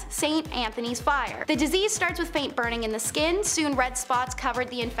cause? St. Anthony's fire. The disease starts with faint burning in the skin. Soon red spots covered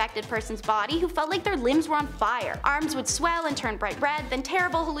the infected person's body, who felt like their limbs were on fire. Arms would swell and turn bright red, then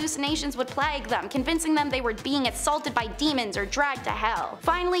terrible hallucinations would plague them, convincing them they were being assaulted by demons or dragged to hell.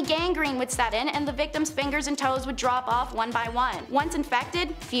 Finally, gangrene would set in, and the victim's fingers and toes would drop off one by one. Once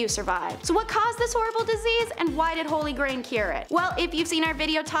infected, few survived. So what caused this horrible disease, and why did Holy Grain cure it? Well, if you've seen our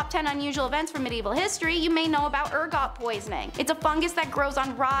video Top 10 Unusual Events from Medieval History, you may know about ergot poisoning. It's a fungus that grows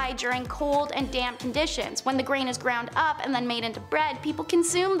on rye during cold and damp conditions. When the grain is ground up and then made into bread, people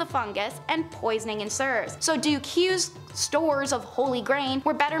consume the fungus, and poisoning ensues. So Duke Hugh's stores of holy grain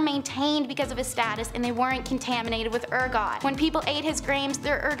were better maintained because of his status, and they weren't contaminated with ergot. When people ate his grains,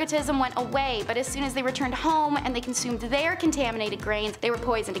 their ergotism went away, but as soon as they returned home and they consumed their contaminated grains, they were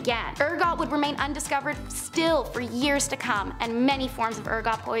poisoned again. Ergot would remain undiscovered still for years to come, and many forms of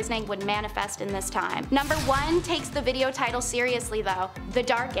ergot poisoning would manifest in this time. Number 1 takes the video title seriously though, the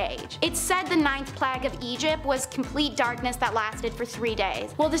Dark Age. It's said the 9th plague of Egypt was complete darkness that lasted for 3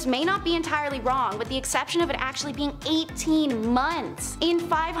 days. Well, this may not be entirely wrong, with the exception of it actually being 18 months. In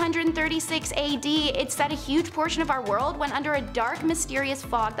 536 AD, it said a huge portion of our world went under a dark, mysterious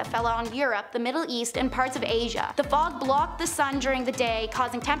fog that fell on Europe, the Middle East, and parts of Asia. The fog blocked the sun during the day,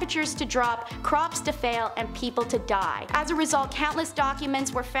 causing temperatures to drop, crops to fail, and people to die. As a result, countless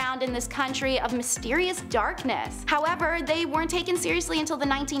documents were found in this country of mysterious darkness. However, they weren't taken seriously until the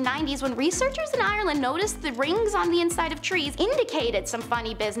 1990s, when researchers in Ireland noticed the rings on the inside of trees indicated some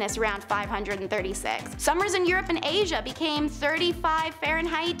funny business around 536. Summers in Europe and Asia became 35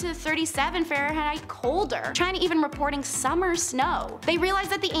 Fahrenheit to 37 Fahrenheit colder, China even reporting summer snow. They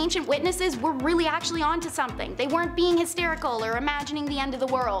realized that the ancient witnesses were really actually onto something. They weren't being hysterical or imagining the end of the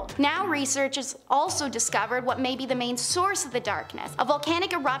world. Now researchers also discovered what may be the main source of the darkness. A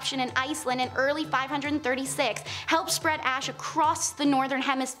volcanic eruption in Iceland in early 536 helped spread ash across the northern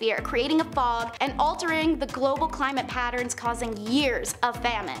hemisphere, creating a fog and altering the global climate patterns, causing years of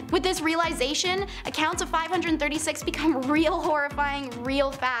famine. With this realization, accounts of 536 become real horrifying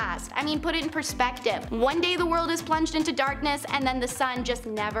real fast. I mean, put it in perspective. One day the world is plunged into darkness, and then the sun just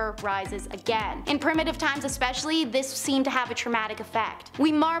never rises again. In primitive times especially, this seemed to have a traumatic effect.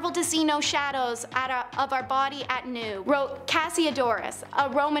 We marvel to see no shadows of our body at noon, wrote Cassiodorus, a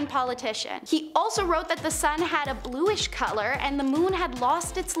Roman politician. He also wrote that the sun had a bluish color and the moon had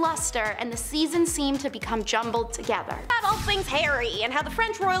lost its luster, and the seasons seemed to become jumbled together. About all things hairy, and how the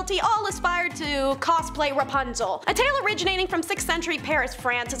French royalty all aspired to cosplay Rapunzel. A tale originating from 6th century Paris,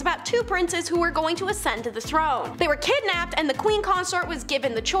 France, is about 2 princes who were going to ascend to the throne. They were kidnapped, and the queen consort was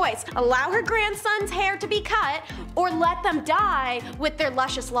given the choice: allow her grandson's hair to be cut, or let them die with their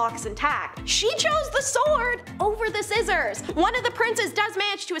luscious locks intact. She chose the sword over the scissors. One of the princes does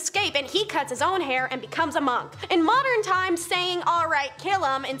manage to escape, and he cuts his own hair and becomes a monk. In modern times, saying alright, kill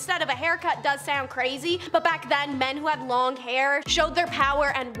him instead of a haircut does sound crazy, but back then men who had long hair showed their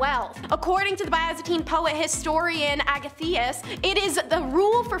power and wealth. According to the Byzantine poet historian Agathias, it is the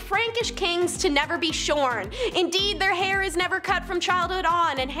rule for Frankish kings to never be shorn. Indeed, their hair is never cut from childhood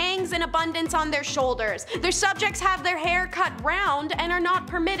on and hangs in abundance on their shoulders. Their subjects have their hair cut round and are not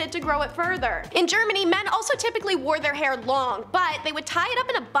permitted to grow it further. In Germany, men also typically wore their hair long, but they would tie it up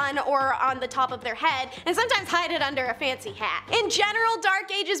in a bun or on the top of their head, and sometimes hide it under a fancy hat. In general,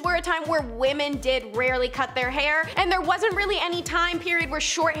 Dark Ages were a time where women did rarely cut their hair, and there wasn't really any time period where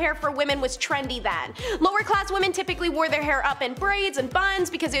short hair for women was trendy then. Lower class women typically wore their hair up in braids and buns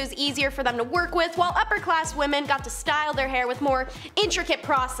because it was easier for them to work with, while upper class women got to style their hair with more intricate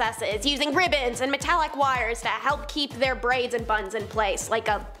processes, using ribbons and metallic wires to help keep their braids and buns in place, like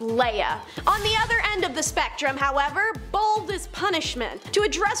a Leia. On the other end of the spectrum, however, bold is punishment. To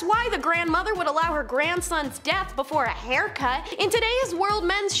address why the grandmother would allow her grandson's death before a haircut, in today's world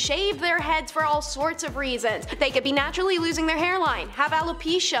men shave their heads for all sorts of reasons. They could be naturally losing their hairline, have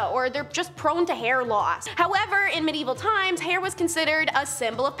alopecia, or they're just prone to hair loss. However, in medieval times, hair was considered a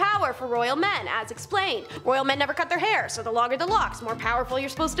symbol of power for royal men, as explained. Royal men never cut their hair, so the longer the locks, the more powerful you're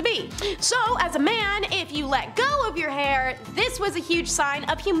supposed to be. So, as a man, if you let go of your hair, this was a huge sign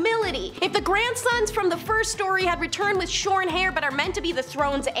of humility. If the grandsons from the first story had returned with shorn hair but are meant to be the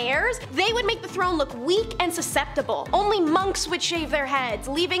throne's heirs, they would make the throne look weak and susceptible. Only monks would shave their heads,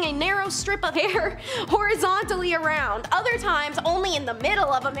 leaving a narrow strip of hair horizontally around. Other times, only in the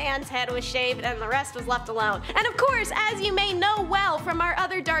middle of a man's head was shaved and the rest was left alone. And of course, as you may know well from our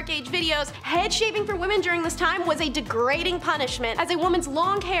other Dark Age videos, head shaving for women during this time was a degrading punishment, as a woman's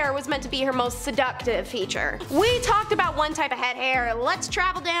long hair was meant to be her most seductive feature. We talked about one type of head hair, let's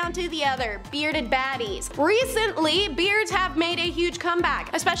travel down to the other, bearded baddies. Recently, beards have made a huge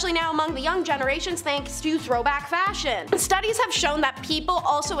comeback, especially now among the young generations thanks to throwback fashion. Studies have shown that people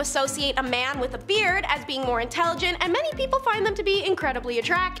also associate a man with a beard as being more intelligent, and many people find them to be incredibly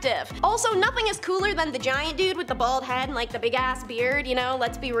attractive. Also, nothing is cooler than the giant dude with the bald head and like the big ass beard, you know,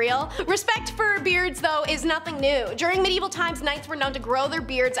 let's be real. Respect for beards though is nothing new. During medieval times, knights were known to grow their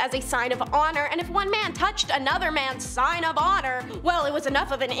beards as a sign of honor, and if one man touched another man's sign of honor, well, it was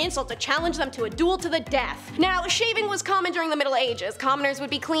enough of an insult to challenge them to a duel to the death. Now, shaving was common during the Middle Ages. Commoners would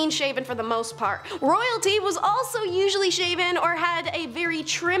be clean shaven for the most part. Royalty was also usually shaven or had a very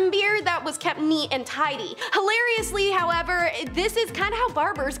trim beard that was kept neat and tidy. Hilariously, however, this is kind of how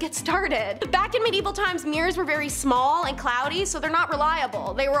barbers get started. Back in medieval times, mere mirrors were very small and cloudy, so they're not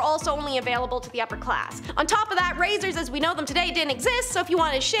reliable. They were also only available to the upper class. On top of that, razors as we know them today didn't exist, so if you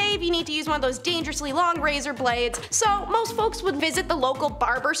wanted to shave, you need to use one of those dangerously long razor blades, so most folks would visit the local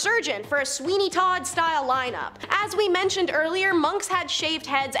barber surgeon for a Sweeney Todd style lineup. As we mentioned earlier, monks had shaved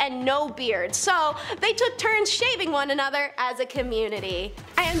heads and no beards, so they took turns shaving one another as a community.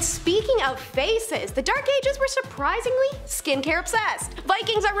 And speaking of faces, the Dark Ages were surprisingly skincare obsessed.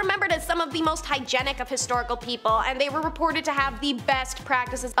 Vikings are remembered as some of the most hygienic of historical people, and they were reported to have the best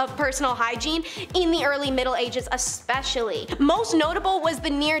practices of personal hygiene in the early Middle Ages especially. Most notable was the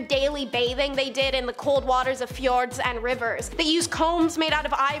near daily bathing they did in the cold waters of fjords and rivers. They used combs made out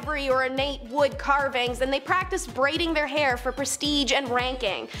of ivory or ornate wood carvings, and they practiced braiding their hair for prestige and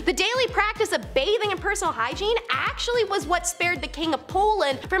ranking. The daily practice of bathing and personal hygiene actually was what spared the King of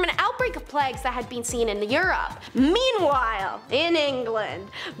Poland from an outbreak of plagues that had been seen in Europe. Meanwhile, in England,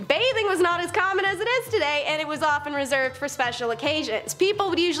 bathing was not as common as it is today, and it was often reserved for special occasions. People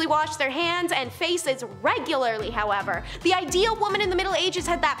would usually wash their hands and faces regularly, however. The ideal woman in the Middle Ages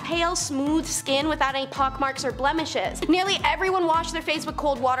had that pale, smooth skin without any pockmarks or blemishes. Nearly everyone washed their face with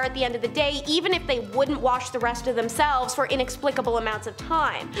cold water at the end of the day, even if they wouldn't wash the rest of themselves for inexplicable amounts of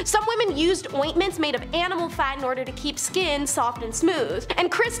time. Some women used ointments made of animal fat in order to keep skin soft and smooth.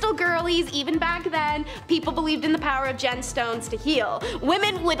 And crystal girlies, even back then, people believed in the power of gemstones to heal.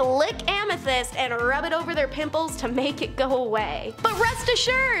 Women would lick amethyst and rub it over their pimples to make it go away. But rest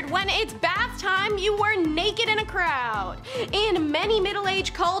assured, when it's bath time, you were naked in a crowd. In many Middle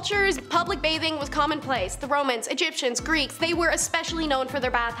Age cultures, public bathing was commonplace. The Romans, Egyptians, Greeks, they were especially known for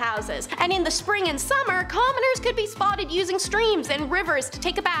their bathhouses. And in the spring and summer, commoners could be spotted using streams and rivers to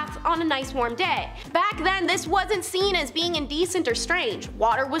take a bath on a nice warm day. Back then, this wasn't seen as being indecent or strange.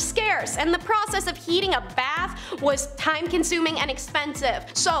 Water was scarce, and the process of heating a bath was time-consuming and expensive.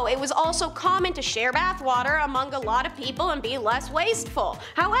 So it was also common to share bath water among a lot of people and be less wasteful.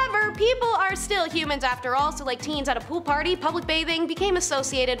 However, people are still humans after all, so like teens at a pool party, public bathing became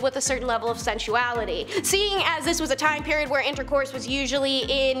associated with a certain level of sensuality. Seeing as this was a time period where intercourse was usually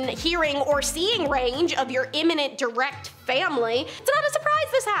in hearing or seeing range of your imminent direct family, it's not a surprise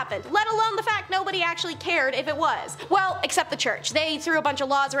this happened, let alone the fact nobody actually cared if it was. Well, except the church. They threw a bunch of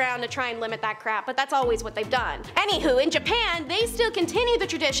laws around to try and limit that crap, but that's always what they've done. Anywho, in Japan, they still continue the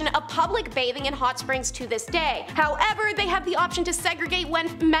tradition of public bathing in hot springs to this day. However, they have the option to segregate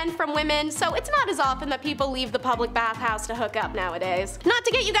men from women, so it's not as often that people leave the public bathhouse to hook up nowadays. Not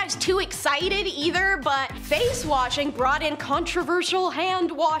to get you guys too excited either, but face washing brought in controversial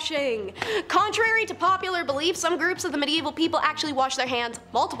hand washing. Contrary to popular belief, some groups of the medieval people actually washed their hands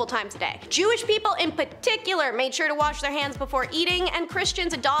multiple times a day. Jewish people in particular made sure to wash their hands before eating, and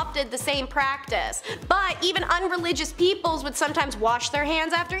Christians adopted the same practice. But even unreligious peoples would sometimes wash their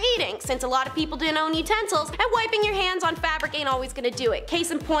hands after eating, since a lot of people didn't own utensils, and wiping your hands on fabric ain't always gonna do it.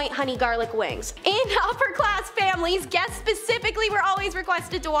 Case in point, honey garlic wings. In upper class families, guests specifically were always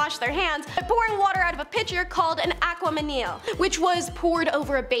requested to wash their hands by pouring water out of a pitcher called an aquamanile, which was poured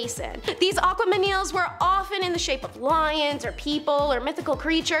over a basin. These aquamaniles were often in the shape of lions or people or mythical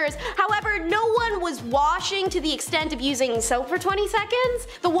creatures. However, no one was washing to the extent of using soap for 20 seconds.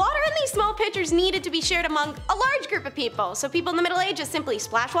 The water in these small pitchers needed to be shared among a large group of people, so people in the Middle Ages simply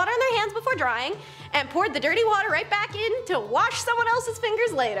splashed water on their hands before drying and poured the dirty water right back in to wash someone else's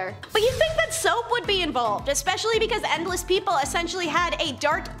fingers later. But you'd think that soap would be involved, especially because endless people essentially had a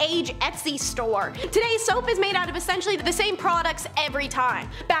Dark Age Etsy store. Today, soap is made out of essentially the same products every time.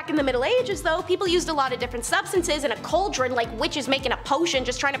 Back in the Middle Ages though, people used a lot of different substances in a cauldron like witches making a potion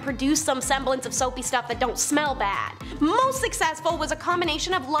just trying to produce some semblance of soapy stuff that don't smell bad. Most successful was a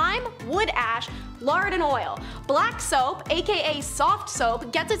combination of lime, wood ash, lard and oil. Black soap, aka soft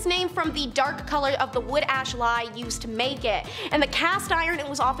soap, gets its name from the dark color of the wood ash lye used to make it, and the cast iron it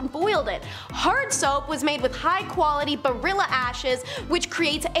was often boiled in. Hard soap was made with high quality barilla ashes, which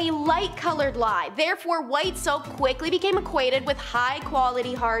creates a light colored lye. Therefore, white soap quickly became equated with high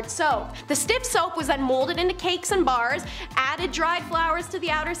quality hard soap. The stiff soap was then molded into cakes and bars, added dried flowers to the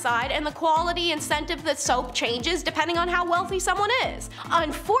outer side, and the quality and scent of the soap changes depending on how wealthy someone is.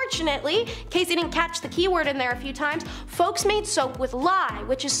 Unfortunately, in case you didn't catch the keyword in there a few times, folks made soap with lye,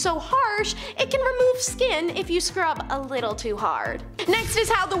 which is so harsh it can remove skin if you scrub a little too hard. Next is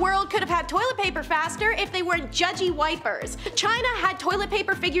how the world could have had toilet paper faster if they weren't judgy wipers. China had toilet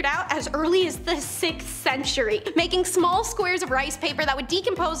paper figured out as early as the 6th century, making small squares of rice paper that would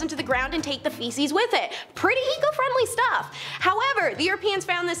decompose into the ground and take the feces with it. Pretty eco-friendly stuff. However, the Europeans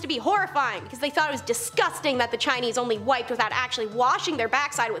found this to be horrifying because they thought it was disgusting that the Chinese only wiped without actually washing their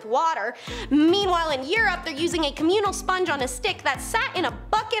backside with water. Meanwhile in Europe, they're using a communal sponge on a stick that sat in a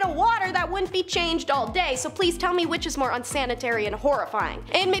bucket of water that wouldn't be changed all day, so please tell me which is more unsanitary and horrifying.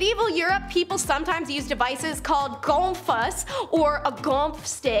 In medieval Europe, people sometimes used devices called gonfas, or a gonf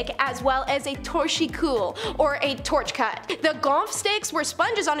stick, as well as a torchicule, or a torch cut. The gonf sticks were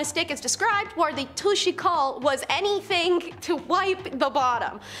sponges on a stick as described, while the torchicule was anything to wipe the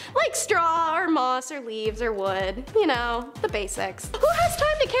bottom, like straw or moss or leaves or wood, you know, the basics. Who has time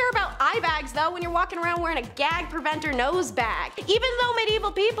to care about eye bags though when you're walking around wearing a gag preventer nose bag? Even though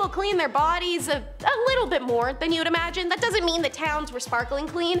medieval people clean their bodies a little bit more than you'd imagine, that doesn't mean the towns were sparkling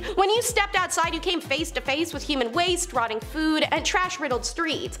clean. When you stepped outside, you came face to face with human waste, rotting food, and trash-riddled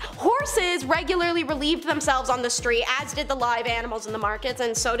streets. Horses regularly relieved themselves on the street, as did the live animals in the markets,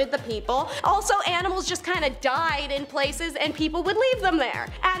 and so did the people. Also, animals just kind of died in places and people would leave them there.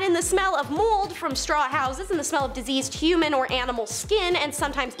 Add in the smell of mold from straw houses and the smell of diseased human or animal skin, and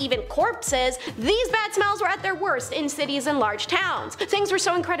sometimes even corpses. These bad smells were at their worst in cities and large towns. Things were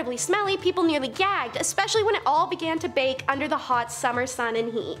so incredibly smelly, people nearly gagged, especially when it all began to bake under the hot summer sun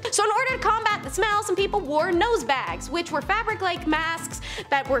and heat. So in order to combat the smell, some people wore nose bags, which were fabric-like masks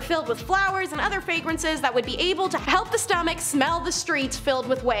that were filled with flowers and other fragrances that would be able to help the stomach smell the streets filled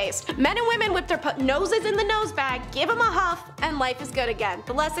with waste. Men and women would their noses in the nose bag, give them a huff, and life is good again.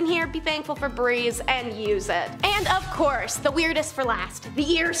 The lesson here, be thankful for breeze and use it. And of course, the weirdest for last, the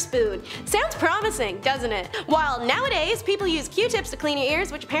ear spoon. Sounds promising, doesn't it? While nowadays people use Q-tips to clean your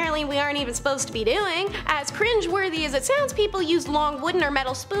ears, which apparently we aren't even supposed to be doing, as cringe-worthy as it sounds, people use long wooden or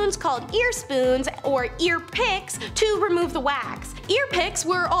metal spoons called ear spoons or ear picks to remove the wax. Ear picks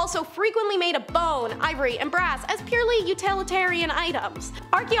were also frequently made of bone, ivory, and brass as purely utilitarian items.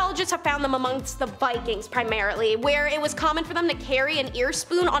 Archaeologists have found them amongst the Vikings primarily, where it was common for them to carry an ear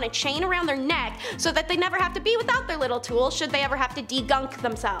spoon on a chain around their neck so that they never have to be without their little tool should they ever have to degunk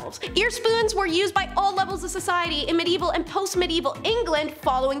themselves. Ear spoons were used by all levels of society in medieval and post-medieval England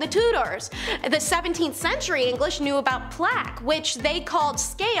following the Tudors. The 17th century English knew about plaque, which they called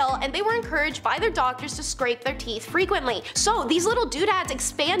scale, and they were encouraged by their doctors to scrape their teeth frequently. So these little doodads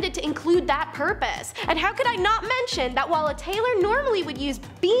expanded to include that purpose. And how could I not mention that while a tailor normally would use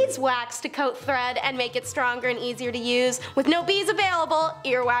beeswax to coat thread and make it stronger and easier to use, with no bees available,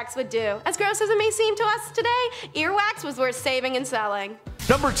 earwax would do. As gross as it may seem to us today, earwax was worth saving and selling.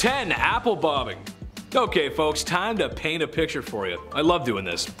 Number 10. Apple bobbing. Okay folks, time to paint a picture for you. I love doing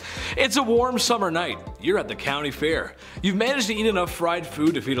this. It's a warm summer night. You're at the county fair. You've managed to eat enough fried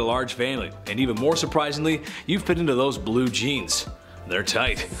food to feed a large family. And even more surprisingly, you've fit into those blue jeans. They're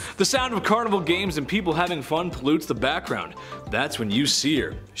tight. The sound of carnival games and people having fun pollutes the background. That's when you see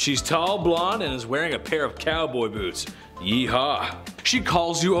her. She's tall, blonde, and is wearing a pair of cowboy boots. Yeehaw. She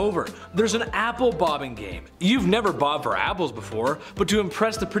calls you over. There's an apple bobbing game. You've never bobbed for apples before, but to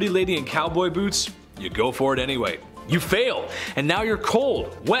impress the pretty lady in cowboy boots, you go for it anyway. You fail, and now you're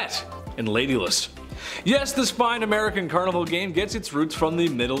cold, wet, and ladyless. Yes, this fine American carnival game gets its roots from the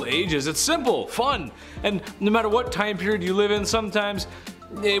Middle Ages. It's simple, fun, and no matter what time period you live in, sometimes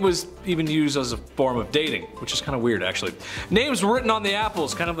it was even used as a form of dating, which is kind of weird actually. Names were written on the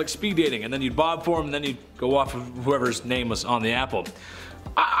apples, kind of like speed dating, and then you'd bob for them and then you'd go off of whoever's name was on the apple.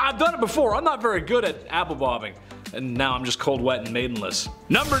 I've done it before. I'm not very good at apple bobbing. And now I'm just cold, wet, and maidenless.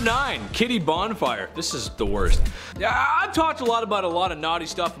 Number 9. Kitty bonfire. This is the worst. Yeah, I've talked a lot about a lot of naughty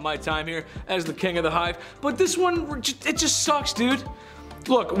stuff in my time here as the king of the hive, but this one, it just sucks, dude.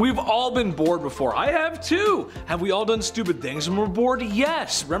 Look, we've all been bored before. I have too. Have we all done stupid things when we're bored?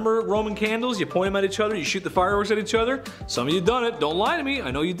 Yes. Remember Roman candles? You point them at each other, you shoot the fireworks at each other? Some of you done it. Don't lie to me.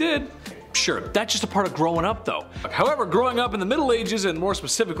 I know you did. Sure, that's just a part of growing up though. However, growing up in the Middle Ages, and more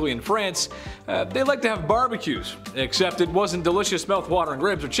specifically in France, they like to have barbecues. Except it wasn't delicious mouth-watering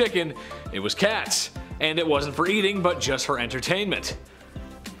ribs or chicken, it was cats. And it wasn't for eating, but just for entertainment.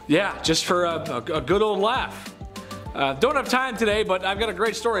 Yeah, just for a good old laugh. Don't have time today, but I've got a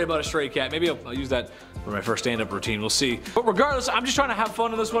great story about a stray cat. Maybe I'll use that for my first stand-up routine, we'll see. But regardless, I'm just trying to have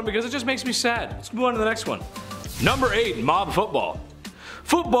fun in this one because it just makes me sad. Let's move on to the next one. Number 8, mob football.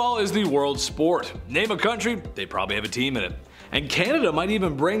 Football is the world's sport. Name a country, they probably have a team in it. And Canada might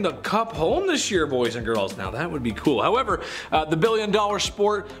even bring the cup home this year, boys and girls. Now that would be cool. However, the billion-dollar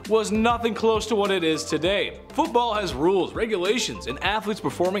sport was nothing close to what it is today. Football has rules, regulations, and athletes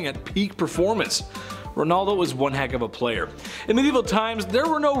performing at peak performance. Ronaldo was one heck of a player. In medieval times, there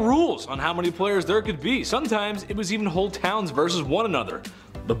were no rules on how many players there could be. Sometimes it was even whole towns versus one another.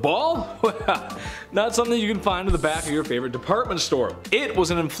 The ball? Well, not something you can find in the back of your favorite department store. It was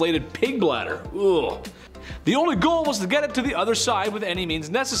an inflated pig bladder. Ugh. The only goal was to get it to the other side with any means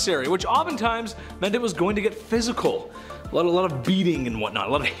necessary, which oftentimes meant it was going to get physical. A lot of beating and whatnot,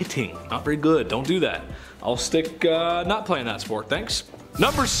 a lot of hitting. Not very good, don't do that. I'll stick not playing that sport, thanks.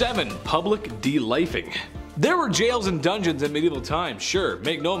 Number 7, public delifing. There were jails and dungeons in medieval times, sure,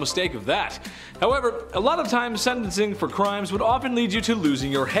 make no mistake of that. However, a lot of times sentencing for crimes would often lead you to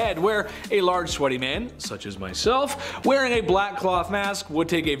losing your head, where a large sweaty man, such as myself, wearing a black cloth mask would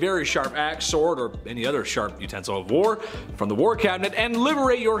take a very sharp axe, sword, or any other sharp utensil of war from the war cabinet and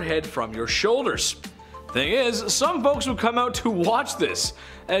liberate your head from your shoulders. Thing is, some folks would come out to watch this,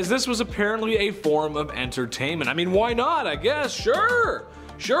 as this was apparently a form of entertainment. I mean, why not, I guess, sure!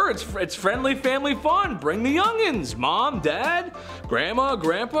 Sure, it's friendly family fun. Bring the youngins, mom, dad, grandma,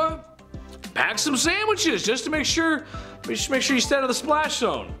 grandpa. Pack some sandwiches just to make sure you stay out of the splash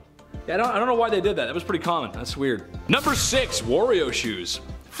zone. Yeah, I don't know why they did that. That was pretty common. That's weird. Number 6, Wario shoes.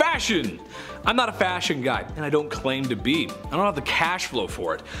 Fashion. I'm not a fashion guy, and I don't claim to be. I don't have the cash flow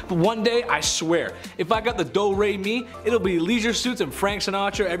for it. But one day, I swear, if I got the do-re-mi, it'll be leisure suits and Frank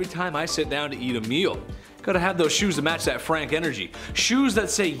Sinatra every time I sit down to eat a meal. Gotta have those shoes to match that Frank energy. Shoes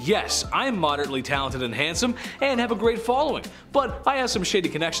that say, yes, I'm moderately talented and handsome and have a great following, but I have some shady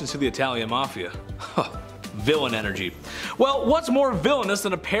connections to the Italian mafia. Villain energy. Well, what's more villainous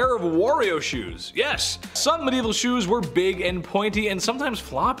than a pair of Wario shoes? Yes, some medieval shoes were big and pointy and sometimes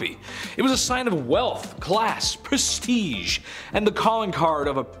floppy. It was a sign of wealth, class, prestige, and the calling card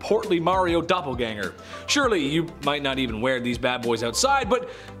of a portly Mario doppelganger. Surely you might not even wear these bad boys outside, but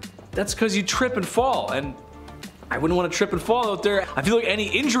that's because you trip and fall, and I wouldn't want to trip and fall out there. I feel like any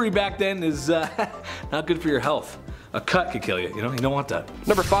injury back then is not good for your health. A cut could kill you, you know? You don't want that.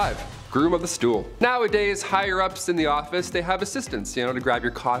 Number 5. Groom of the stool. Nowadays, higher ups in the office, they have assistants, you know, to grab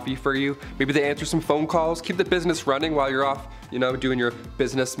your coffee for you. Maybe they answer some phone calls, keep the business running while you're off, you know, doing your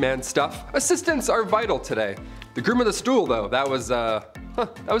businessman stuff. Assistants are vital today. The groom of the stool, though, that was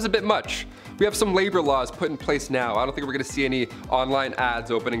a bit much. We have some labor laws put in place now. I don't think we're gonna see any online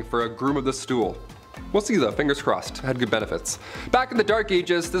ads opening for a groom of the stool. We'll see though, fingers crossed. It had good benefits. Back in the Dark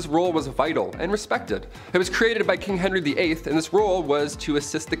Ages, this role was vital and respected. It was created by King Henry VIII, and this role was to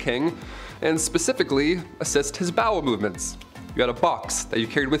assist the king, and specifically assist his bowel movements. You had a box that you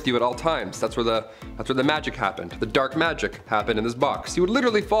carried with you at all times. That's where the magic happened. The dark magic happened in this box. You would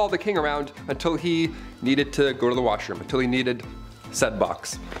literally follow the king around until he needed to go to the washroom, until he needed said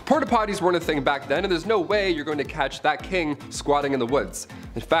box. Porta potties weren't a thing back then, and there's no way you're going to catch that king squatting in the woods.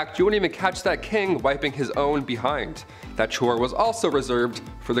 In fact, you wouldn't even catch that king wiping his own behind. That chore was also reserved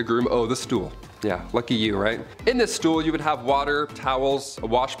for the groom of the stool. Yeah, lucky you, right? In this stool, you would have water, towels, a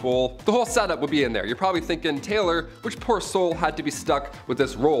wash bowl. The whole setup would be in there. You're probably thinking, Taylor, which poor soul had to be stuck with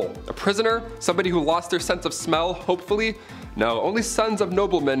this role? A prisoner? Somebody who lost their sense of smell, hopefully? No, only sons of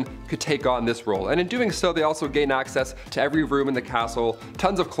noblemen could take on this role, and in doing so they also gain access to every room in the castle,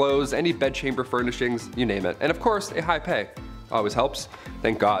 tons of clothes, any bedchamber furnishings, you name it, and of course a high pay. Always helps.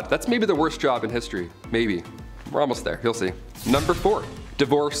 Thank God. That's maybe the worst job in history. Maybe. We're almost there, you'll see. Number 4,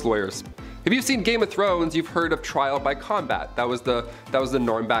 divorce lawyers. If you've seen Game of Thrones, you've heard of trial by combat. That was the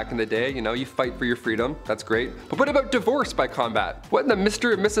norm back in the day, you know, you fight for your freedom, that's great. But what about divorce by combat? What in the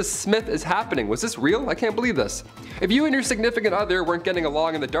Mr. and Mrs. Smith is happening? Was this real? I can't believe this. If you and your significant other weren't getting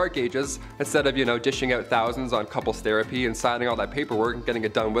along in the Dark Ages, instead of, you know, dishing out thousands on couples therapy and signing all that paperwork and getting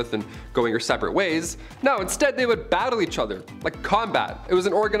it done with and going your separate ways, no, instead they would battle each other, like combat. It was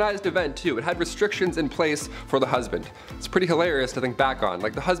an organized event too. It had restrictions in place for the husband. It's pretty hilarious to think back on.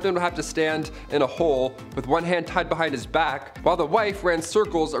 Like the husband would have to stand in a hole with one hand tied behind his back, while the wife ran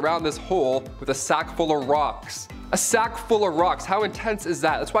circles around this hole with a sack full of rocks. A sack full of rocks, how intense is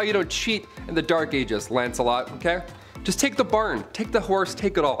that? That's why you don't cheat in the Dark Ages, Lancelot, okay? Just take the barn, take the horse,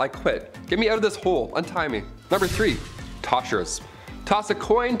 take it all, I quit. Get me out of this hole, untie me. Number 3, toshers. Toss a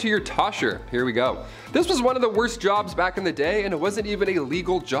coin to your tosher, here we go. This was one of the worst jobs back in the day, and it wasn't even a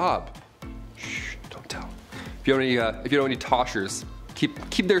legal job. Shh, don't tell. If you don't any toshers,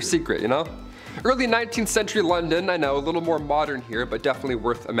 keep their secret, you know? Early 19th century London, I know, a little more modern here, but definitely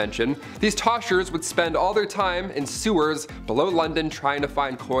worth a mention. These toshers would spend all their time in sewers below London trying to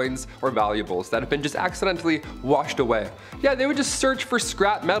find coins or valuables that have been just accidentally washed away. Yeah, they would just search for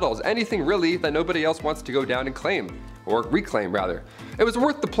scrap metals, anything really that nobody else wants to go down and claim, or reclaim rather. It was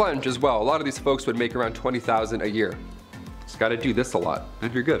worth the plunge as well. A lot of these folks would make around $20,000 a year. Just gotta do this a lot,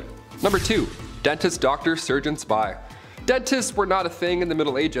 and you're good. Number 2, dentist, doctor, surgeon, spy. Dentists were not a thing in the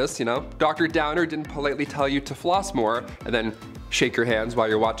Middle Ages, you know. Dr. Downer didn't politely tell you to floss more and then shake your hands while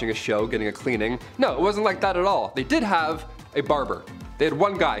you're watching a show, getting a cleaning. No, it wasn't like that at all. They did have a barber. They had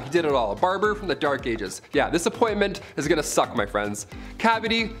one guy, he did it all, a barber from the Dark Ages. Yeah, this appointment is gonna suck, my friends.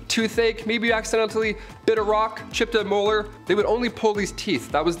 Cavity, toothache, maybe you accidentally bit a rock, chipped a molar. They would only pull these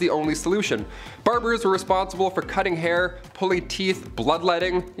teeth, that was the only solution. Barbers were responsible for cutting hair, pulling teeth,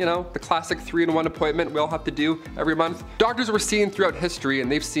 bloodletting, you know, the classic 3-in-1 appointment we all have to do every month. Doctors were seen throughout history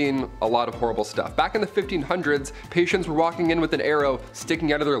and they've seen a lot of horrible stuff. Back in the 1500s, patients were walking in with an arrow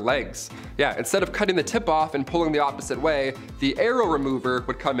sticking out of their legs. Yeah, instead of cutting the tip off and pulling the opposite way, the arrow remover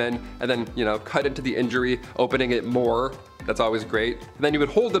would come in and then, you know, cut into the injury, opening it more. That's always great. And then you would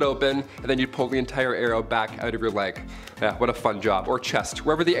hold it open and then you'd pull the entire arrow back out of your leg. Yeah, what a fun job. Or chest.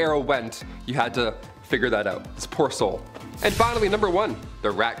 Wherever the arrow went, you had to figure that out. This poor soul. And finally, number 1, the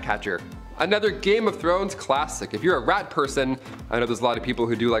rat catcher. Another Game of Thrones classic. If you're a rat person, I know there's a lot of people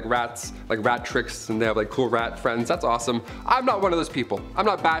who do like rats, like rat tricks, and they have like cool rat friends. That's awesome. I'm not one of those people. I'm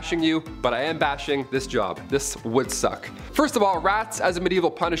not bashing you, but I am bashing this job. This would suck. First of all, rats as a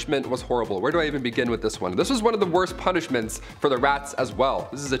medieval punishment was horrible. Where do I even begin with this one? This was one of the worst punishments for the rats as well.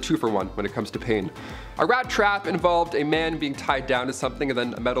 This is a 2-for-1 when it comes to pain. A rat trap involved a man being tied down to something and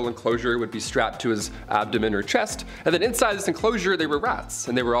then a metal enclosure would be strapped to his abdomen or chest. And then inside this enclosure, they were rats.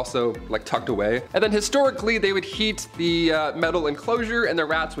 And they were also like tucked away. And then historically, they would heat the metal enclosure and the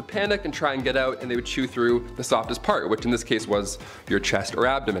rats would panic and try and get out and they would chew through the softest part, which in this case was your chest or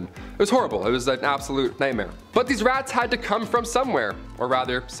abdomen. It was horrible. It was an absolute nightmare. But these rats had to come from somewhere, or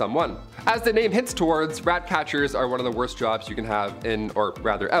rather someone. As the name hints towards, rat catchers are one of the worst jobs you can have in, or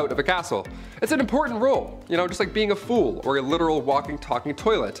rather out of a castle. It's an important role, you know, just like being a fool or a literal walking, talking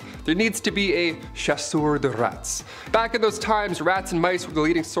toilet. There needs to be a chasseur de rats. Back in those times, rats and mice were the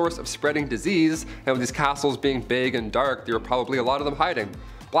leading source of spreading disease, and with these castles being big and dark, there were probably a lot of them hiding.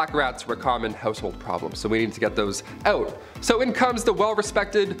 Black rats were a common household problem, so we need to get those out. So in comes the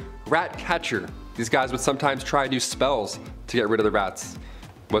well-respected rat catcher. These guys would sometimes try new spells to get rid of the rats.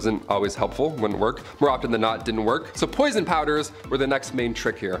 Wasn't always helpful, wouldn't work. More often than not, didn't work. So poison powders were the next main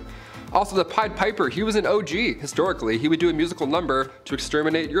trick here. Also, the Pied Piper, he was an OG. Historically, he would do a musical number to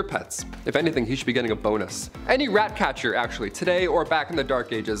exterminate your pets. If anything, he should be getting a bonus. Any rat catcher, actually, today or back in the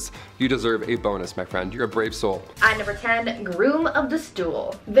Dark Ages, you deserve a bonus, my friend. You're a brave soul. At number 10, Groom of the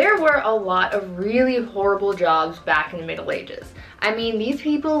Stool. There were a lot of really horrible jobs back in the Middle Ages. I mean, these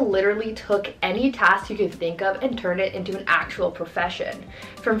people literally took any task you could think of and turned it into an actual profession.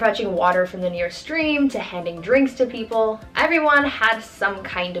 From fetching water from the nearest stream to handing drinks to people, everyone had some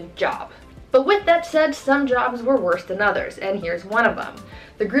kind of job. But with that said, some jobs were worse than others, and here's one of them.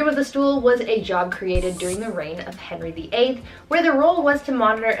 The Groom of the Stool was a job created during the reign of Henry VIII, where the role was to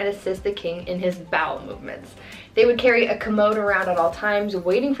monitor and assist the king in his bowel movements. They would carry a commode around at all times,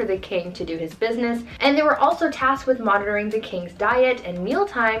 waiting for the king to do his business, and they were also tasked with monitoring the king's diet and meal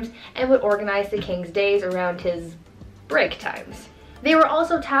times, and would organize the king's days around his break times. They were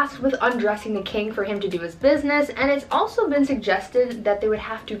also tasked with undressing the king for him to do his business, and it's also been suggested that they would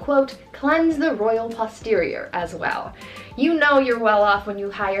have to, quote, cleanse the royal posterior as well. You know you're well off when you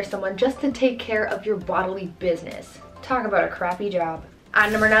hire someone just to take care of your bodily business. Talk about a crappy job.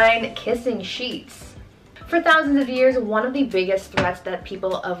 At number 9, kissing sheets. For thousands of years, one of the biggest threats that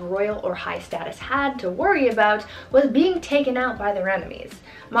people of royal or high status had to worry about was being taken out by their enemies.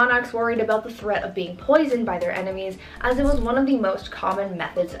 Monarchs worried about the threat of being poisoned by their enemies, as it was one of the most common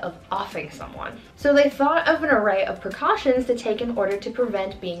methods of offing someone. So they thought of an array of precautions to take in order to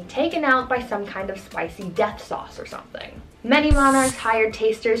prevent being taken out by some kind of spicy death sauce or something. Many monarchs hired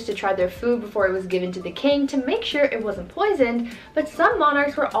tasters to try their food before it was given to the king to make sure it wasn't poisoned, but some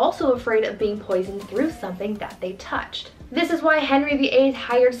monarchs were also afraid of being poisoned through something that they touched. This is why Henry VIII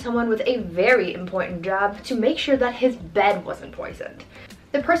hired someone with a very important job to make sure that his bed wasn't poisoned.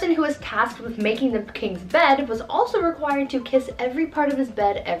 The person who was tasked with making the king's bed was also required to kiss every part of his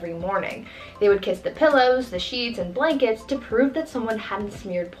bed every morning. They would kiss the pillows, the sheets, and blankets to prove that someone hadn't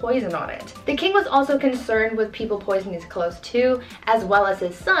smeared poison on it. The king was also concerned with people poisoning his clothes too, as well as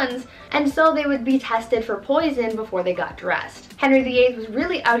his sons, and so they would be tested for poison before they got dressed. Henry VIII was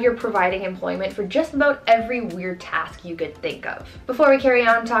really out here providing employment for just about every weird task you could think of. Before we carry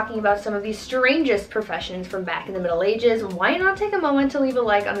on talking about some of the strangest professions from back in the Middle Ages, why not take a moment to leave a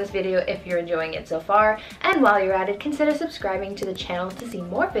like on this video if you're enjoying it so far, and while you're at it, consider subscribing to the channel to see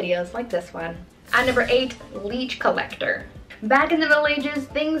more videos like this one. At number 8, leech collector. Back in the Middle Ages,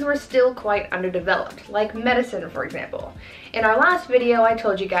 things were still quite underdeveloped, like medicine for example. In our last video, I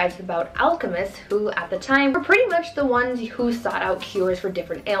told you guys about alchemists who, at the time, were pretty much the ones who sought out cures for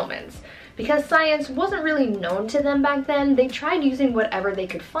different ailments. Because science wasn't really known to them back then, they tried using whatever they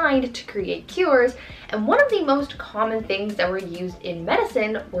could find to create cures, and one of the most common things that were used in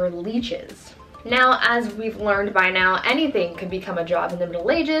medicine were leeches. Now, as we've learned by now, anything could become a job in the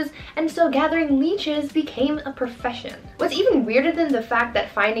Middle Ages, and so gathering leeches became a profession. What's even weirder than the fact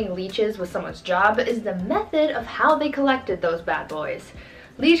that finding leeches was someone's job is the method of how they collected those bad boys.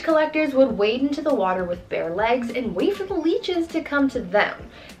 Leech collectors would wade into the water with bare legs and wait for the leeches to come to them.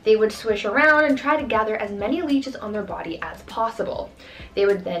 They would swish around and try to gather as many leeches on their body as possible. They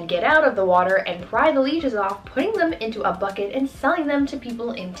would then get out of the water and pry the leeches off, putting them into a bucket and selling them to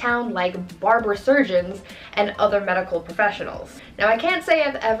people in town like barber surgeons and other medical professionals. Now, I can't say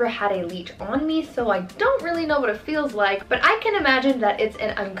I've ever had a leech on me, so I don't really know what it feels like, but I can imagine that it's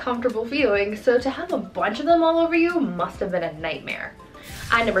an uncomfortable feeling, so to have a bunch of them all over you must have been a nightmare.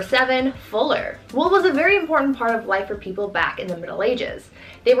 At number 7, fuller. Wool was a very important part of life for people back in the Middle Ages.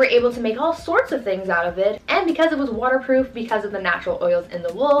 They were able to make all sorts of things out of it, and because it was waterproof because of the natural oils in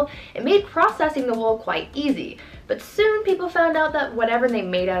the wool, it made processing the wool quite easy. But soon people found out that whatever they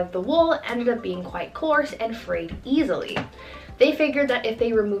made out of the wool ended up being quite coarse and frayed easily. They figured that if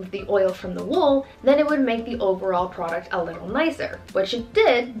they removed the oil from the wool, then it would make the overall product a little nicer, which it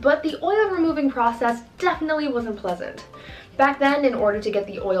did, but the oil removing process definitely wasn't pleasant. Back then, in order to get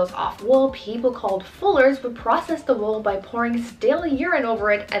the oils off wool, people called fullers would process the wool by pouring stale urine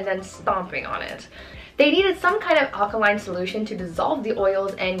over it and then stomping on it. They needed some kind of alkaline solution to dissolve the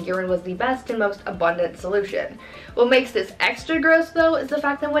oils, and urine was the best and most abundant solution. What makes this extra gross though is the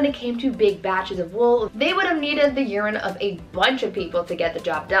fact that when it came to big batches of wool, they would have needed the urine of a bunch of people to get the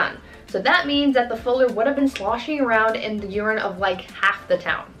job done. So that means that the fuller would have been sloshing around in the urine of like half the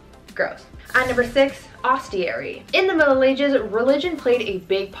town. Gross. At number 6, ostiary. In the Middle Ages, religion played a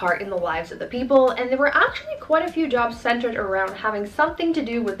big part in the lives of the people, and there were actually quite a few jobs centered around having something to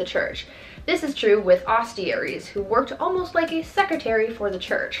do with the church. This is true with ostiaries, who worked almost like a secretary for the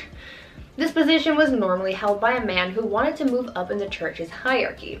church. This position was normally held by a man who wanted to move up in the church's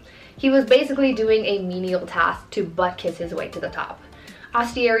hierarchy. He was basically doing a menial task to butt kiss his way to the top.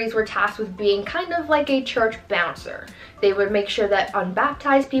 Ostiaries were tasked with being kind of like a church bouncer. They would make sure that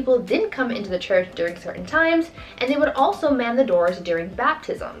unbaptized people didn't come into the church during certain times, and they would also man the doors during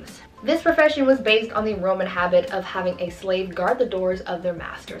baptisms. This profession was based on the Roman habit of having a slave guard the doors of their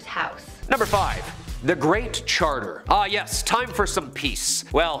master's house. Number 5. The Great Charter. Ah yes, time for some peace.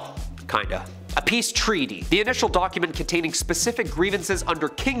 Well, kinda. A peace treaty, the initial document containing specific grievances under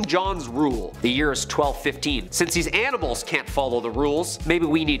King John's rule. The year is 1215. Since these animals can't follow the rules, maybe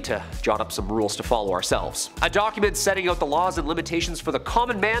we need to jot up some rules to follow ourselves. A document setting out the laws and limitations for the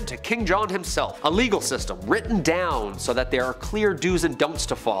common man to King John himself. A legal system written down so that there are clear do's and don'ts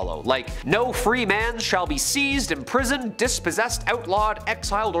to follow, like no free man shall be seized, imprisoned, dispossessed, outlawed,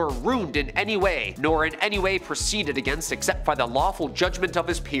 exiled, or ruined in any way, nor in any way proceeded against except by the lawful judgment of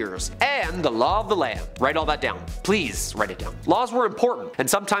his peers, and the law of the land. Write all that down. Please write it down. Laws were important, and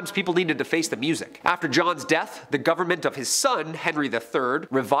sometimes people needed to face the music. After John's death, the government of his son, Henry III,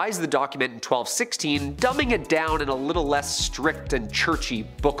 revised the document in 1216, dumbing it down in a little less strict and churchy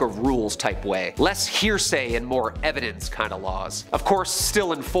book of rules type way. Less hearsay and more evidence kind of laws. Of course,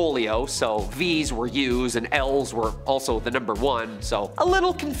 still in folio, so V's were U's and L's were also the number 1, so a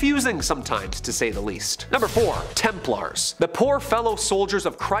little confusing sometimes to say the least. Number 4. Templars. The poor fellow soldiers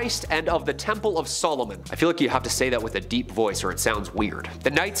of Christ and of the Temple of Solomon. I feel like you have to say that with a deep voice or it sounds weird.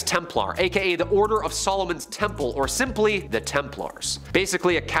 The Knights Templar, aka the Order of Solomon's Temple, or simply the Templars.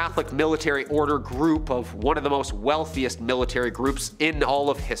 Basically a Catholic military order group of one of the most wealthiest military groups in all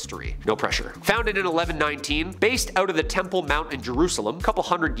of history. No pressure. Founded in 1119, based out of the Temple Mount in Jerusalem, a couple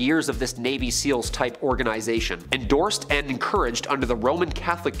hundred years of this Navy SEALs type organization. Endorsed and encouraged under the Roman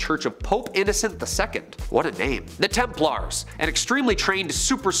Catholic Church of Pope Innocent II. What a name. The Templars, an extremely trained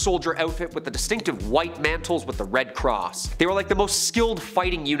super soldier outfit with the distinctive white mantles with the red cross. They were like the most skilled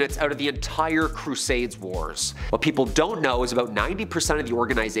fighting units out of the entire Crusades wars. What people don't know is about 90% of the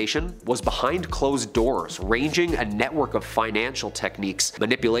organization was behind closed doors, ranging a network of financial techniques,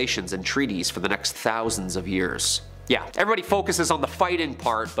 manipulations, and treaties for the next thousands of years. Yeah, everybody focuses on the fighting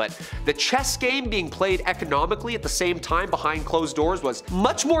part, but the chess game being played economically at the same time behind closed doors was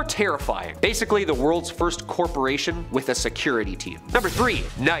much more terrifying. Basically, the world's first corporation with a security team. Number 3.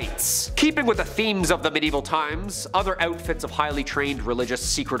 Knights. Keeping with the themes of the medieval times, other outfits of highly trained religious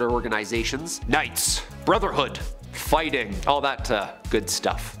secret organizations. Knights. Brotherhood. fighting, all that good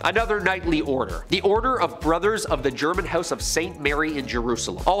stuff. Another knightly order. The Order of Brothers of the German House of St. Mary in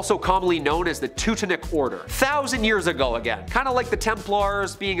Jerusalem, also commonly known as the Teutonic Order. 1,000 years ago again. Kind of like the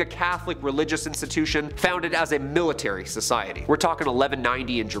Templars being a Catholic religious institution founded as a military society. We're talking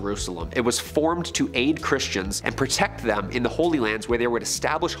 1190 in Jerusalem. It was formed to aid Christians and protect them in the Holy Lands where they would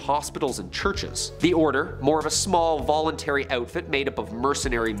establish hospitals and churches. The order, more of a small voluntary outfit made up of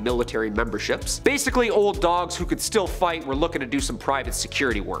mercenary military memberships. Basically old dogs who could still fight were looking to do some private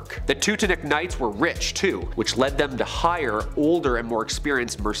security work. The Teutonic Knights were rich too, which led them to hire older and more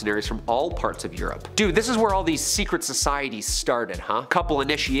experienced mercenaries from all parts of Europe. Dude, this is where all these secret societies started, huh? Couple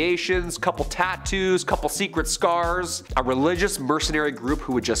initiations, couple tattoos, couple secret scars. A religious mercenary group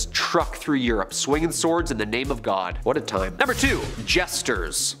who would just truck through Europe, swinging swords in the name of God. What a time. Number 2,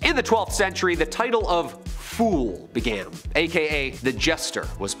 jesters. In the 12th century, the title of fool began, aka the jester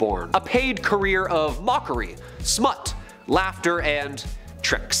was born. A paid career of mockery, smut, laughter, and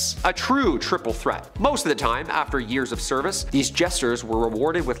tricks. A true triple threat. Most of the time, after years of service, these jesters were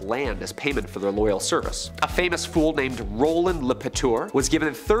rewarded with land as payment for their loyal service. A famous fool named Roland Le Péteur was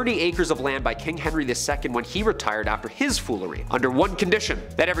given 30 acres of land by King Henry II when he retired after his foolery, under one condition,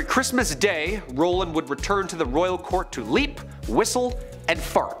 that every Christmas Day, Roland would return to the royal court to leap, whistle, and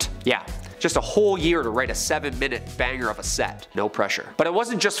fart. Yeah. Just a whole year to write a 7-minute banger of a set. No pressure. But it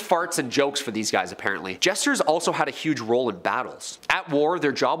wasn't just farts and jokes for these guys apparently. Jesters also had a huge role in battles. At war,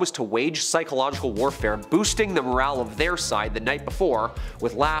 their job was to wage psychological warfare, boosting the morale of their side the night before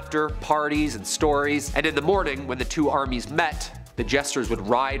with laughter, parties, and stories. And in the morning, when the two armies met, the jesters would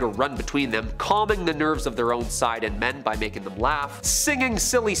ride or run between them, calming the nerves of their own side and men by making them laugh, singing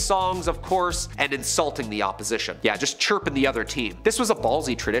silly songs of course, and insulting the opposition. Yeah, just chirping the other team. This was a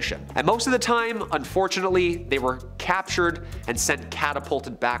ballsy tradition. And most of the time, unfortunately, they were captured and sent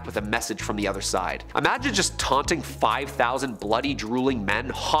catapulted back with a message from the other side. Imagine just taunting 5,000 bloody drooling men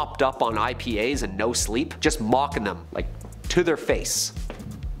hopped up on IPAs and no sleep, just mocking them, like, to their face.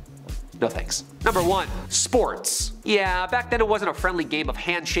 No thanks. Number 1, sports. Yeah, back then it wasn't a friendly game of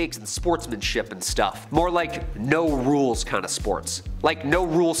handshakes and sportsmanship and stuff. More like no rules kind of sports. Like no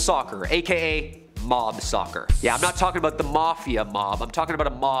rules soccer, aka mob soccer. Yeah, I'm not talking about the mafia mob, I'm talking about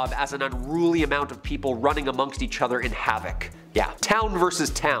a mob as an unruly amount of people running amongst each other in havoc. Yeah, town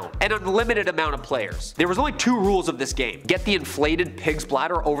versus town. An unlimited amount of players. There was only 2 rules of this game. Get the inflated pig's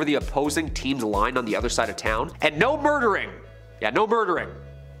bladder over the opposing team's line on the other side of town, and no murdering. Yeah, no murdering.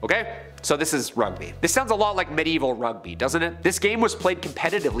 Okay? So this is rugby. This sounds a lot like medieval rugby, doesn't it? This game was played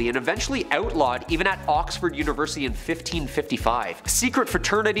competitively and eventually outlawed even at Oxford University in 1555. Secret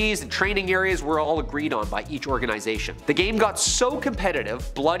fraternities and training areas were all agreed on by each organization. The game got so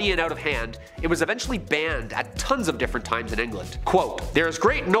competitive, bloody and out of hand, it was eventually banned at tons of different times in England. Quote, "There is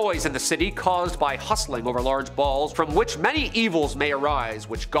great noise in the city caused by hustling over large balls, from which many evils may arise,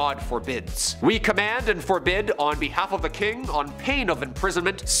 which God forbids. We command and forbid on behalf of the king, on pain of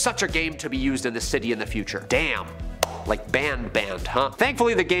imprisonment, such a game to be used in the city in the future." Damn. Like band, huh?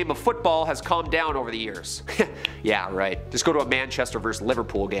 Thankfully the game of football has calmed down over the years. Yeah, right. Just go to a Manchester versus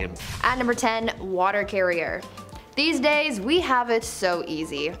Liverpool game. At number 10, water carrier. These days, we have it so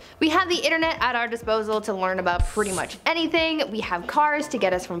easy. We have the internet at our disposal to learn about pretty much anything, we have cars to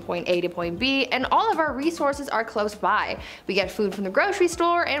get us from point A to point B, and all of our resources are close by. We get food from the grocery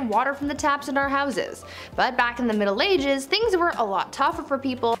store and water from the taps in our houses. But back in the Middle Ages, things were a lot tougher for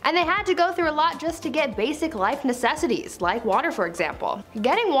people, and they had to go through a lot just to get basic life necessities, like water for example.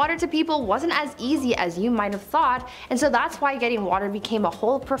 Getting water to people wasn't as easy as you might have thought, and so that's why getting water became a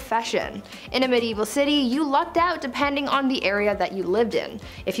whole profession. In a medieval city, you lucked out depending on the area that you lived in.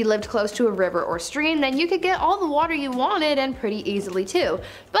 If you lived close to a river or stream, then you could get all the water you wanted and pretty easily too.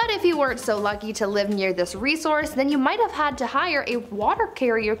 But if you weren't so lucky to live near this resource, then you might have had to hire a water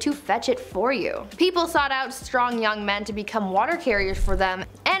carrier to fetch it for you. People sought out strong young men to become water carriers for them,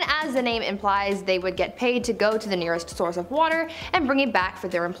 and as the name implies, they would get paid to go to the nearest source of water and bring it back for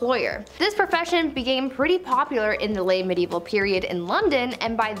their employer. This profession became pretty popular in the late medieval period in London,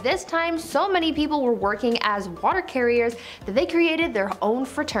 and by this time so many people were working as water carriers that they created their own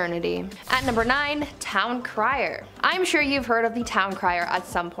fraternity. At number 9, town crier. I'm sure you've heard of the town crier at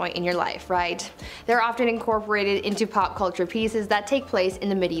some point in your life, right? They're often incorporated into pop culture pieces that take place in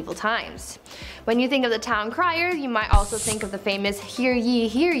the medieval times. When you think of the town crier, you might also think of the famous hear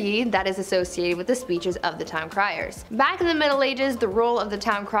ye that is associated with the speeches of the town criers. Back in the Middle Ages, the role of the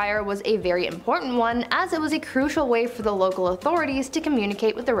town crier was a very important one, as it was a crucial way for the local authorities to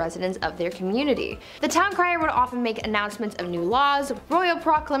communicate with the residents of their community. The town crier would often make announcements of new laws, royal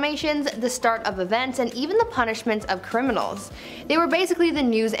proclamations, the start of events, and even the punishments of criminals. They were basically the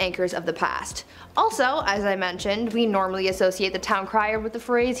news anchors of the past. Also, as I mentioned, we normally associate the town crier with the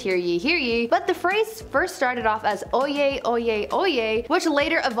phrase hear ye, but the phrase first started off as oye, oye, oye, which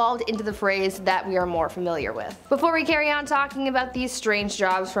later evolved into the phrase that we are more familiar with. Before we carry on talking about these strange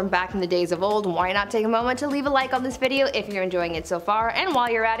jobs from back in the days of old, why not take a moment to leave a like on this video if you're enjoying it so far, and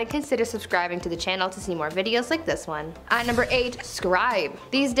while you're at it, consider subscribing to the channel to see more videos like this one. At number 8, scribe.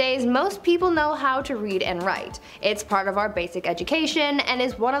 These days, most people know how to read and write. It's part of our basic education and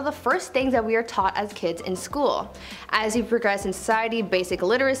is one of the first things that we are taught as kids in school. As we progress in society, basic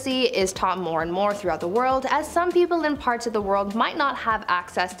literacy is taught more and more throughout the world, as some people in parts of the world might not have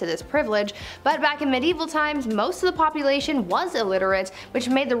access to this privilege, but back in medieval times, most of the population was illiterate, which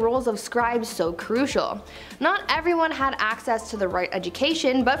made the roles of scribes so crucial. Not everyone had access to the right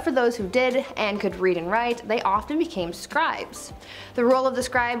education, but for those who did and could read and write, they often became scribes. The role of the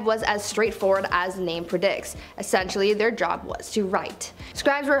scribe was as straightforward as the name predicts. Essentially, their job was to write.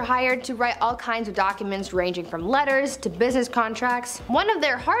 Scribes were hired to write all kinds of documents ranging from letters to business contracts. One of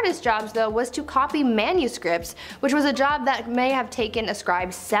their hardest jobs though was to copy manuscripts, which was a job that may have taken a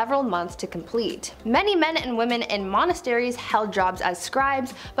scribe several months to complete. Many men and women in monasteries held jobs as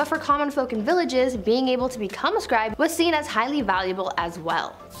scribes, but for common folk in villages, being able to become a scribe was seen as highly valuable as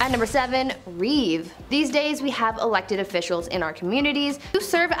well. At number 7, reeve. These days we have elected officials in our communities who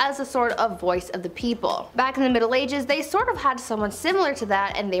serve as a sort of voice of the people. Back in the Middle Ages, they sort of had someone similar to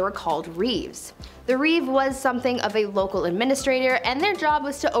that, and they were called reeves. The reeve was something of a local administrator, and their job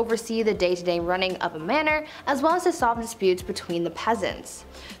was to oversee the day-to-day running of a manor, as well as to solve disputes between the peasants.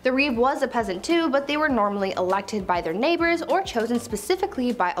 The reeve was a peasant too, but they were normally elected by their neighbors or chosen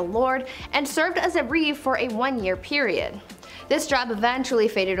specifically by a lord, and served as a reeve for a 1-year period. This job eventually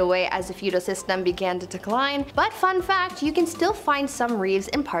faded away as the feudal system began to decline, but fun fact, you can still find some reeves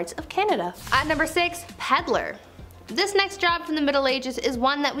in parts of Canada. At number 6, peddler. This next job from the Middle Ages is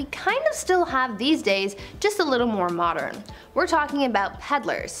one that we kind of still have these days, just a little more modern. We're talking about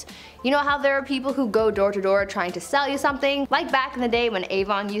peddlers. You know how there are people who go door to door trying to sell you something, like back in the day when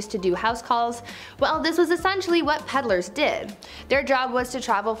Avon used to do house calls? Well, this was essentially what peddlers did. Their job was to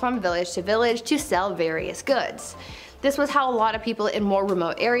travel from village to village to sell various goods. This was how a lot of people in more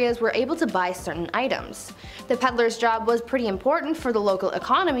remote areas were able to buy certain items. The peddler's job was pretty important for the local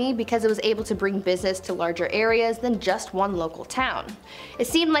economy because it was able to bring business to larger areas than just one local town. It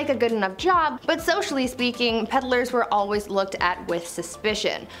seemed like a good enough job, but socially speaking, peddlers were always looked at with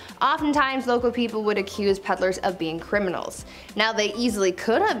suspicion. Oftentimes, local people would accuse peddlers of being criminals. Now, they easily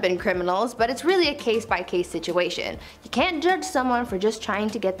could have been criminals, but it's really a case-by-case situation. You can't judge someone for just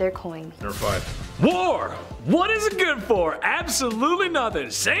trying to get their coin. Number 5. War! What is it good for? Absolutely nothing.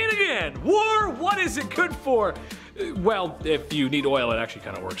 Say it again. War, what is it good for? Well, if you need oil, it actually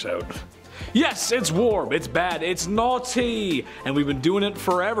kind of works out. Yes, it's warm, it's bad, it's naughty, and we've been doing it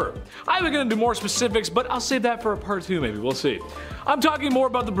forever. I was gonna do more specifics, but I'll save that for a part 2 maybe, we'll see. I'm talking more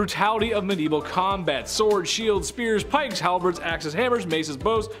about the brutality of medieval combat. Swords, shields, spears, pikes, halberds, axes, hammers, maces,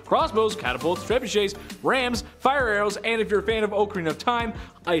 bows, crossbows, catapults, trebuchets, rams, fire arrows, and if you're a fan of Ocarina of Time,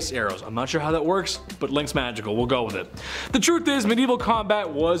 ice arrows. I'm not sure how that works, but Link's magical, we'll go with it. The truth is, medieval combat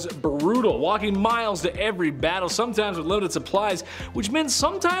was brutal, walking miles to every battle, sometimes with limited supplies, which meant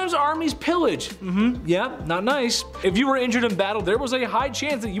sometimes armies pillage. Yeah, not nice. If you were injured in battle, there was a high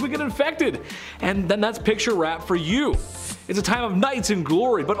chance that you would get infected, and then that's picture wrap for you. It's a time of knights and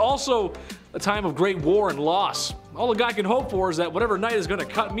glory, but also a time of great war and loss. All a guy can hope for is that whatever knight is gonna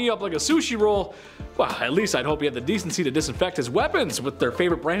cut me up like a sushi roll, well, at least I'd hope he had the decency to disinfect his weapons with their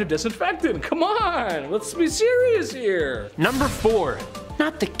favorite brand of disinfectant. Come on, let's be serious here. Number 4,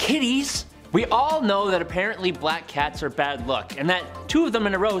 not the kitties. We all know that apparently black cats are bad luck, and that 2 of them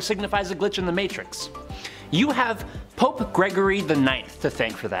in a row signifies a glitch in the Matrix. You have Pope Gregory IX to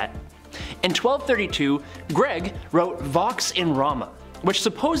thank for that. In 1232, Greg wrote Vox in Rama, which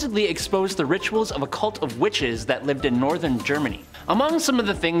supposedly exposed the rituals of a cult of witches that lived in northern Germany. Among some of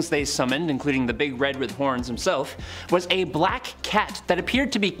the things they summoned, including the big red with horns himself, was a black cat that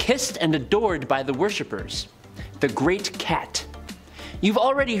appeared to be kissed and adored by the worshippers. The Great Cat. You've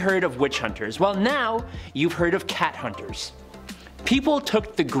already heard of witch hunters, well now you've heard of cat hunters. People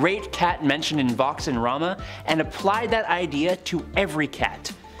took the Great Cat mentioned in Vox and Rama and applied that idea to every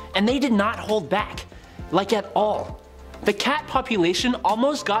cat. And they did not hold back, like at all. The cat population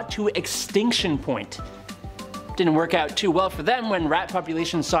almost got to extinction point. Didn't work out too well for them when rat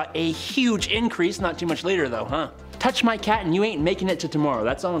populations saw a huge increase not too much later though, huh? Touch my cat and you ain't making it to tomorrow,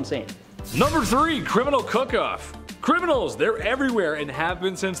 that's all I'm saying. Number 3, criminal cook-off. Criminals, they're everywhere and have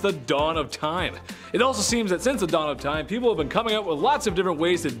been since the dawn of time. It also seems that since the dawn of time, people have been coming up with lots of different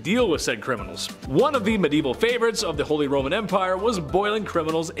ways to deal with said criminals. One of the medieval favorites of the Holy Roman Empire was boiling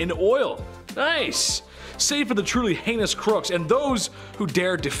criminals in oil. Nice! Save for the truly heinous crooks and those who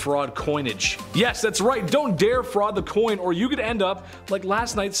dare defraud coinage. Yes, that's right, don't dare fraud the coin or you could end up like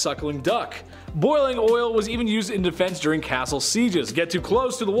last night's suckling duck. Boiling oil was even used in defense during castle sieges. Get too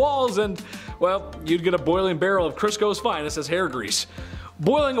close to the walls and, well, you'd get a boiling barrel of Crisco's finest as hair grease.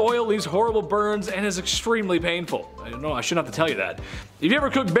 Boiling oil leaves horrible burns and is extremely painful. I don't know, I shouldn't have to tell you that. If you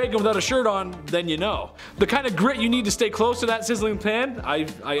ever cook bacon without a shirt on, then you know. The kind of grit you need to stay close to that sizzling pan, I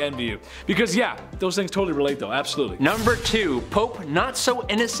envy you. Because yeah, those things totally relate though, absolutely. Number 2, Pope Not So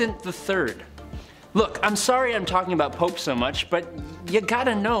Innocent III. Look, I'm sorry I'm talking about Pope so much, but you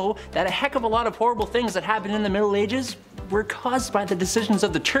gotta know that a heck of a lot of horrible things that happened in the Middle Ages were caused by the decisions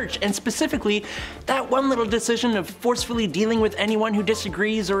of the church, and specifically that one little decision of forcefully dealing with anyone who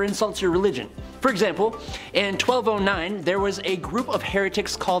disagrees or insults your religion. For example, in 1209 there was a group of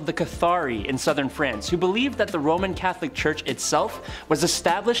heretics called the Cathari in southern France who believed that the Roman Catholic Church itself was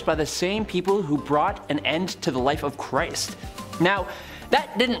established by the same people who brought an end to the life of Christ. Now,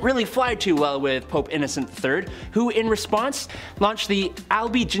 that didn't really fly too well with Pope Innocent III, who in response launched the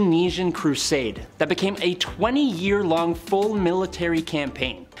Albigensian Crusade that became a 20-year-long full military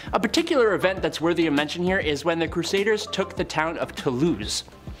campaign. A particular event that's worthy of mention here is when the Crusaders took the town of Toulouse.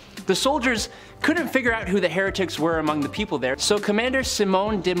 The soldiers couldn't figure out who the heretics were among the people there, so Commander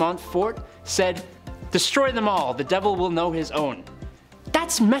Simon de Montfort said, "Destroy them all, the devil will know his own."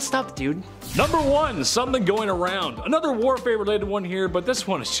 That's messed up, dude. Number 1, something going around. Another warfare related one here, but this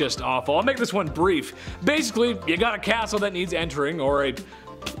one is just awful. I'll make this one brief. Basically, you got a castle that needs entering or a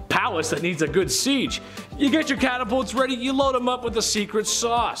palace that needs a good siege. You get your catapults ready, you load them up with the secret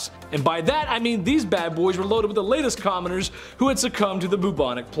sauce. And by that I mean these bad boys were loaded with the latest commoners who had succumbed to the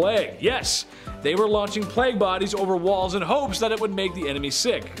bubonic plague. Yes, they were launching plague bodies over walls in hopes that it would make the enemy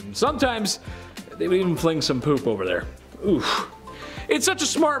sick. And sometimes they would even fling some poop over there. Oof. It's such a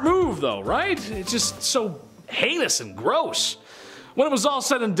smart move though, right? It's just so heinous and gross. When it was all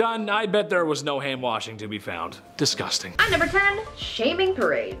said and done, I bet there was no hand washing to be found. Disgusting. At number 10, shaming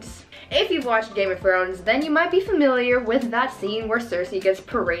parades. If you've watched Game of Thrones, then you might be familiar with that scene where Cersei gets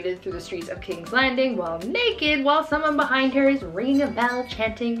paraded through the streets of King's Landing while naked, while someone behind her is ringing a bell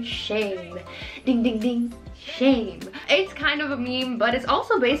chanting shame. Ding ding ding. Shame. It's kind of a meme, but it's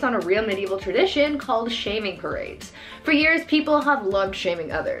also based on a real medieval tradition called shaming parades. For years, people have loved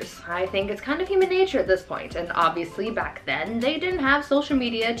shaming others. I think it's kind of human nature at this point, and obviously back then, they didn't have social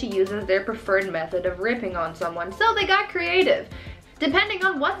media to use as their preferred method of ripping on someone, so they got creative. Depending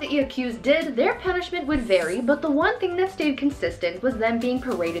on what the accused did, their punishment would vary, but the one thing that stayed consistent was them being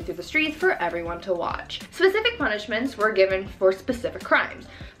paraded through the streets for everyone to watch. Specific punishments were given for specific crimes.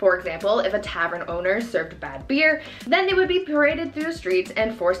 For example, if a tavern owner served bad beer, then they would be paraded through the streets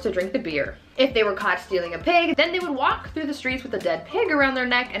and forced to drink the beer. If they were caught stealing a pig, then they would walk through the streets with a dead pig around their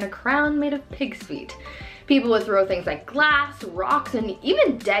neck and a crown made of pig's feet. People would throw things like glass, rocks, and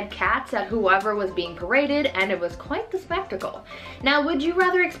even dead cats at whoever was being paraded, and it was quite the spectacle. Now, would you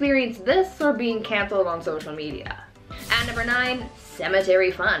rather experience this or being canceled on social media? At number 9,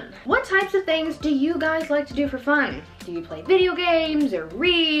 cemetery fun. What types of things do you guys like to do for fun? Do you play video games, or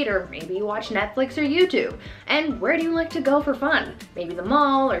read, or maybe watch Netflix or YouTube? And where do you like to go for fun? Maybe the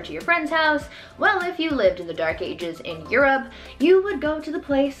mall, or to your friend's house? Well, if you lived in the Dark Ages in Europe, you would go to the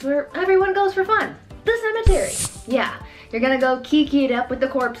place where everyone goes for fun. The cemetery. Yeah, you're gonna go kiki it up with the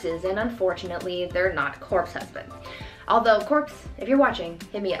corpses, and unfortunately, they're not corpse husbands. Although, corpse, if you're watching,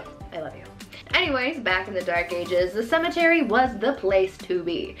 hit me up. I love you. Anyways, back in the Dark Ages, the cemetery was the place to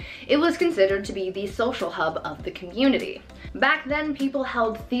be. It was considered to be the social hub of the community. Back then, people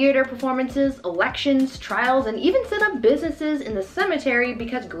held theater performances, elections, trials, and even set up businesses in the cemetery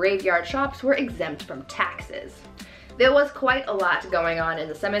because graveyard shops were exempt from taxes. There was quite a lot going on in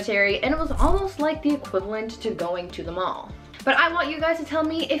the cemetery, and it was almost like the equivalent to going to the mall. But I want you guys to tell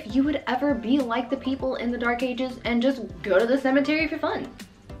me if you would ever be like the people in the Dark Ages and just go to the cemetery for fun.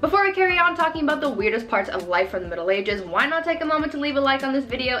 Before we carry on talking about the weirdest parts of life from the Middle Ages, why not take a moment to leave a like on this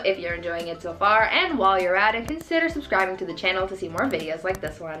video if you're enjoying it so far, and while you're at it, consider subscribing to the channel to see more videos like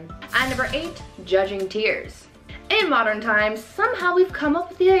this one. At number 8, judging tears. In modern times, somehow we've come up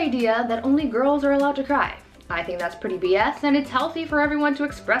with the idea that only girls are allowed to cry. I think that's pretty BS, and it's healthy for everyone to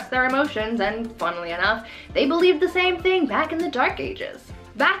express their emotions, and funnily enough, they believed the same thing back in the Dark Ages.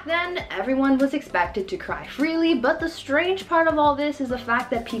 Back then, everyone was expected to cry freely, but the strange part of all this is the fact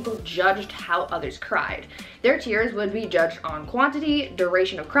that people judged how others cried. Their tears would be judged on quantity,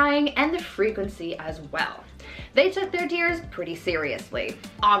 duration of crying, and the frequency as well. They took their tears pretty seriously.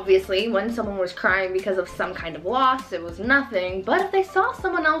 Obviously, when someone was crying because of some kind of loss, it was nothing, but if they saw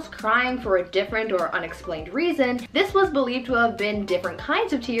someone else crying for a different or unexplained reason, this was believed to have been different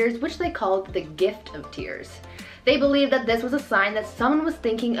kinds of tears, which they called the gift of tears. They believed that this was a sign that someone was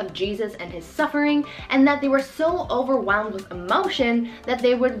thinking of Jesus and his suffering, and that they were so overwhelmed with emotion that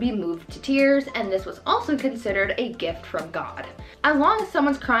they would be moved to tears, and this was also considered a gift from God. As long as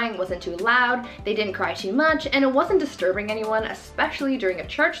someone's crying wasn't too loud, they didn't cry too much, and it wasn't disturbing anyone, especially during a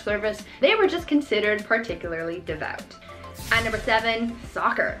church service, they were just considered particularly devout. At number 7,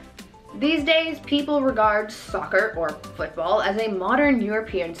 soccer. These days, people regard soccer, or football, as a modern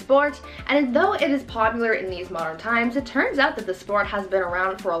European sport, and though it is popular in these modern times, it turns out that the sport has been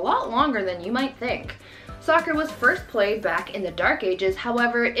around for a lot longer than you might think. Soccer was first played back in the Dark Ages,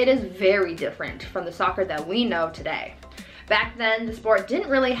 however, it is very different from the soccer that we know today. Back then, the sport didn't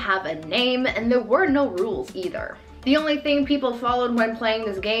really have a name, and there were no rules either. The only thing people followed when playing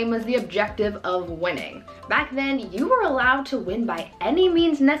this game was the objective of winning. Back then, you were allowed to win by any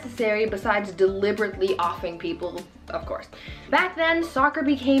means necessary besides deliberately offing people, of course. Back then, soccer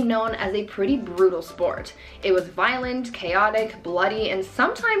became known as a pretty brutal sport. It was violent, chaotic, bloody, and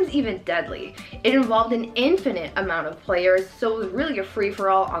sometimes even deadly. It involved an infinite amount of players, so it was really a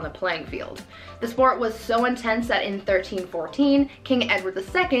free-for-all on the playing field. The sport was so intense that in 1314, King Edward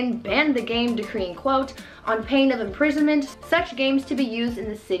II banned the game, decreeing, quote, "On pain of imprisonment, such games to be used in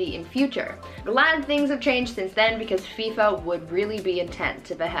the city in future." Glad things have changed since then, because FIFA would really be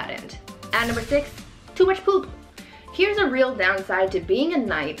intent if it hadn't. At number 6, too much poop. Here's a real downside to being a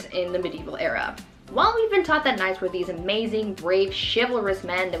knight in the medieval era. While we've been taught that knights were these amazing, brave, chivalrous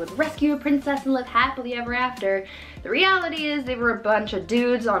men that would rescue a princess and live happily ever after, the reality is they were a bunch of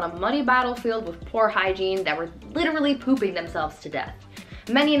dudes on a muddy battlefield with poor hygiene that were literally pooping themselves to death.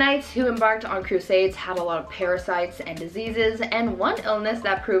 Many knights who embarked on crusades had a lot of parasites and diseases, and one illness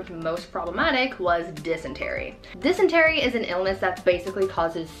that proved most problematic was dysentery. Dysentery is an illness that basically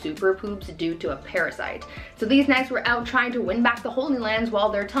causes super poops due to a parasite. So these knights were out trying to win back the Holy Lands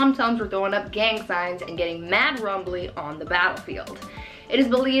while their tum-tums were throwing up gang signs and getting mad rumbly on the battlefield. It is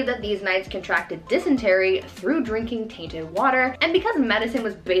believed that these knights contracted dysentery through drinking tainted water, and because medicine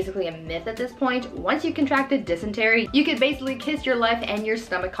was basically a myth at this point, once you contracted dysentery, you could basically kiss your life and your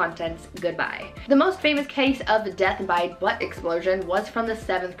stomach contents goodbye. The most famous case of death by butt explosion was from the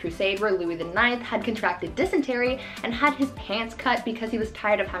 7th Crusade, where Louis IX had contracted dysentery and had his pants cut because he was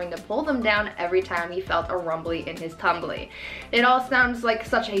tired of having to pull them down every time he felt a rumbly in his tumbly. It all sounds like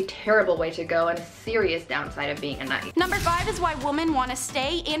such a terrible way to go and a serious downside of being a knight. Number 5 is why women want to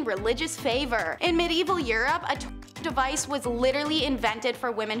stay in religious favor. In medieval Europe, a device was literally invented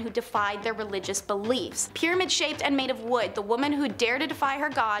for women who defied their religious beliefs. Pyramid-shaped and made of wood, the woman who dared to defy her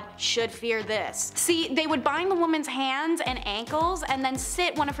god should fear this. See, they would bind the woman's hands and ankles and then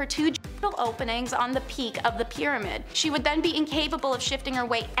sit one of her 2 openings on the peak of the pyramid. She would then be incapable of shifting her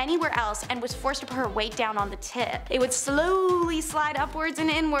weight anywhere else and was forced to put her weight down on the tip. It would slowly slide upwards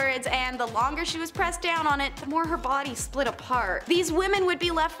and inwards, and the longer she was pressed down on it, the more her body split apart. These women would be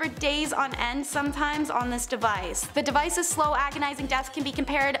left for days on end sometimes on this device. The device's slow, agonizing death can be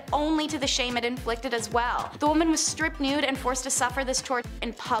compared only to the shame it inflicted as well. The woman was stripped nude and forced to suffer this torture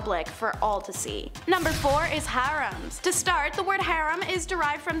in public for all to see. Number 4 is harems. To start, the word harem is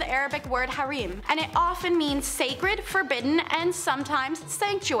derived from the Arabic word harim, and it often means sacred, forbidden, and sometimes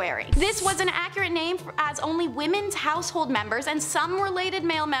sanctuary. This was an accurate name as only women's household members and some related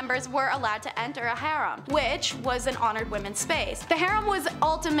male members were allowed to enter a harem, which was an honored women's space. The harem was the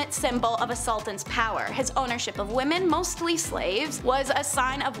ultimate symbol of a sultan's power. His ownership of women, mostly slaves, was a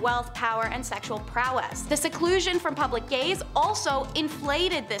sign of wealth, power, and sexual prowess. The seclusion from public gaze also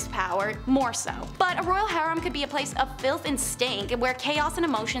inflated this power more so. But a royal harem could be a place of filth and stink where chaos and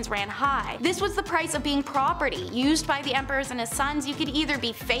emotions ran high. This was the price of being property, used by the emperors and his sons. You could either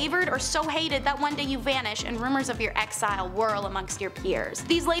be favored or so hated that one day you vanish and rumors of your exile whirl amongst your peers.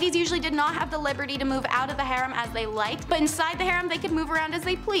 These ladies usually did not have the liberty to move out of the harem as they liked, but inside the harem they could move around as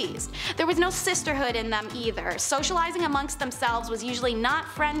they pleased. There was no sisterhood in them either. Socializing amongst themselves was usually not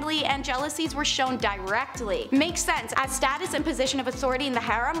friendly, and jealousies were shown directly. Makes sense, as status and position of authority in the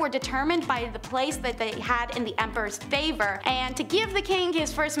harem were determined by the place that they had in the emperor's favor, and to give the king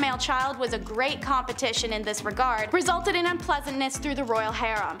his first male child was a great competition in this regard, resulted in unpleasantness through the royal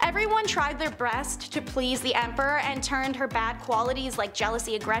harem. Everyone tried their best to please the emperor and turned her bad qualities like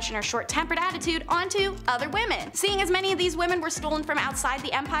jealousy, aggression, or short-tempered attitude onto other women. Seeing as many of these women were stolen from outside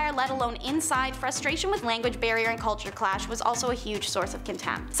the empire, let alone inside, frustration with language barriers superior and culture clash was also a huge source of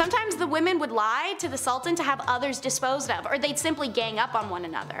contempt. Sometimes the women would lie to the sultan to have others disposed of, or they'd simply gang up on one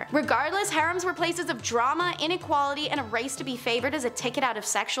another. Regardless, harems were places of drama, inequality, and a race to be favored as a ticket out of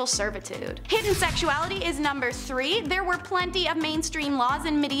sexual servitude. Hidden sexuality is number 3. There were plenty of mainstream laws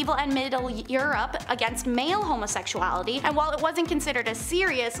in medieval and Middle Europe against male homosexuality, and while it wasn't considered as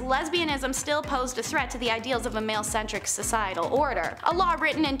serious, lesbianism still posed a threat to the ideals of a male-centric societal order. A law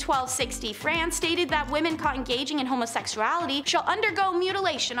written in 1260 France stated that women caught engaging in homosexuality shall undergo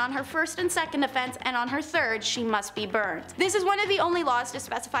mutilation on her first and second offense, and on her third she must be burned. This is one of the only laws to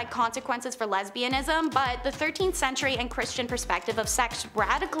specify consequences for lesbianism, but the 13th century and Christian perspective of sex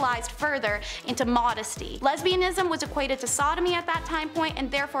radicalized further into modesty. Lesbianism was equated to sodomy at that time point and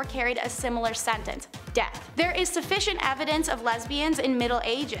therefore carried a similar sentence: death. There is sufficient evidence of lesbians in Middle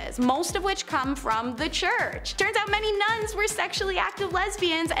Ages, most of which come from the church. Turns out many nuns were sexually active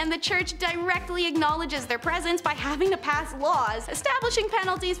lesbians, and the church directly acknowledges their presence by having to pass laws establishing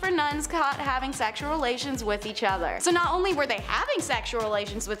penalties for nuns caught having sexual relations with each other. So not only were they having sexual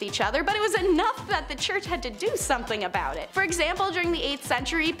relations with each other, but it was enough that the church had to do something about it. For example, during the 8th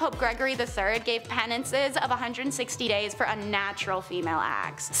century, Pope Gregory III gave penances of 160 days for unnatural female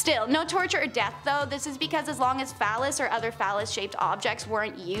acts. Still, no torture or death though. This is because as long as phallus or other phallus-shaped objects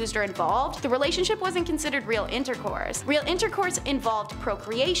weren't used or involved, the relationship wasn't considered real intercourse. Real intercourse involved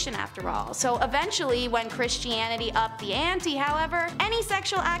procreation after all. So eventually, when Christianity upped the ante, however, any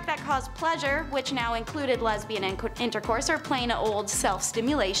sexual act that caused pleasure, which now included lesbian intercourse or plain old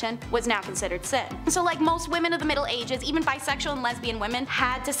self-stimulation, was now considered sin. So like most women of the Middle Ages, even bisexual and lesbian women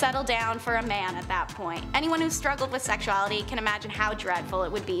had to settle down for a man at that point. Anyone who struggled with sexuality can imagine how dreadful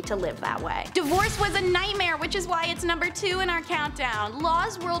it would be to live that way. Divorce was a nightmare, which is why it's number 2 in our countdown.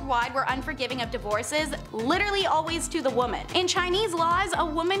 Laws worldwide were unforgiving of divorces, literally always to the woman. In Chinese laws, a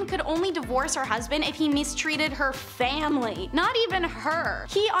woman could only divorce her husband if he mistreated her family, not even her.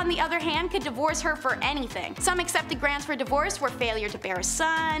 He, on the other hand, could divorce her for anything. Some accepted grounds for divorce were failure to bear a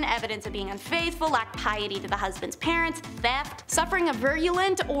son, evidence of being unfaithful, lack piety to the husband's parents, theft, suffering a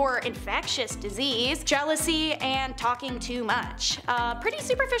virulent or infectious disease, jealousy, and talking too much. Pretty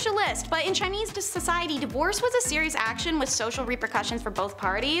superficial list, but in Chinese society, divorce was a serious action with social repercussions for both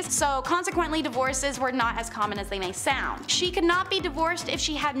parties, so consequently divorces were not as common as they may sound. She could not be divorced if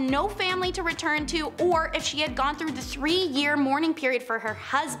she had no family to return to, or if she had gone through the 3-year mourning period for her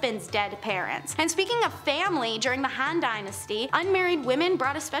husband's dead parents. And speaking of family, during the Han Dynasty, unmarried women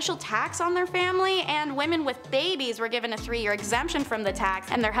brought a special tax on their family, and women with babies were given a 3-year exemption from the tax,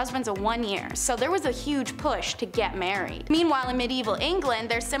 and their husbands a 1 year. So there was a huge push to get married. Meanwhile, in medieval England,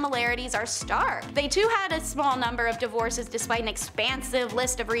 their similarities are stark. They too had a small number of divorces despite an expansive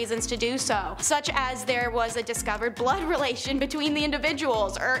list of reasons to do so, such as there was a discovered blood relation between the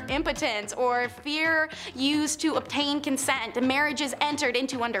individuals, or impotence, or fear used to obtain consent, marriages entered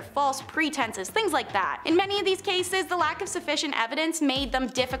into under false pretenses, things like that. In many of these cases, the lack of sufficient evidence made them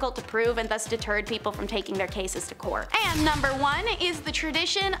difficult to prove and thus deterred people from taking their cases to court. And number 1 is the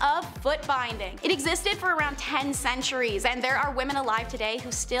tradition of foot binding. It existed for around 10 centuries, and there are women alive today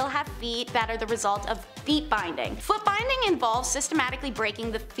who still have feet that are the result of feet binding. Foot binding involves systematically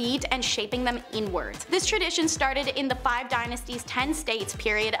breaking the feet and shaping them inwards. This tradition started in the 5 Dynasties 10 states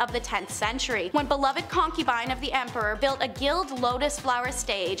period of the 10th century, when beloved concubine of the emperor built a gilded lotus flower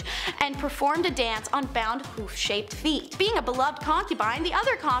stage and performed a dance on bound hoof-shaped feet. Being a beloved concubine, the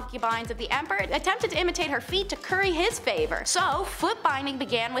other concubines of the emperor attempted to imitate her feet to curry his favor. So foot binding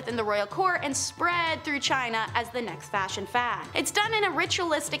began within the royal court and spread through China as the next fashion fad. It's done in a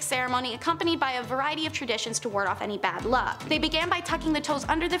ritualistic ceremony accompanied by a variety of traditions to ward off any bad luck. They began by tucking the toes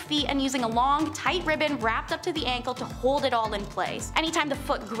under the feet and using a long, tight ribbon wrapped up to the ankle to hold it all in place. Anytime the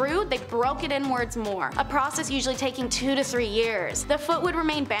foot grew, they broke it inwards more, a process usually taking 2 to 3 years. The foot would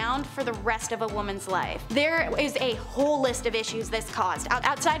remain bound for the rest of a woman's life. There is a whole list of issues this caused.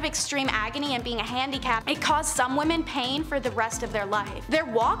 Outside of extreme agony and being a handicap, it caused some women pain for the rest of their life. Their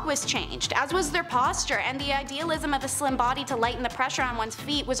walk was changed, as was their posture, and the idealism of a slim body to lighten the pressure on one's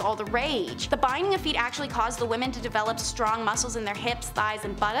feet was all the rage. The binding of feet actually caused the women to develop strong muscles in their hips, thighs,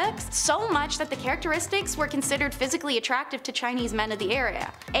 and buttocks, so much that the characteristics were considered physically attractive to Chinese men of the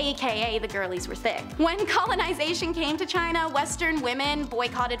area, aka the girlies were thick. When colonization came to China, Western women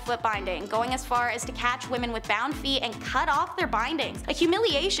boycotted foot binding, going as far as to catch women with bound feet and cut off their bindings. A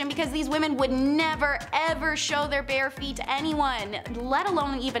humiliation because these women would never ever show their bare feet to anyone, let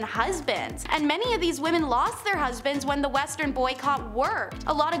alone even husbands. And many of these women lost their husbands when the Western boycott worked.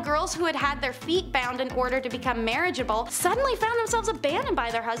 A lot of girls who had had their feet bound in order to become marriageable suddenly found themselves abandoned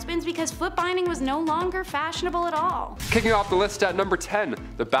by their husbands because foot binding was no longer fashionable at all. Kicking off the list at number 10,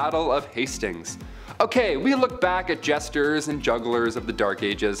 the Battle of Hastings. Okay, we look back at jesters and jugglers of the Dark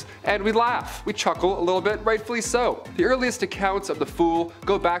Ages, and we laugh. We chuckle a little bit, rightfully so. The earliest accounts of the Fool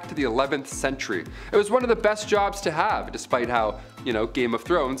go back to the 11th century. It was one of the best jobs to have, despite how, Game of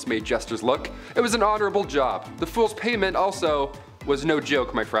Thrones made jesters look. It was an honorable job. The Fool's payment also was no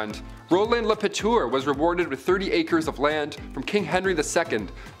joke, my friend. Roland Le Petour was rewarded with 30 acres of land from King Henry II,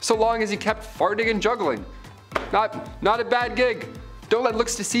 so long as he kept farting and juggling. Not a bad gig. Don't let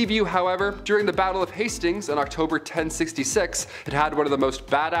looks deceive you, however. During the Battle of Hastings in October 1066, it had one of the most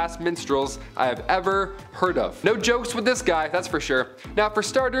badass minstrels I have ever heard of. No jokes with this guy, that's for sure. Now for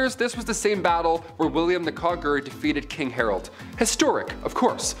starters, this was the same battle where William the Conqueror defeated King Harold. Historic, of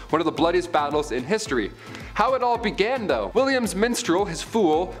course, one of the bloodiest battles in history. How it all began though. William's minstrel, his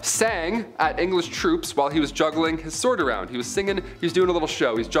fool, sang at English troops while he was juggling his sword around. He was singing, he was doing a little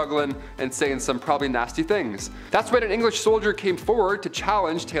show, he's juggling and saying some probably nasty things. That's when an English soldier came forward to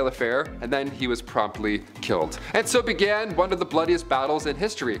challenge Taillefer, and then he was promptly killed. And so began one of the bloodiest battles in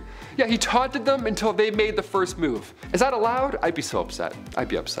history. Yeah, he taunted them until they made the first move. Is that allowed? I'd be so upset. I'd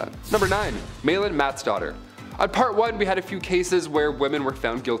be upset. Number 9, Malin Matsdaughter. On part 1, we had a few cases where women were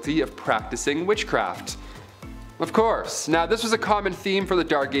found guilty of practicing witchcraft. Of course. Now this was a common theme for the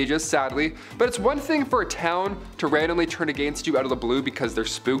Dark Ages, sadly, but it's one thing for a town to randomly turn against you out of the blue because they're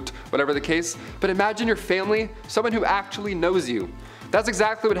spooked, whatever the case, but imagine your family, someone who actually knows you. That's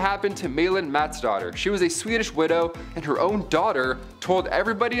exactly what happened to Malin Matsdaughter. She was a Swedish widow, and her own daughter told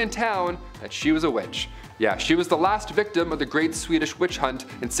everybody in town that she was a witch. Yeah, she was the last victim of the Great Swedish Witch Hunt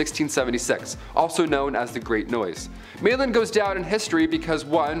in 1676, also known as the Great Noise. Malin goes down in history because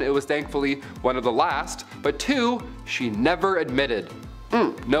 1, it was thankfully one of the last, but 2, she never admitted.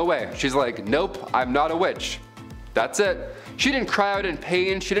 No way. She's like, nope, I'm not a witch. That's it. She didn't cry out in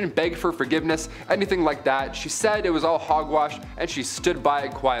pain, she didn't beg for forgiveness, anything like that. She said it was all hogwash and she stood by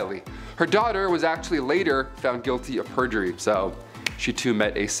it quietly. Her daughter was actually later found guilty of perjury, so she too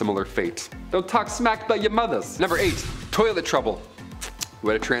met a similar fate. Don't talk smack about your mothers. Number 8, toilet trouble.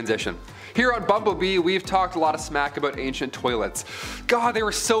 What a transition. Here on Bumblebee, we've talked a lot of smack about ancient toilets. God, they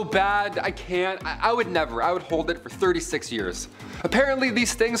were so bad, I can't. I would never. I would hold it for 36 years. Apparently,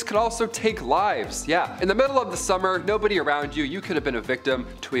 these things could also take lives. Yeah, in the middle of the summer, nobody around you, you could have been a victim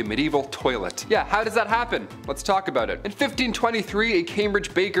to a medieval toilet. Yeah, how does that happen? Let's talk about it. In 1523, a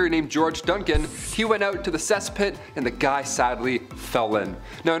Cambridge baker named George Duncan, he went out to the cesspit and the guy sadly fell in.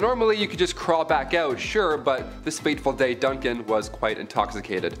 Now, normally you could just crawl back out, sure, but this fateful day, Duncan was quite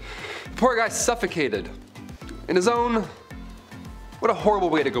intoxicated. The poor guy suffocated in his own. What a horrible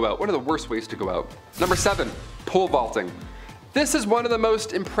way to go out. One of the worst ways to go out. Number 7, pole vaulting. This is one of the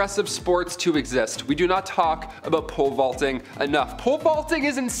most impressive sports to exist. We do not talk about pole vaulting enough. Pole vaulting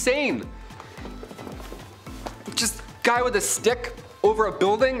is insane. Just guy with a stick over a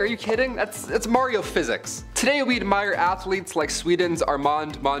building? Are you kidding? That's Mario physics. Today we admire athletes like Sweden's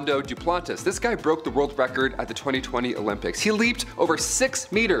Armando Duplantis. This guy broke the world record at the 2020 Olympics. He leaped over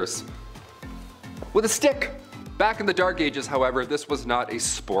 6 meters with a stick. Back in the Dark Ages, however, this was not a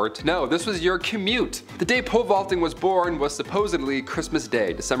sport. No, this was your commute. The day pole vaulting was born was supposedly Christmas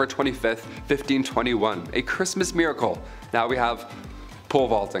Day, December 25th, 1521. A Christmas miracle. Now we have pole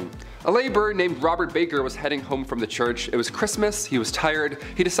vaulting. A laborer named Robert Baker was heading home from the church. It was Christmas, he was tired,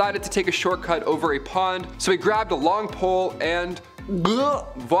 he decided to take a shortcut over a pond, so he grabbed a long pole and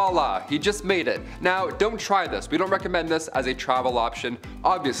voila, he just made it. Now, don't try this. We don't recommend this as a travel option,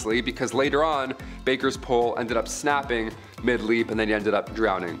 obviously, because later on, Baker's pole ended up snapping mid-leap and then he ended up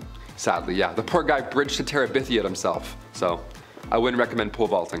drowning. Sadly, yeah, the poor guy bridged to Terabithia himself, so I wouldn't recommend pole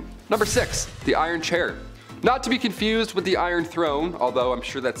vaulting. Number 6, the iron chair. Not to be confused with the Iron Throne, although I'm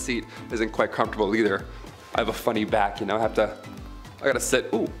sure that seat isn't quite comfortable either. I have a funny back, you know, I gotta sit,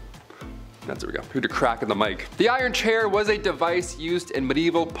 ooh. There we go. Heard a crack in the mic. The iron chair was a device used in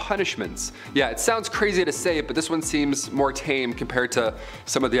medieval punishments. Yeah, it sounds crazy to say, but this one seems more tame compared to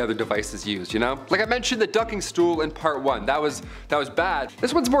some of the other devices used, you know? Like I mentioned the ducking stool in part 1. That was bad.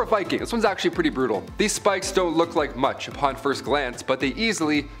 This one's more Viking. This one's actually pretty brutal. These spikes don't look like much upon first glance, but they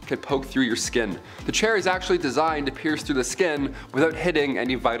easily can poke through your skin. The chair is actually designed to pierce through the skin without hitting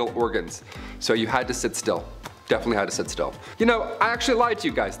any vital organs. So you had to sit still. Definitely had to sit still. You know, I actually lied to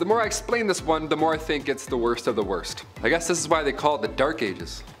you guys. The more I explain this one, the more I think it's the worst of the worst. I guess this is why they call it the Dark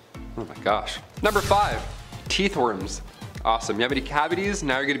Ages. Oh my gosh. Number 5, teeth worms. Awesome. You have any cavities?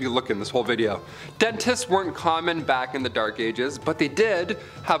 Now you're gonna be looking this whole video. Dentists weren't common back in the Dark Ages, but they did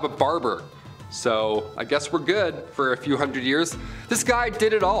have a barber. So I guess we're good for a few hundred years. This guy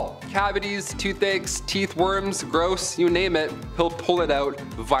did it all. Cavities, toothaches, teeth worms, gross, you name it, he'll pull it out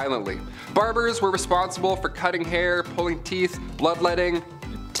violently. Barbers were responsible for cutting hair, pulling teeth, bloodletting,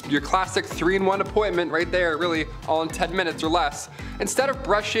 Your classic 3-in-1 appointment right there, really all in 10 minutes or less. Instead of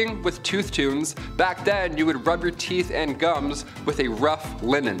brushing with tooth tunes, back then you would rub your teeth and gums with a rough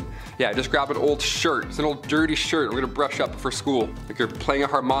linen. Yeah, just grab an old shirt. It's an old dirty shirt. We're gonna brush up before school. Like you're playing a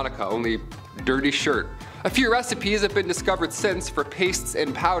harmonica, only dirty shirt. A few recipes have been discovered since for pastes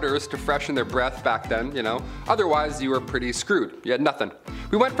and powders to freshen their breath back then, you know. Otherwise, you were pretty screwed. You had nothing.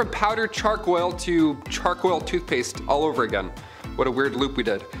 We went from powdered charcoal to charcoal toothpaste all over again. What a weird loop we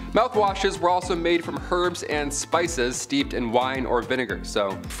did. Mouthwashes were also made from herbs and spices steeped in wine or vinegar,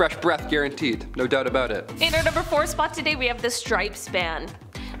 so fresh breath guaranteed, no doubt about it. In our number 4 spot today, we have the stripes ban.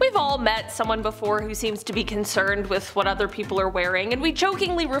 We've all met someone before who seems to be concerned with what other people are wearing, and we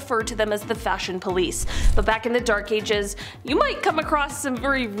jokingly refer to them as the fashion police. But back in the dark ages, you might come across some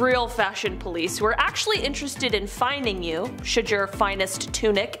very real fashion police who are actually interested in fining you, should your finest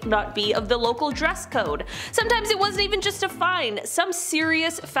tunic not be of the local dress code. Sometimes it wasn't even just a fine. Some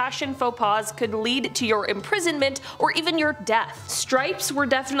serious fashion faux pas could lead to your imprisonment or even your death. Stripes were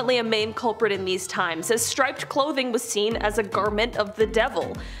definitely a main culprit in these times, as striped clothing was seen as a garment of the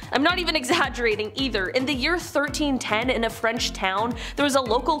devil. I'm not even exaggerating either. In the year 1310 in a French town, there was a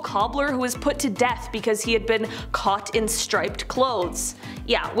local cobbler who was put to death because he had been caught in striped clothes.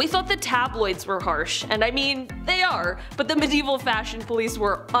 Yeah, we thought the tabloids were harsh, and I mean, they are, but the medieval fashion police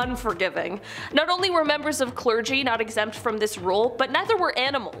were unforgiving. Not only were members of clergy not exempt from this rule, but neither were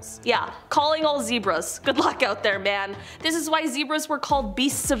animals. Yeah, calling all zebras. Good luck out there, man. This is why zebras were called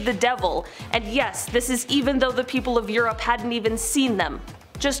beasts of the devil, and yes, this is even though the people of Europe hadn't even seen them.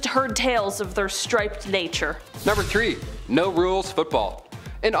 Just heard tales of their striped nature. Number 3, no rules football.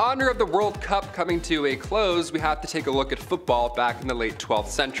 In honor of the World Cup coming to a close, we have to take a look at football back in the late 12th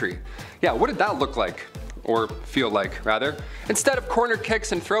century. Yeah, what did that look like? Or feel like, rather. Instead of corner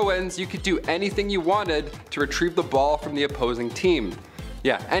kicks and throw-ins, you could do anything you wanted to retrieve the ball from the opposing team.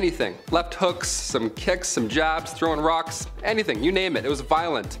 Yeah, anything. Left hooks, some kicks, some jabs, throwing rocks, anything, you name it. It was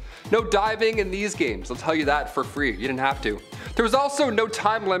violent. No diving in these games, I'll tell you that for free. You didn't have to. There was also no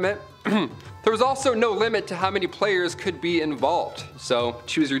time limit. There was also no limit to how many players could be involved. So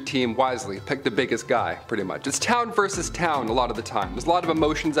choose your team wisely. Pick the biggest guy, pretty much. It's town versus town a lot of the time. There's a lot of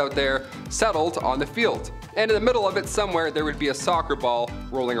emotions out there settled on the field. And in the middle of it somewhere there would be a soccer ball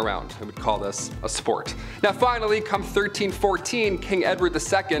rolling around. I would call this a sport. Now finally, come 1314, King Edward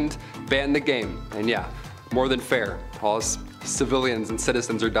II banned the game. And yeah, more than fair. All his civilians and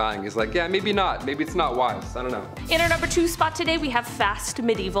citizens are dying. He's like, yeah, maybe not. Maybe it's not wise. I don't know. In our number 2 spot today, we have fast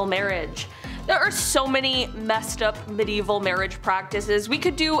medieval marriage. There are so many messed up medieval marriage practices. We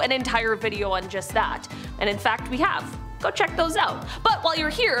could do an entire video on just that. And in fact, we have. Go check those out. But while you're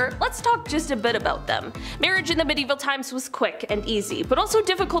here, let's talk just a bit about them. Marriage in the medieval times was quick and easy, but also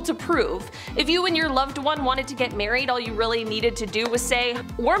difficult to prove. If you and your loved one wanted to get married, all you really needed to do was say,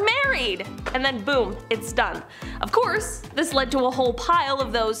 "We're married!" and then boom, it's done. Of course, this led to a whole pile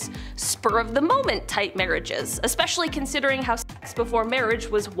of those spur-of-the-moment type marriages, especially considering how sex before marriage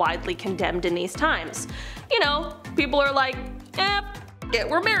was widely condemned in these times. You know, people are like,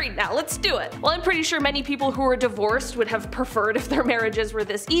 we're married now, let's do it. Well, I'm pretty sure many people who were divorced would have preferred if their marriages were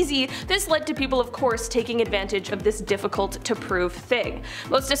this easy. This led to people, of course, taking advantage of this difficult to prove thing.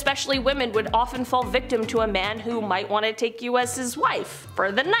 Most especially women would often fall victim to a man who might want to take you as his wife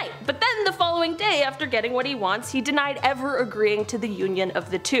for the night. But then the following day, after getting what he wants, he denied ever agreeing to the union of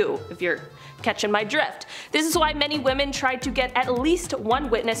the two, if you're catching my drift. This is why many women tried to get at least one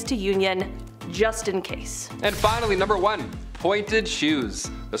witness to union, just in case. And finally, number 1. Pointed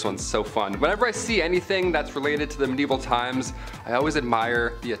shoes. This one's so fun. Whenever I see anything that's related to the medieval times, I always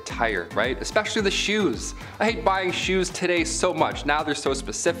admire the attire, right? Especially the shoes. I hate buying shoes today so much. Now they're so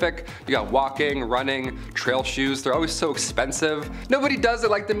specific. You got walking, running, trail shoes. They're always so expensive. Nobody does it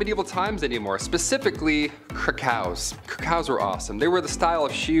like the medieval times anymore. Specifically, krakows. Krakows were awesome. They were the style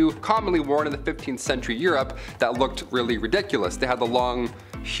of shoe commonly worn in the 15th century Europe that looked really ridiculous. They had the long,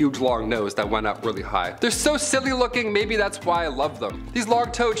 huge long nose that went up really high. They're so silly looking, maybe that's why I love them. These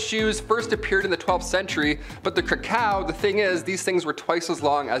long-toed shoes first appeared in the 12th century, but the krakow, the thing is, these things were twice as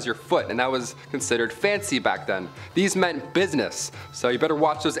long as your foot, and that was considered fancy back then. These meant business, so you better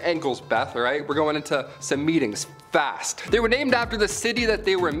watch those ankles, Beth, alright? We're going into some meetings fast. They were named after the city that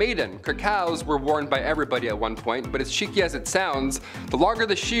they were made in. Krakows were worn by everybody at one point, but as cheeky as it sounds, the longer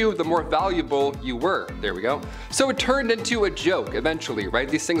the shoe, the more valuable you were. There we go. So it turned into a joke eventually, right?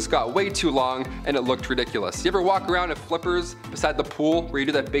 These things got way too long and it looked ridiculous. You ever walk around in flippers beside the pool where you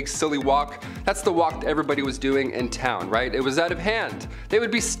do that big silly walk? That's the walk that everybody was doing in town, right? It was out of hand. They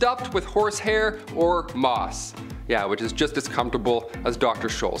would be stuffed with horsehair or moss. Yeah, which is just as comfortable as Dr.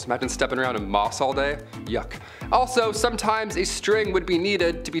 Scholl's. Imagine stepping around in moss all day. Yuck. Also, sometimes a string would be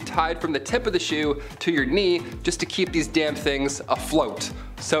needed to be tied from the tip of the shoe to your knee just to keep these damn things afloat.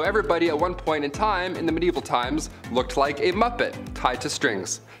 So everybody at one point in time in the medieval times looked like a Muppet tied to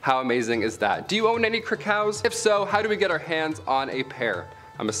strings. How amazing is that? Do you own any Krakows? If so, how do we get our hands on a pair?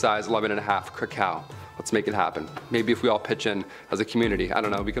 I'm a size 11.5 Krakow. Let's make it happen. Maybe if we all pitch in as a community, I don't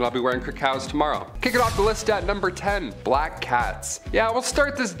know, we can all be wearing Krakows tomorrow. Kicking off the list at number 10, black cats. Yeah, we'll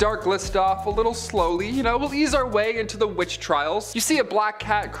start this dark list off a little slowly, you know, we'll ease our way into the witch trials. You see a black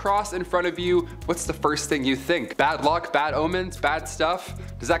cat cross in front of you, what's the first thing you think? Bad luck, bad omens, bad stuff?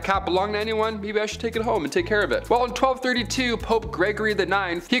 Does that cat belong to anyone? Maybe I should take it home and take care of it. Well, in 1232, Pope Gregory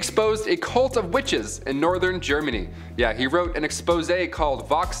IX, he exposed a cult of witches in northern Germany. Yeah, he wrote an expose called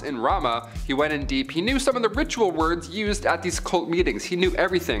Vox in Rama. He went in deep. He knew some of the ritual words used at these cult meetings. He knew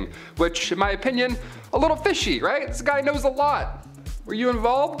everything, which in my opinion, a little fishy, right? This guy knows a lot. Were you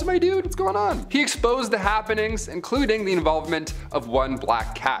involved, my dude? What's going on? He exposed the happenings, including the involvement of one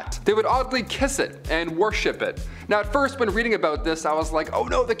black cat. They would oddly kiss it and worship it. Now at first when reading about this, I was like, oh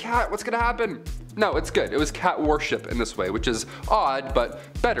no, the cat, what's gonna happen? No, it's good. It was cat worship in this way, which is odd, but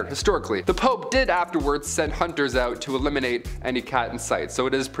better historically. The Pope did afterwards send hunters out to eliminate any cat in sight, so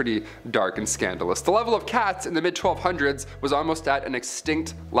it is pretty dark and scandalous. The level of cats in the mid-1200s was almost at an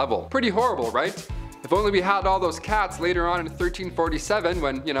extinct level. Pretty horrible, right? If only we had all those cats later on in 1347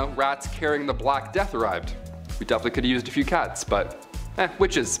 when, you know, rats carrying the Black Death arrived. We definitely could have used a few cats, but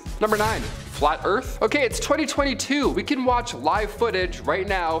witches. Number 9, flat earth. Okay, it's 2022. We can watch live footage right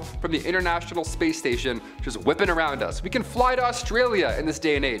now from the International Space Station just whipping around us. We can fly to Australia in this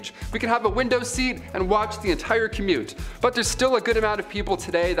day and age. We can have a window seat and watch the entire commute. But there's still a good amount of people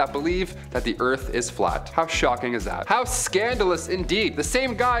today that believe that the earth is flat. How shocking is that? How scandalous indeed. The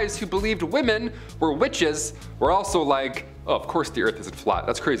same guys who believed women were witches were also like, oh, of course the earth isn't flat.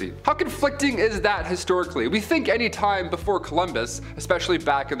 That's crazy. How conflicting is that historically? We think any time before Columbus, especially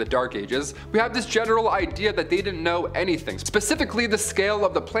back in the Dark Ages, we have this general idea that they didn't know anything, specifically the scale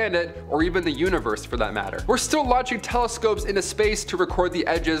of the planet or even the universe for that matter. We're still launching telescopes into space to record the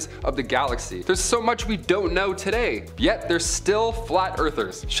edges of the galaxy. There's so much we don't know today, yet there's still flat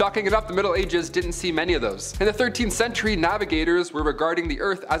earthers. Shocking enough, the Middle Ages didn't see many of those. In the 13th century, navigators were regarding the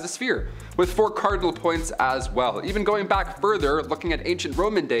earth as a sphere, with 4 cardinal points as well. Even going back further, looking at ancient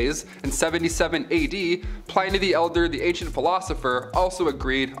Roman days, in 77 AD, Pliny the Elder, the ancient philosopher, also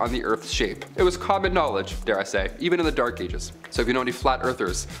agreed on the Earth's shape. It was common knowledge, dare I say, even in the Dark Ages. So if you know any flat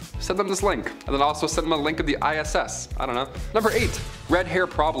earthers, send them this link, and then also send them a link of the ISS. I don't know. Number 8, red hair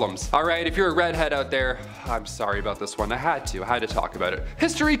problems. Alright, if you're a redhead out there, I'm sorry about this one. I had to talk about it.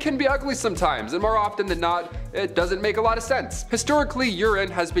 History can be ugly sometimes, and more often than not, it doesn't make a lot of sense. Historically,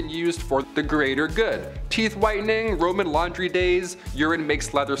 urine has been used for the greater good. Teeth whitening, Roman laundry days, urine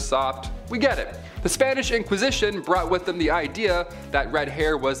makes leather soft. We get it. The Spanish Inquisition brought with them the idea that red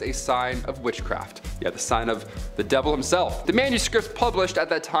hair was a sign of witchcraft. Yeah, the sign of the devil himself. The manuscripts published at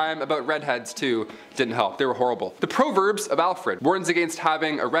that time about redheads too didn't help. They were horrible. The Proverbs of Alfred warns against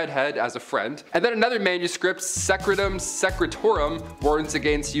having a redhead as a friend. And then another manuscript, Secretum Secretorum, warns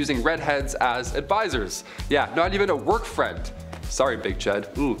against using redheads as advisors. Yeah, not even a work friend. Sorry, Big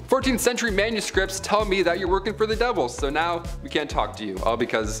Chud. 14th century manuscripts tell me that you're working for the devil, so now we can't talk to you, all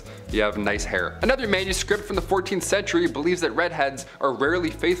because you have nice hair. Another manuscript from the 14th century believes that redheads are rarely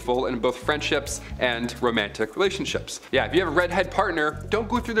faithful in both friendships and romantic relationships. Yeah, if you have a redhead partner, don't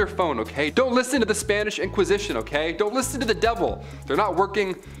go through their phone, okay? Don't listen to the Spanish Inquisition, okay? Don't listen to the devil. They're not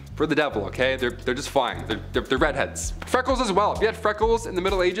working for the devil, okay? They're just fine. They're redheads. Freckles as well. If you had freckles in the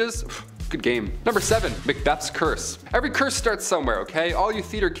Middle Ages, good game. Number 7, Macbeth's curse. Every curse starts somewhere, okay? All you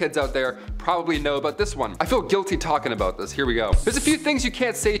theater kids out there probably know about this one. I feel guilty talking about this. Here we go. There's a few things you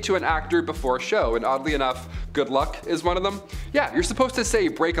can't say to an actor before a show, and oddly enough, good luck is one of them. Yeah, you're supposed to say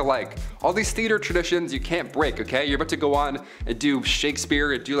break a leg. All these theater traditions you can't break, okay? You're about to go on and do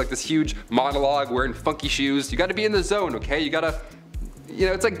Shakespeare and do like this huge monologue wearing funky shoes. You gotta be in the zone, okay? You gotta, you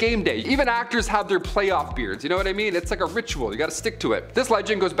know, it's like game day. Even actors have their playoff beards, you know what I mean? It's like a ritual, you gotta stick to it. This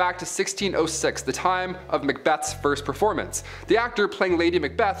legend goes back to 1606, the time of Macbeth's first performance. The actor playing Lady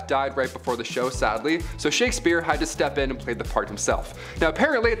Macbeth died right before the show, sadly, so Shakespeare had to step in and play the part himself. Now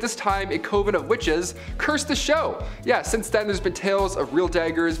apparently at this time, a coven of witches cursed the show. Yeah, since then there's been tales of real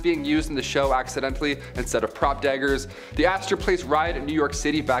daggers being used in the show accidentally instead of prop daggers. The Astor Place riot in New York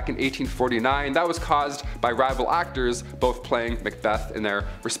City back in 1849, that was caused by rival actors both playing Macbeth in their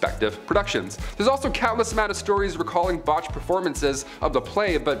respective productions. There's also countless amount of stories recalling botched performances of the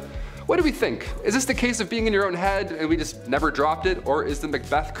play, but what do we think? Is this the case of being in your own head and we just never dropped it, or is the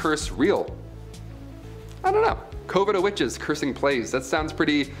Macbeth curse real? I don't know. COVID of witches cursing plays. That sounds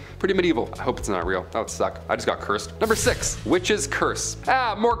pretty medieval. I hope it's not real. That would suck. I just got cursed. Number 6, witches curse.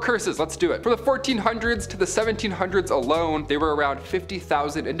 More curses. Let's do it. From the 1400s to the 1700s alone, there were around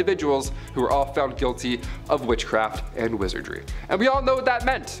 50,000 individuals who were all found guilty of witchcraft and wizardry. And we all know what that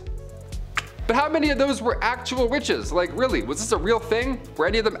meant. But how many of those were actual witches? Like, really, was this a real thing? Were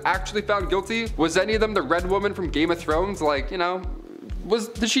any of them actually found guilty? Was any of them the Red Woman from Game of Thrones? Like, you know,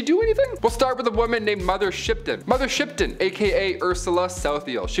 did she do anything? We'll start with a woman named Mother Shipton. Mother Shipton, aka Ursula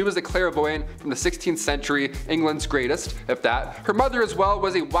Southiel. She was a clairvoyant from the 16th century, England's greatest, if that. Her mother as well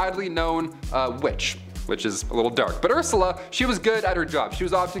was a widely known witch, which is a little dark. But Ursula, she was good at her job. She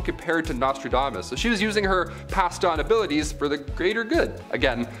was often compared to Nostradamus, so she was using her passed on abilities for the greater good.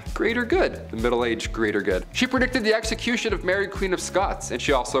 Again, greater good, the Middle Age greater good. She predicted the execution of Mary Queen of Scots, and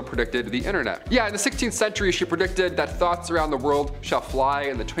she also predicted the internet. Yeah, in the 16th century, she predicted that thoughts around the world shall fly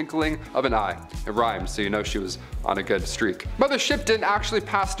in the twinkling of an eye. It rhymes, so you know she was on a good streak. Mother Shipton actually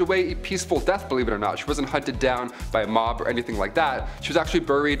passed away a peaceful death, believe it or not. She wasn't hunted down by a mob or anything like that. She was actually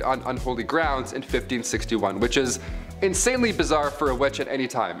buried on unholy grounds in 1561, which is insanely bizarre for a witch at any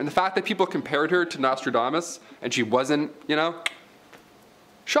time. And the fact that people compared her to Nostradamus and she wasn't, you know,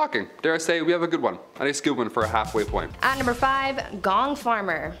 shocking. Dare I say, we have a good one. A nice good one for a halfway point. At number 5, gong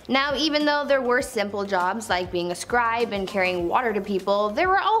farmer. Now, even though there were simple jobs like being a scribe and carrying water to people, there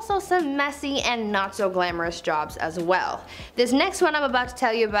were also some messy and not so glamorous jobs as well. This next one I'm about to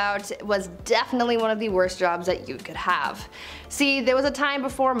tell you about was definitely one of the worst jobs that you could have. See, there was a time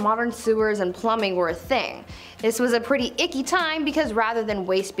before modern sewers and plumbing were a thing. This was a pretty icky time because rather than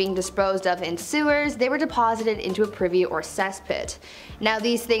waste being disposed of in sewers, they were deposited into a privy or cesspit. Now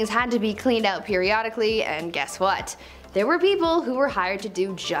these things had to be cleaned out periodically, and guess what? There were people who were hired to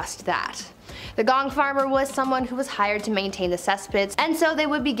do just that. The gong farmer was someone who was hired to maintain the cesspits, and so they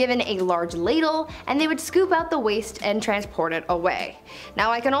would be given a large ladle and they would scoop out the waste and transport it away.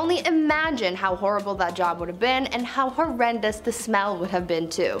 Now I can only imagine how horrible that job would have been and how horrendous the smell would have been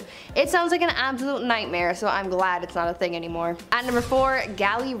too. It sounds like an absolute nightmare, so I'm glad it's not a thing anymore. At number 4,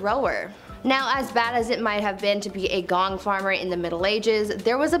 galley rower. Now, as bad as it might have been to be a gong farmer in the Middle Ages,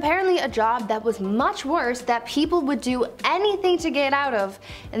 there was apparently a job that was much worse that people would do anything to get out of,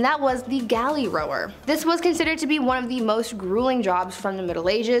 and that was the galley rower. This was considered to be one of the most grueling jobs from the Middle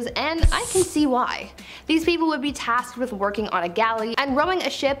Ages, and I can see why. These people would be tasked with working on a galley and rowing a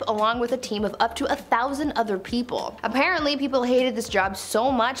ship along with a team of up to 1,000 other people. Apparently, people hated this job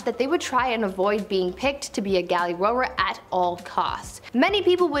so much that they would try and avoid being picked to be a galley rower at all costs. Many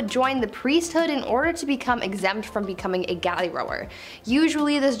people would join the priesthood in order to become exempt from becoming a galley rower.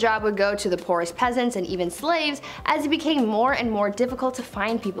 Usually this job would go to the poorest peasants and even slaves, as it became more and more difficult to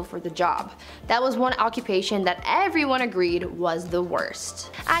find people for the job. That was one occupation that everyone agreed was the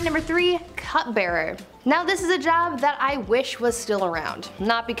worst. At number 3, cupbearer. Now this is a job that I wish was still around.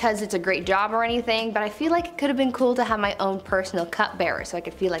 Not because it's a great job or anything, but I feel like it could have been cool to have my own personal cupbearer so I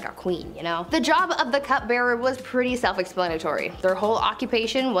could feel like a queen, you know? The job of the cupbearer was pretty self-explanatory. Their whole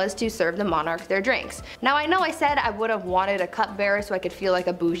occupation was to serve the monarch their drinks. Now I know I said I would have wanted a cupbearer so I could feel like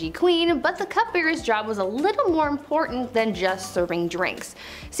a bougie queen, but the cupbearer's job was a little more important than just serving drinks.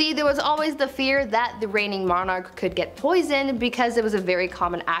 See, there was always the fear that the reigning monarch could get poisoned because it was a very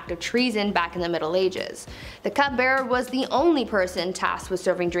common act of treason back in the Middle Ages. The cupbearer was the only person tasked with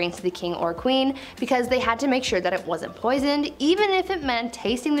serving drinks to the king or queen because they had to make sure that it wasn't poisoned, even if it meant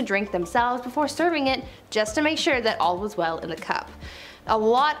tasting the drink themselves before serving it, just to make sure that all was well in the cup. A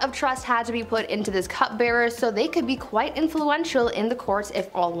lot of trust had to be put into this cupbearer so they could be quite influential in the courts if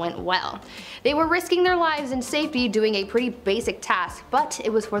all went well. They were risking their lives and safety doing a pretty basic task, but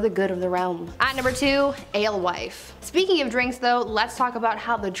it was for the good of the realm. At number 2, alewife. Speaking of drinks though, let's talk about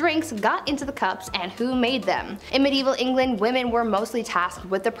how the drinks got into the cups and who made them. In medieval England, women were mostly tasked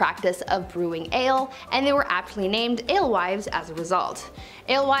with the practice of brewing ale, and they were aptly named alewives as a result.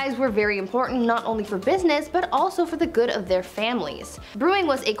 Alewives were very important not only for business, but also for the good of their families. Brewing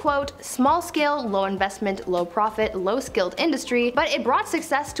was a quote, small scale, low investment, low profit, low skilled industry, but it brought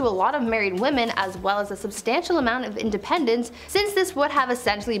success to a lot of married women as well as a substantial amount of independence, since this would have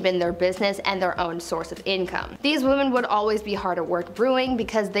essentially been their business and their own source of income. These women would always be hard at work brewing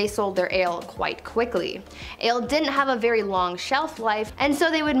because they sold their ale quite quickly. Ale didn't have a very long shelf life, and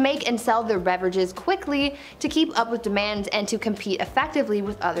so they would make and sell their beverages quickly to keep up with demand and to compete effectively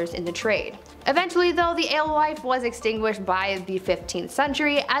with others in the trade. Eventually though, the alewife was extinguished by the 15th 17th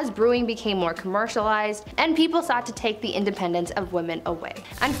century as brewing became more commercialized and people sought to take the independence of women away.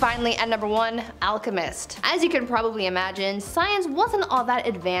 And finally, at number 1, alchemist. As you can probably imagine, science wasn't all that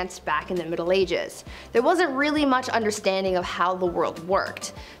advanced back in the Middle Ages. There wasn't really much understanding of how the world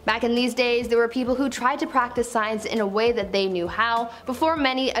worked. Back in these days, there were people who tried to practice science in a way that they knew how before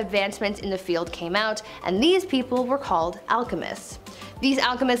many advancements in the field came out, and these people were called alchemists. These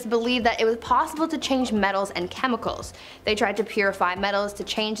alchemists believed that it was possible to change metals and chemicals. They tried to purify metals to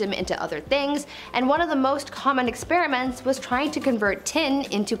change them into other things, and one of the most common experiments was trying to convert tin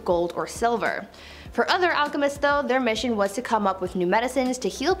into gold or silver. For other alchemists though, their mission was to come up with new medicines to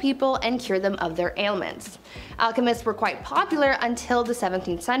heal people and cure them of their ailments. Alchemists were quite popular until the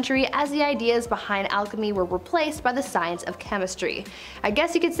 17th century as the ideas behind alchemy were replaced by the science of chemistry. I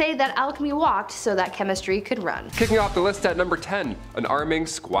guess you could say that alchemy walked so that chemistry could run. Kicking off the list at number 10, an arming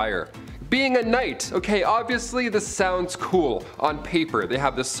squire. Being a knight. Okay, obviously this sounds cool on paper. They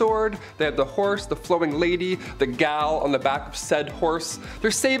have the sword, they have the horse, the flowing lady, the gal on the back of said horse. They're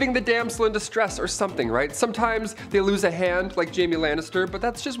saving the damsel in distress or something, right? Sometimes they lose a hand like Jaime Lannister, but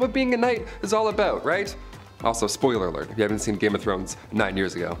that's just what being a knight is all about, right? Also, spoiler alert, if you haven't seen Game of Thrones 9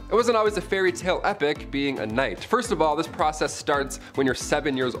 years ago. It wasn't always a fairy tale epic being a knight. First of all, this process starts when you're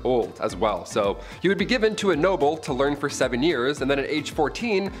 7 years old as well. So you would be given to a noble to learn for 7 years, and then at age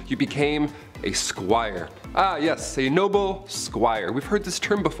 14, you became a squire. Ah yes, a noble squire. We've heard this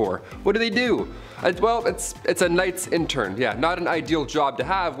term before. What do they do? Well, it's a knight's intern. Yeah, not an ideal job to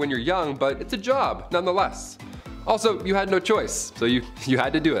have when you're young, but it's a job nonetheless. Also, you had no choice, so you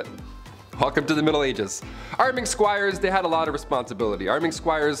had to do it. Welcome to the Middle Ages. Arming squires, they had a lot of responsibility. Arming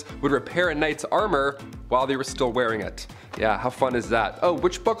squires would repair a knight's armor while they were still wearing it. Yeah, how fun is that? Oh,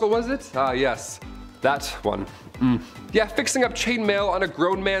 which buckle was it? Ah, yes, that one. Yeah, fixing up chainmail on a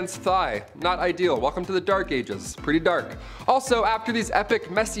grown man's thigh. Not ideal. Welcome to the Dark Ages. Pretty dark. Also, after these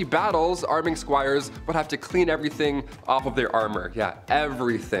epic, messy battles, arming squires would have to clean everything off of their armor. Yeah,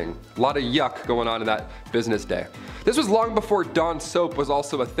 everything. A lot of yuck going on in that business day. This was long before Dawn soap was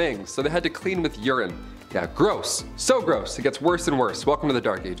also a thing, so they had to clean with urine. Yeah, gross. So gross. It gets worse and worse. Welcome to the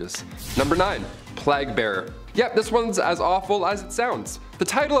Dark Ages. Number 9, plague bearer. Yep, this one's as awful as it sounds. The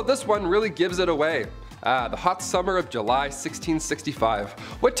title of this one really gives it away. The hot summer of July 1665.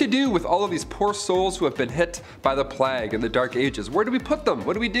 What to do with all of these poor souls who have been hit by the plague in the Dark Ages? Where do we put them?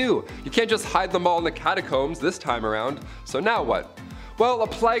 What do we do? You can't just hide them all in the catacombs this time around. So now what? Well, a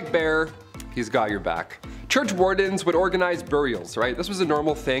plague bearer, he's got your back. Church wardens would organize burials, right? This was a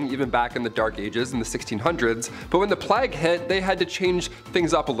normal thing even back in the Dark Ages in the 1600s, but when the plague hit, they had to change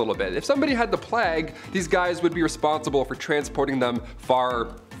things up a little bit. If somebody had the plague, these guys would be responsible for transporting them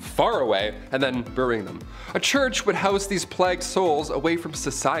far away and then burying them. A church would house these plagued souls away from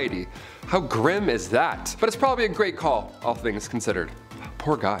society. How grim is that? But it's probably a great call, all things considered.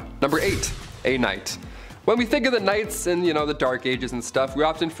 Poor guy. Number 8, a knight. When we think of the knights in, the Dark Ages and stuff, we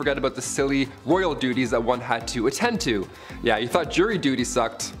often forget about the silly royal duties that one had to attend to. Yeah, you thought jury duty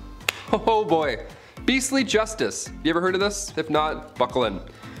sucked. Oh boy. Beastly justice. You ever heard of this? If not, buckle in.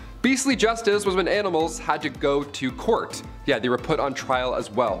 Beastly justice was when animals had to go to court. Yeah, they were put on trial as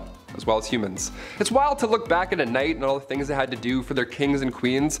well as humans. It's wild to look back at a knight and all the things they had to do for their kings and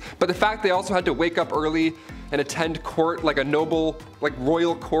queens, but the fact they also had to wake up early and attend court like a noble,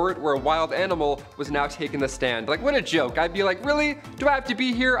 royal court where a wild animal was now taking the stand. Like, what a joke. I'd be like, really? Do I have to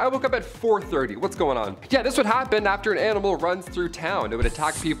be here? I woke up at 4:30. What's going on? Yeah, this would happen after an animal runs through town. It would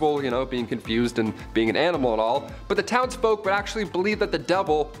attack people, being confused and being an animal and all, but the townsfolk would actually believe that the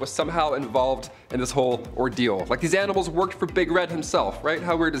devil was somehow involved in this whole ordeal. Like these animals worked for Big Red himself, right?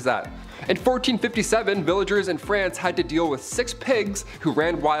 How weird is that? In 1457, villagers in France had to deal with 6 pigs who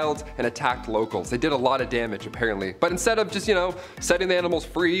ran wild and attacked locals. They did a lot of damage apparently, but instead of just, setting the animals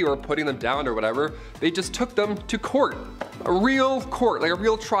free or putting them down or whatever, they just took them to court. A real court, like a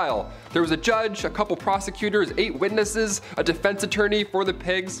real trial. There was a judge, a couple prosecutors, 8 witnesses, a defense attorney for the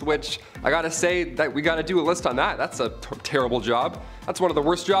pigs, which I gotta say that we gotta do a list on that. That's a terrible job. That's one of the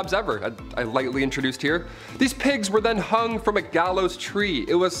worst jobs ever, I lightly introduced here. These pigs were then hung from a gallows tree.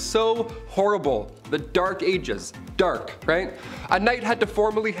 It was so horrible. The Dark Ages. Dark, right? A knight had to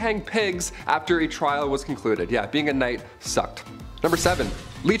formally hang pigs after a trial was concluded. Yeah, being a knight sucked. Number 7,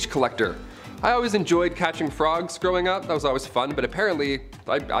 leech collector. I always enjoyed catching frogs growing up. That was always fun, but apparently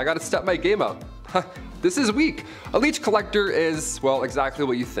I gotta step my game up. This is weak. A leech collector is, well, exactly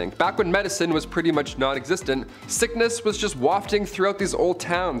what you think. Back when medicine was pretty much non-existent, sickness was just wafting throughout these old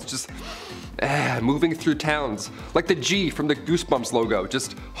towns, just moving through towns. Like the G from the Goosebumps logo,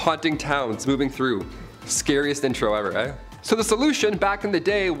 just haunting towns, moving through. Scariest intro ever, eh? So the solution back in the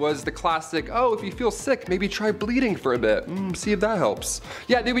day was the classic, oh, if you feel sick, maybe try bleeding for a bit, see if that helps.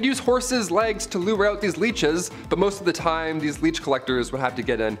 Yeah, they would use horses' legs to lure out these leeches, but most of the time these leech collectors would have to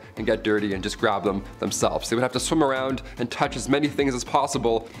get in and get dirty and just grab them themselves. They would have to swim around and touch as many things as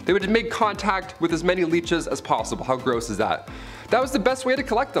possible. They would make contact with as many leeches as possible. How gross is that? That was the best way to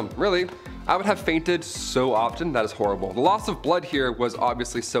collect them, really. I would have fainted so often, that is horrible. The loss of blood here was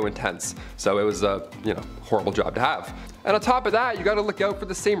obviously so intense, so it was a, horrible job to have. And on top of that, you gotta look out for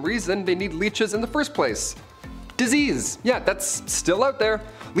the same reason they need leeches in the first place. Disease. Yeah, that's still out there.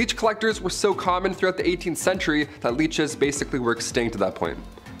 Leech collectors were so common throughout the 18th century that leeches basically were extinct at that point.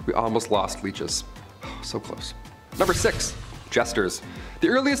 We almost lost leeches. So close. Number 6, jesters. The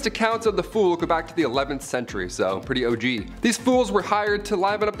earliest accounts of the fool go back to the 11th century, so pretty OG. These fools were hired to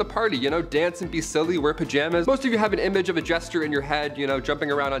liven up the party, dance and be silly, wear pajamas. Most of you have an image of a jester in your head,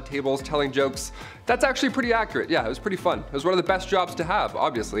 jumping around on tables, telling jokes. That's actually pretty accurate. Yeah, it was pretty fun. It was one of the best jobs to have,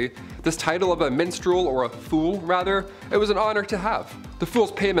 obviously. This title of a minstrel, or a fool rather, it was an honor to have. The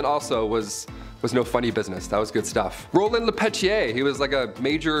fool's payment also was no funny business. That was good stuff. Roland Lepetier, he was like a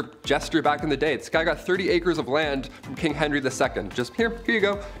major jester back in the day. This guy got 30 acres of land from King Henry II. Just here you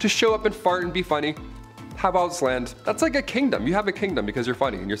go. Just show up and fart and be funny. Have all this land. That's like a kingdom. You have a kingdom because you're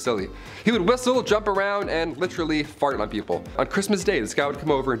funny and you're silly. He would whistle, jump around, and literally fart on people. On Christmas Day, this guy would come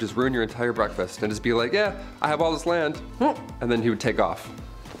over and just ruin your entire breakfast and just be like, yeah, I have all this land. And then he would take off.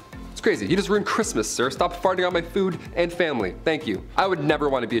 Crazy. You just ruined Christmas, sir. Stop farting on my food and family. Thank you. I would never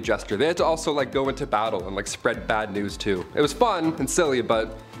want to be a jester. They had to also go into battle and spread bad news too. It was fun and silly,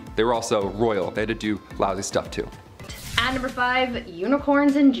 but they were also royal. They had to do lousy stuff too. And number 5,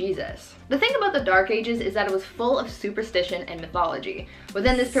 unicorns and Jesus. The thing about the Dark Ages is that it was full of superstition and mythology.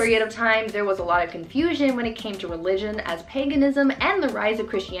 Within this period of time, there was a lot of confusion when it came to religion, as paganism and the rise of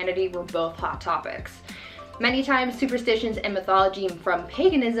Christianity were both hot topics. Many times, superstitions and mythology from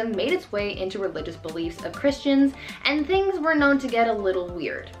paganism made its way into religious beliefs of Christians, and things were known to get a little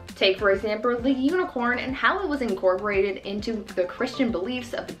weird. Take, for example, the unicorn and how it was incorporated into the Christian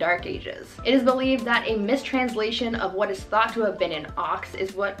beliefs of the Dark Ages. It is believed that a mistranslation of what is thought to have been an ox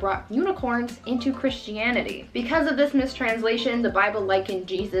is what brought unicorns into Christianity. Because of this mistranslation, the Bible likened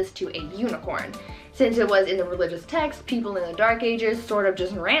Jesus to a unicorn. Since it was in the religious text, people in the Dark Ages sort of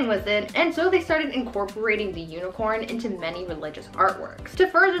just ran with it, and so they started incorporating the unicorn into many religious artworks. To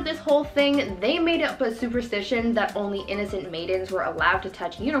further this whole thing, they made up a superstition that only innocent maidens were allowed to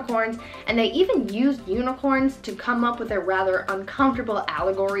touch unicorns, and they even used unicorns to come up with a rather uncomfortable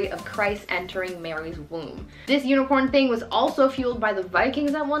allegory of Christ entering Mary's womb. This unicorn thing was also fueled by the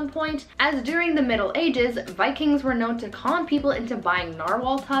Vikings at one point, as during the Middle Ages, Vikings were known to con people into buying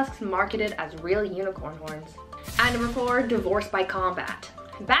narwhal tusks marketed as real unicorn horns. And number 4, divorce by combat.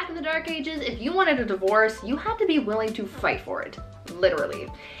 Back in the Dark Ages, if you wanted a divorce, you had to be willing to fight for it. Literally.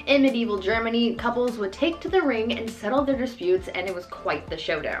 In medieval Germany, couples would take to the ring and settle their disputes, and it was quite the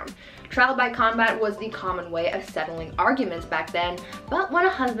showdown. Trial by combat was the common way of settling arguments back then, but when a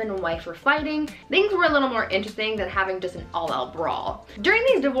husband and wife were fighting, things were a little more interesting than having just an all-out brawl. During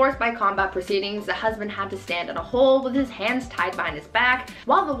these divorce by combat proceedings, the husband had to stand in a hole with his hands tied behind his back,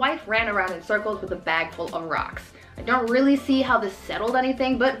 while the wife ran around in circles with a bag full of rocks. I don't really see how this settled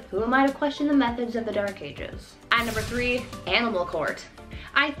anything, but who am I to question the methods of the Dark Ages? And number 3, animal court.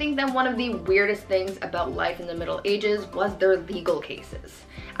 I think that one of the weirdest things about life in the Middle Ages was their legal cases.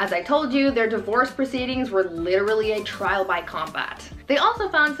 As I told you, their divorce proceedings were literally a trial by combat. They also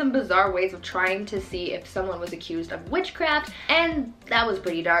found some bizarre ways of trying to see if someone was accused of witchcraft, and that was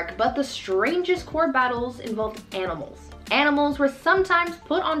pretty dark, but the strangest court battles involved animals. Animals were sometimes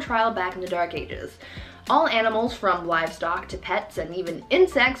put on trial back in the Dark Ages. All animals, from livestock to pets and even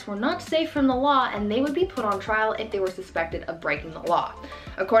insects, were not safe from the law, and they would be put on trial if they were suspected of breaking the law.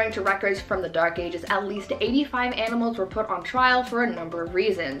 According to records from the Dark Ages, at least 85 animals were put on trial for a number of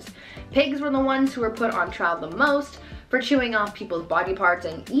reasons. Pigs were the ones who were put on trial the most, for chewing off people's body parts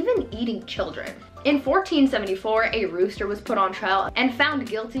and even eating children. In 1474, a rooster was put on trial and found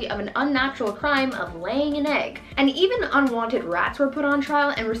guilty of an unnatural crime of laying an egg. And even unwanted rats were put on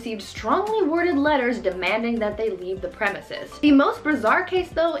trial and received strongly worded letters demanding that they leave the premises. The most bizarre case,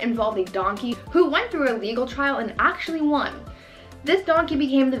 though, involved a donkey who went through a legal trial and actually won. This donkey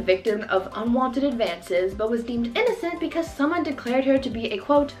became the victim of unwanted advances, but was deemed innocent because someone declared her to be a,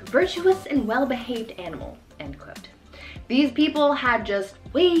 quote, virtuous and well-behaved animal, end quote. These people had just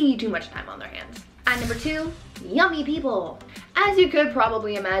way too much time on their hands. And number 2, yummy people. As you could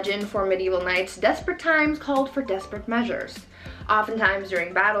probably imagine, for medieval knights, desperate times called for desperate measures. Oftentimes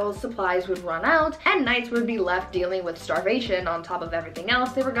during battles, supplies would run out, and knights would be left dealing with starvation on top of everything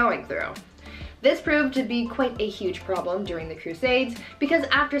else they were going through. This proved to be quite a huge problem during the Crusades because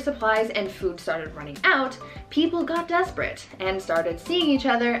after supplies and food started running out, people got desperate and started seeing each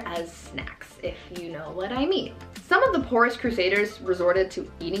other as snacks, if you know what I mean. Some of the poorest crusaders resorted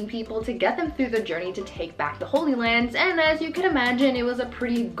to eating people to get them through the journey to take back the Holy Lands, and as you can imagine, it was a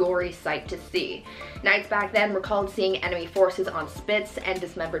pretty gory sight to see. Knights back then recalled seeing enemy forces on spits and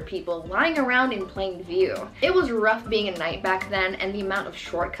dismembered people lying around in plain view. It was rough being a knight back then, and the amount of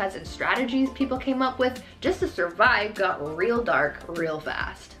shortcuts and strategies people came up with just to survive got real dark real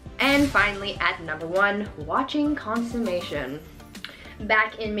fast. And finally, at number 1, watching consummation.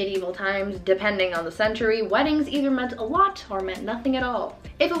 Back in medieval times, depending on the century, weddings either meant a lot or meant nothing at all.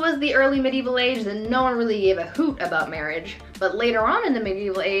 If it was the early medieval age, then no one really gave a hoot about marriage. But later on in the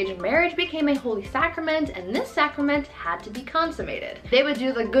medieval age, marriage became a holy sacrament, and this sacrament had to be consummated. They would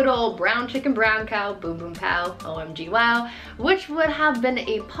do the good old brown chicken brown cow, boom boom pow, OMG wow, which would have been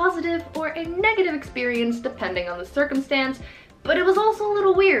a positive or a negative experience depending on the circumstance, but it was also a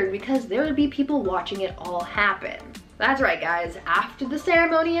little weird because there would be people watching it all happen. That's right guys, after the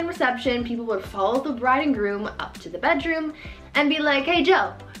ceremony and reception, people would follow the bride and groom up to the bedroom and be like, hey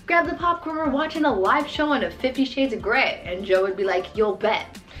Joe, grab the popcorn, we're watching a live showing of 50 Shades of Grey. And Joe would be like, you'll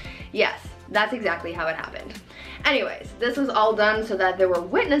bet. Yes, that's exactly how it happened. Anyways, this was all done so that there were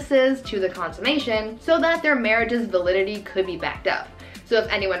witnesses to the consummation so that their marriage's validity could be backed up. So if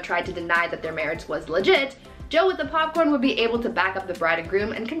anyone tried to deny that their marriage was legit, Joe with the popcorn would be able to back up the bride and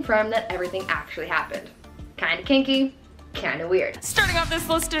groom and confirm that everything actually happened. Kinda kinky, kinda weird. Starting off this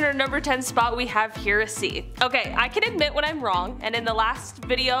list in our number 10 spot, we have heresy. Okay, I can admit when I'm wrong, and in the last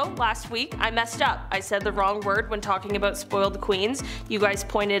video last week, I messed up. I said the wrong word when talking about spoiled queens. You guys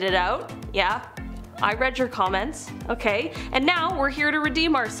pointed it out. Yeah, I read your comments, okay? And now we're here to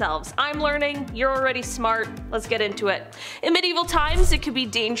redeem ourselves. I'm learning, you're already smart, let's get into it. In medieval times, it could be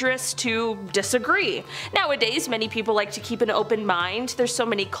dangerous to disagree. Nowadays, many people like to keep an open mind. There's so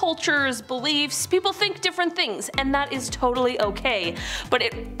many cultures, beliefs, people think different things, and that is totally okay. But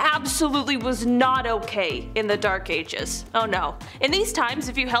it absolutely was not okay in the Dark Ages. Oh no. In these times,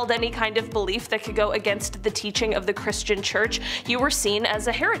 if you held any kind of belief that could go against the teaching of the Christian church, you were seen as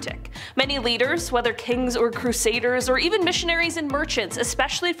a heretic. Many leaders, whether kings or crusaders or even missionaries and merchants,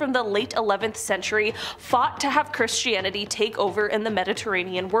 especially from the late 11th century, fought to have Christianity take over in the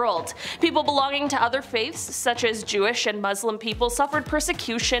Mediterranean world. People belonging to other faiths, such as Jewish and Muslim people, suffered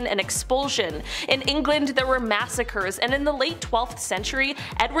persecution and expulsion. In England, there were massacres, and in the late 12th century,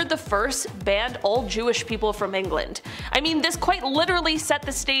 Edward I banned all Jewish people from England. I mean, this quite literally set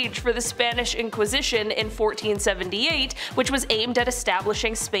the stage for the Spanish Inquisition in 1478, which was aimed at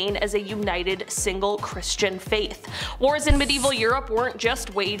establishing Spain as a united single Christian faith. Wars in medieval Europe weren't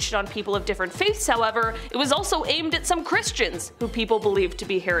just waged on people of different faiths, however, it was also aimed at some Christians who people believed to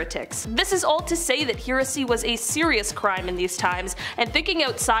be heretics. This is all to say that heresy was a serious crime in these times, and thinking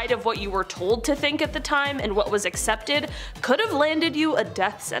outside of what you were told to think at the time and what was accepted could have landed you a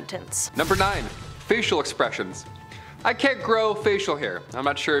death sentence. Number 9. Facial expressions. I can't grow facial hair. I'm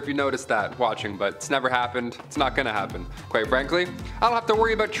not sure if you noticed that watching, but it's never happened. It's not gonna happen. Quite frankly, I don't have to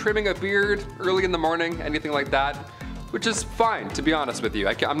worry about trimming a beard early in the morning, anything like that, which is fine, to be honest with you.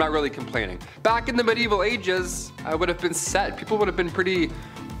 I'm not really complaining. Back in the medieval ages, I would have been set. People would have been pretty,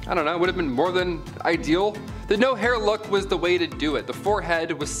 I don't know, it would have been more than ideal. The no hair look was the way to do it. The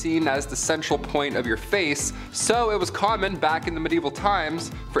forehead was seen as the central point of your face, so it was common back in the medieval times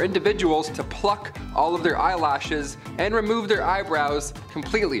for individuals to pluck all of their eyelashes and remove their eyebrows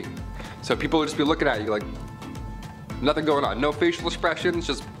completely. So people would just be looking at you like, nothing going on, no facial expressions,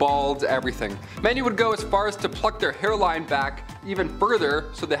 just bald everything. Many would go as far as to pluck their hairline back even further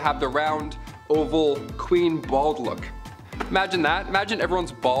so they have the round, oval, queen bald look. Imagine that. Imagine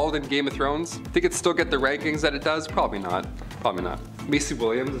everyone's bald in Game of Thrones. Think it'd still get the rankings that it does? Probably not. Probably not. Macy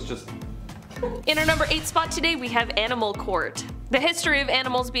Williams is just... In our number 8 spot today, we have Animal Court. The history of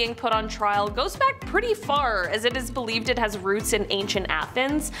animals being put on trial goes back pretty far, as it is believed it has roots in ancient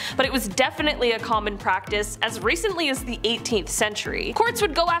Athens, but it was definitely a common practice as recently as the 18th century. Courts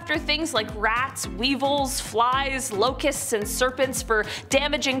would go after things like rats, weevils, flies, locusts, and serpents for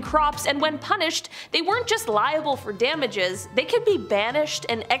damaging crops, and when punished, they weren't just liable for damages, they could be banished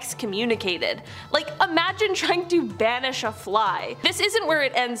and excommunicated. Like, imagine trying to banish a fly. This isn't where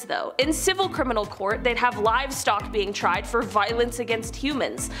it ends though. In civil criminal court, they'd have livestock being tried for violence against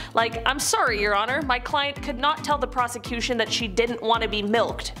humans. Like, I'm sorry, Your Honor, my client could not tell the prosecution that she didn't want to be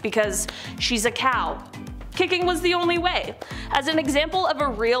milked because she's a cow. Kicking was the only way. As an example of a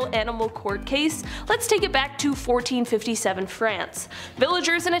real animal court case, let's take it back to 1457 France.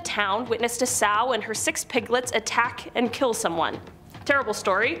 Villagers in a town witnessed a sow and her 6 piglets attack and kill someone. Terrible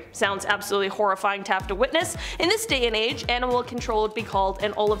story, sounds absolutely horrifying to have to witness. In this day and age, animal control would be called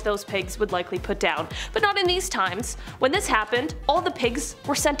and all of those pigs would likely put down. But not in these times. When this happened, all the pigs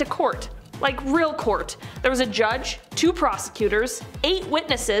were sent to court. Like real court. There was a judge, 2 prosecutors, 8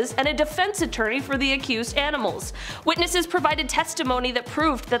 witnesses, and a defense attorney for the accused animals. Witnesses provided testimony that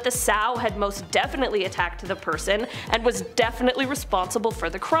proved that the sow had most definitely attacked the person and was definitely responsible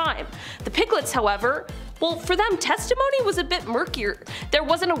for the crime. The piglets, however, well, for them, testimony was a bit murkier. There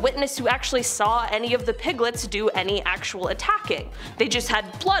wasn't a witness who actually saw any of the piglets do any actual attacking. They just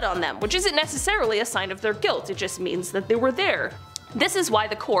had blood on them, which isn't necessarily a sign of their guilt, it just means that they were there. This is why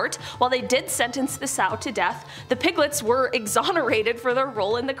the court, while they did sentence the sow to death, the piglets were exonerated for their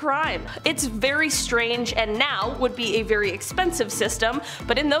role in the crime. It's very strange and now would be a very expensive system,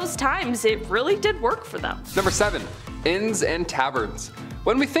 but in those times it really did work for them. Number 7. Inns and taverns.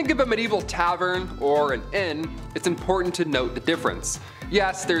 When we think of a medieval tavern or an inn, it's important to note the difference.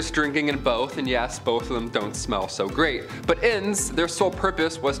 Yes, there's drinking in both, and yes, both of them don't smell so great. But inns, their sole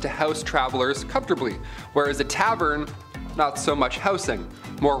purpose was to house travelers comfortably, whereas a tavern, not so much housing,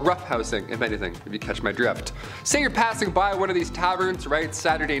 more rough housing, if anything, if you catch my drift. Say you're passing by one of these taverns, right,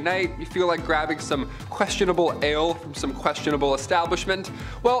 Saturday night, you feel like grabbing some questionable ale from some questionable establishment,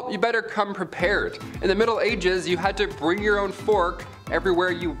 well, you better come prepared. In the Middle Ages, you had to bring your own fork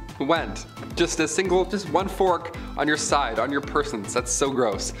everywhere you went. Just one fork on your side, on your persons. That's so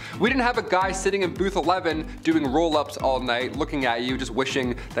gross. We didn't have a guy sitting in booth 11 doing roll-ups all night, looking at you, just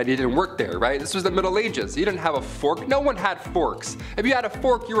wishing that he didn't work there, right? This was the Middle Ages. You didn't have a fork. No one had forks. If you had a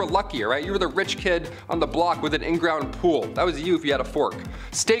fork, you were lucky, right? You were the rich kid on the block with an in-ground pool. That was you if you had a fork.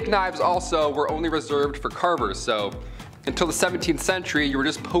 Steak knives also were only reserved for carvers, so until the 17th century, you were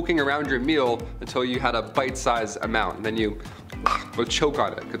just poking around your meal until you had a bite-sized amount, and then you would choke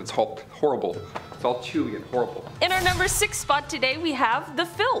on it because it's horrible. It's all chewy and horrible. In our number 6 spot today, we have the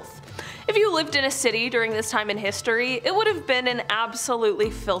filth. If you lived in a city during this time in history, it would have been an absolutely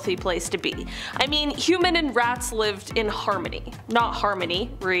filthy place to be. I mean, human and rats lived in harmony. Not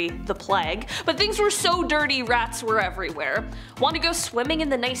harmony, re the plague, but things were so dirty rats were everywhere. Want to go swimming in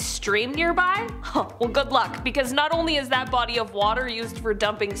the nice stream nearby? Well, good luck, because not only is that body of water used for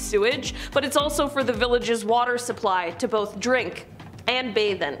dumping sewage, but it's also for the village's water supply to both drink and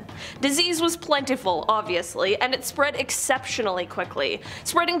bathe in. Disease was plentiful, obviously, and it spread exceptionally quickly.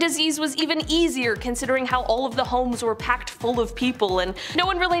 Spreading disease was even easier considering how all of the homes were packed full of people and no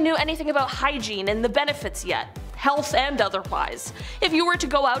one really knew anything about hygiene and the benefits yet. Health and otherwise. If you were to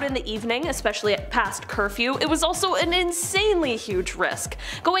go out in the evening, especially at past curfew, it was also an insanely huge risk.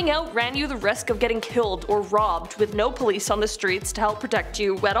 Going out ran you the risk of getting killed or robbed with no police on the streets to help protect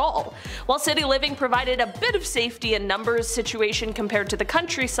you at all. While city living provided a bit of safety in numbers situation compared to the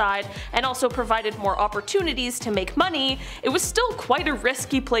countryside and also provided more opportunities to make money, it was still quite a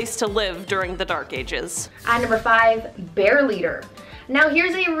risky place to live during the Dark Ages. At number 5, bear leader. Now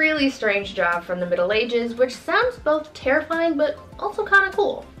here's a really strange job from the Middle Ages, which sounds both terrifying but also kind of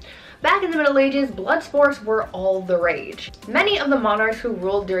cool. Back in the Middle Ages, blood sports were all the rage. Many of the monarchs who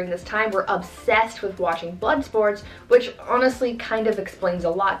ruled during this time were obsessed with watching blood sports, which honestly kind of explains a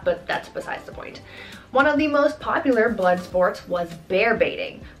lot, but that's besides the point. One of the most popular blood sports was bear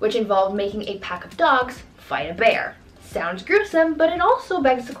baiting, which involved making a pack of dogs fight a bear. Sounds gruesome, but it also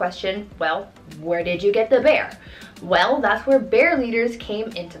begs the question, well, where did you get the bear? Well, that's where bear leaders came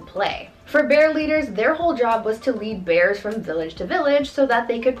into play. For bear leaders, their whole job was to lead bears from village to village so that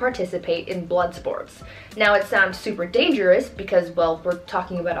they could participate in blood sports. Now it sounds super dangerous because, well, we're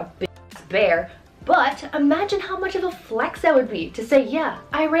talking about a big bear, but imagine how much of a flex that would be to say, yeah,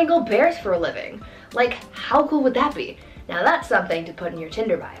 I wrangle bears for a living. Like, how cool would that be? Now that's something to put in your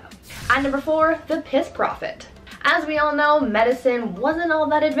Tinder bio. At number 4, the piss prophet. As we all know, medicine wasn't all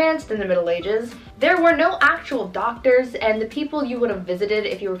that advanced in the Middle Ages. There were no actual doctors, and the people you would have visited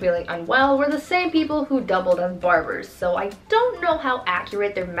if you were feeling unwell were the same people who doubled as barbers, so I don't know how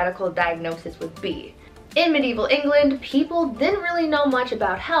accurate their medical diagnosis would be. In medieval England, people didn't really know much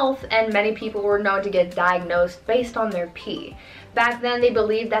about health, and many people were known to get diagnosed based on their pee. Back then, they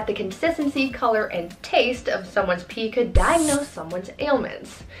believed that the consistency, color, and taste of someone's pee could diagnose someone's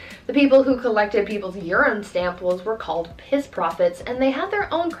ailments. The people who collected people's urine samples were called piss prophets, and they had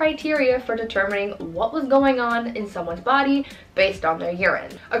their own criteria for determining what was going on in someone's body based on their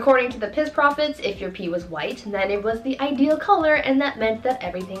urine. According to the piss prophets, if your pee was white, then it was the ideal color, and that meant that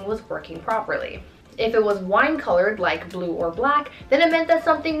everything was working properly. If it was wine colored, like blue or black, then it meant that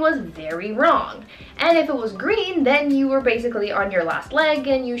something was very wrong. And if it was green, then you were basically on your last leg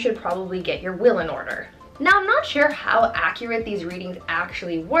and you should probably get your will in order. Now, I'm not sure how accurate these readings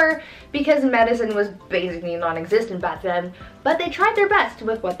actually were because medicine was basically non-existent back then, but they tried their best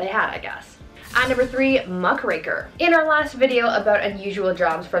with what they had, I guess. At number 3, muckraker. In our last video about unusual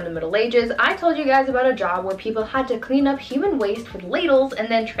jobs from the Middle Ages, I told you guys about a job where people had to clean up human waste with ladles and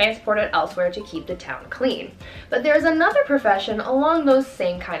then transport it elsewhere to keep the town clean. But there's another profession along those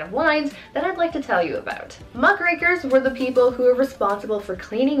same kind of lines that I'd like to tell you about. Muckrakers were the people who were responsible for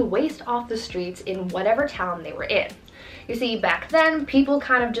cleaning waste off the streets in whatever town they were in. You see, back then, people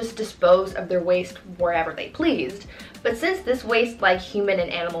kind of just disposed of their waste wherever they pleased. But since this waste, like human and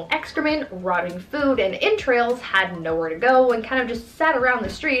animal excrement, rotting food, and entrails, had nowhere to go and kind of just sat around the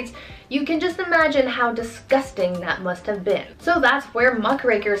streets, you can just imagine how disgusting that must have been. So that's where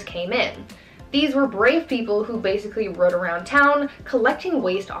muckrakers came in. These were brave people who basically rode around town, collecting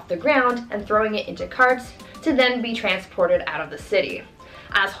waste off the ground and throwing it into carts to then be transported out of the city.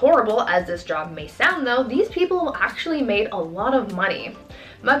 As horrible as this job may sound though, these people actually made a lot of money.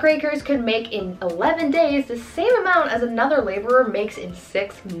 Muckrakers could make in 11 days the same amount as another laborer makes in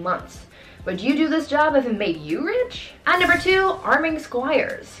 6 months. Would you do this job if it made you rich? At number 2, arming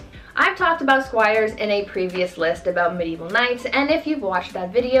squires. I've talked about squires in a previous list about medieval knights, and if you've watched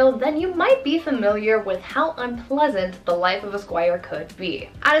that video, then you might be familiar with how unpleasant the life of a squire could be.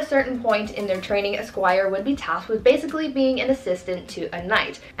 At a certain point in their training, a squire would be tasked with basically being an assistant to a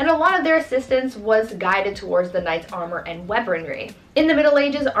knight, and a lot of their assistance was guided towards the knight's armor and weaponry. In the Middle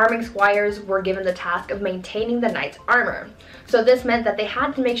Ages, arming squires were given the task of maintaining the knight's armor. So this meant that they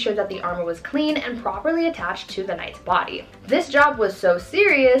had to make sure that the armor was clean and properly attached to the knight's body. This job was so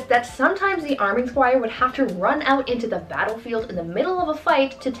serious that sometimes the arming squire would have to run out into the battlefield in the middle of a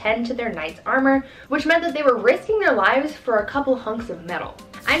fight to tend to their knight's armor, which meant that they were risking their lives for a couple hunks of metal.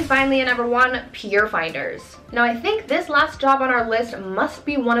 And finally, at number 1, pier finders. Now I think this last job on our list must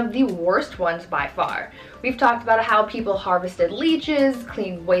be one of the worst ones by far. We've talked about how people harvested leeches,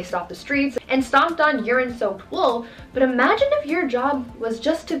 cleaned waste off the streets, and stomped on urine-soaked wool, but imagine if your job was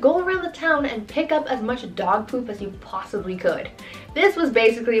just to go around the town and pick up as much dog poop as you possibly could. This was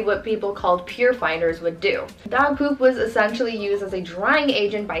basically what people called pier finders would do. Dog poop was essentially used as a drying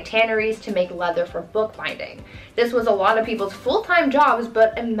agent by tanneries to make leather for bookbinding. This was a lot of people's full-time jobs,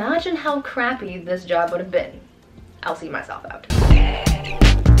 but imagine how crappy this job would have been. I'll see myself out.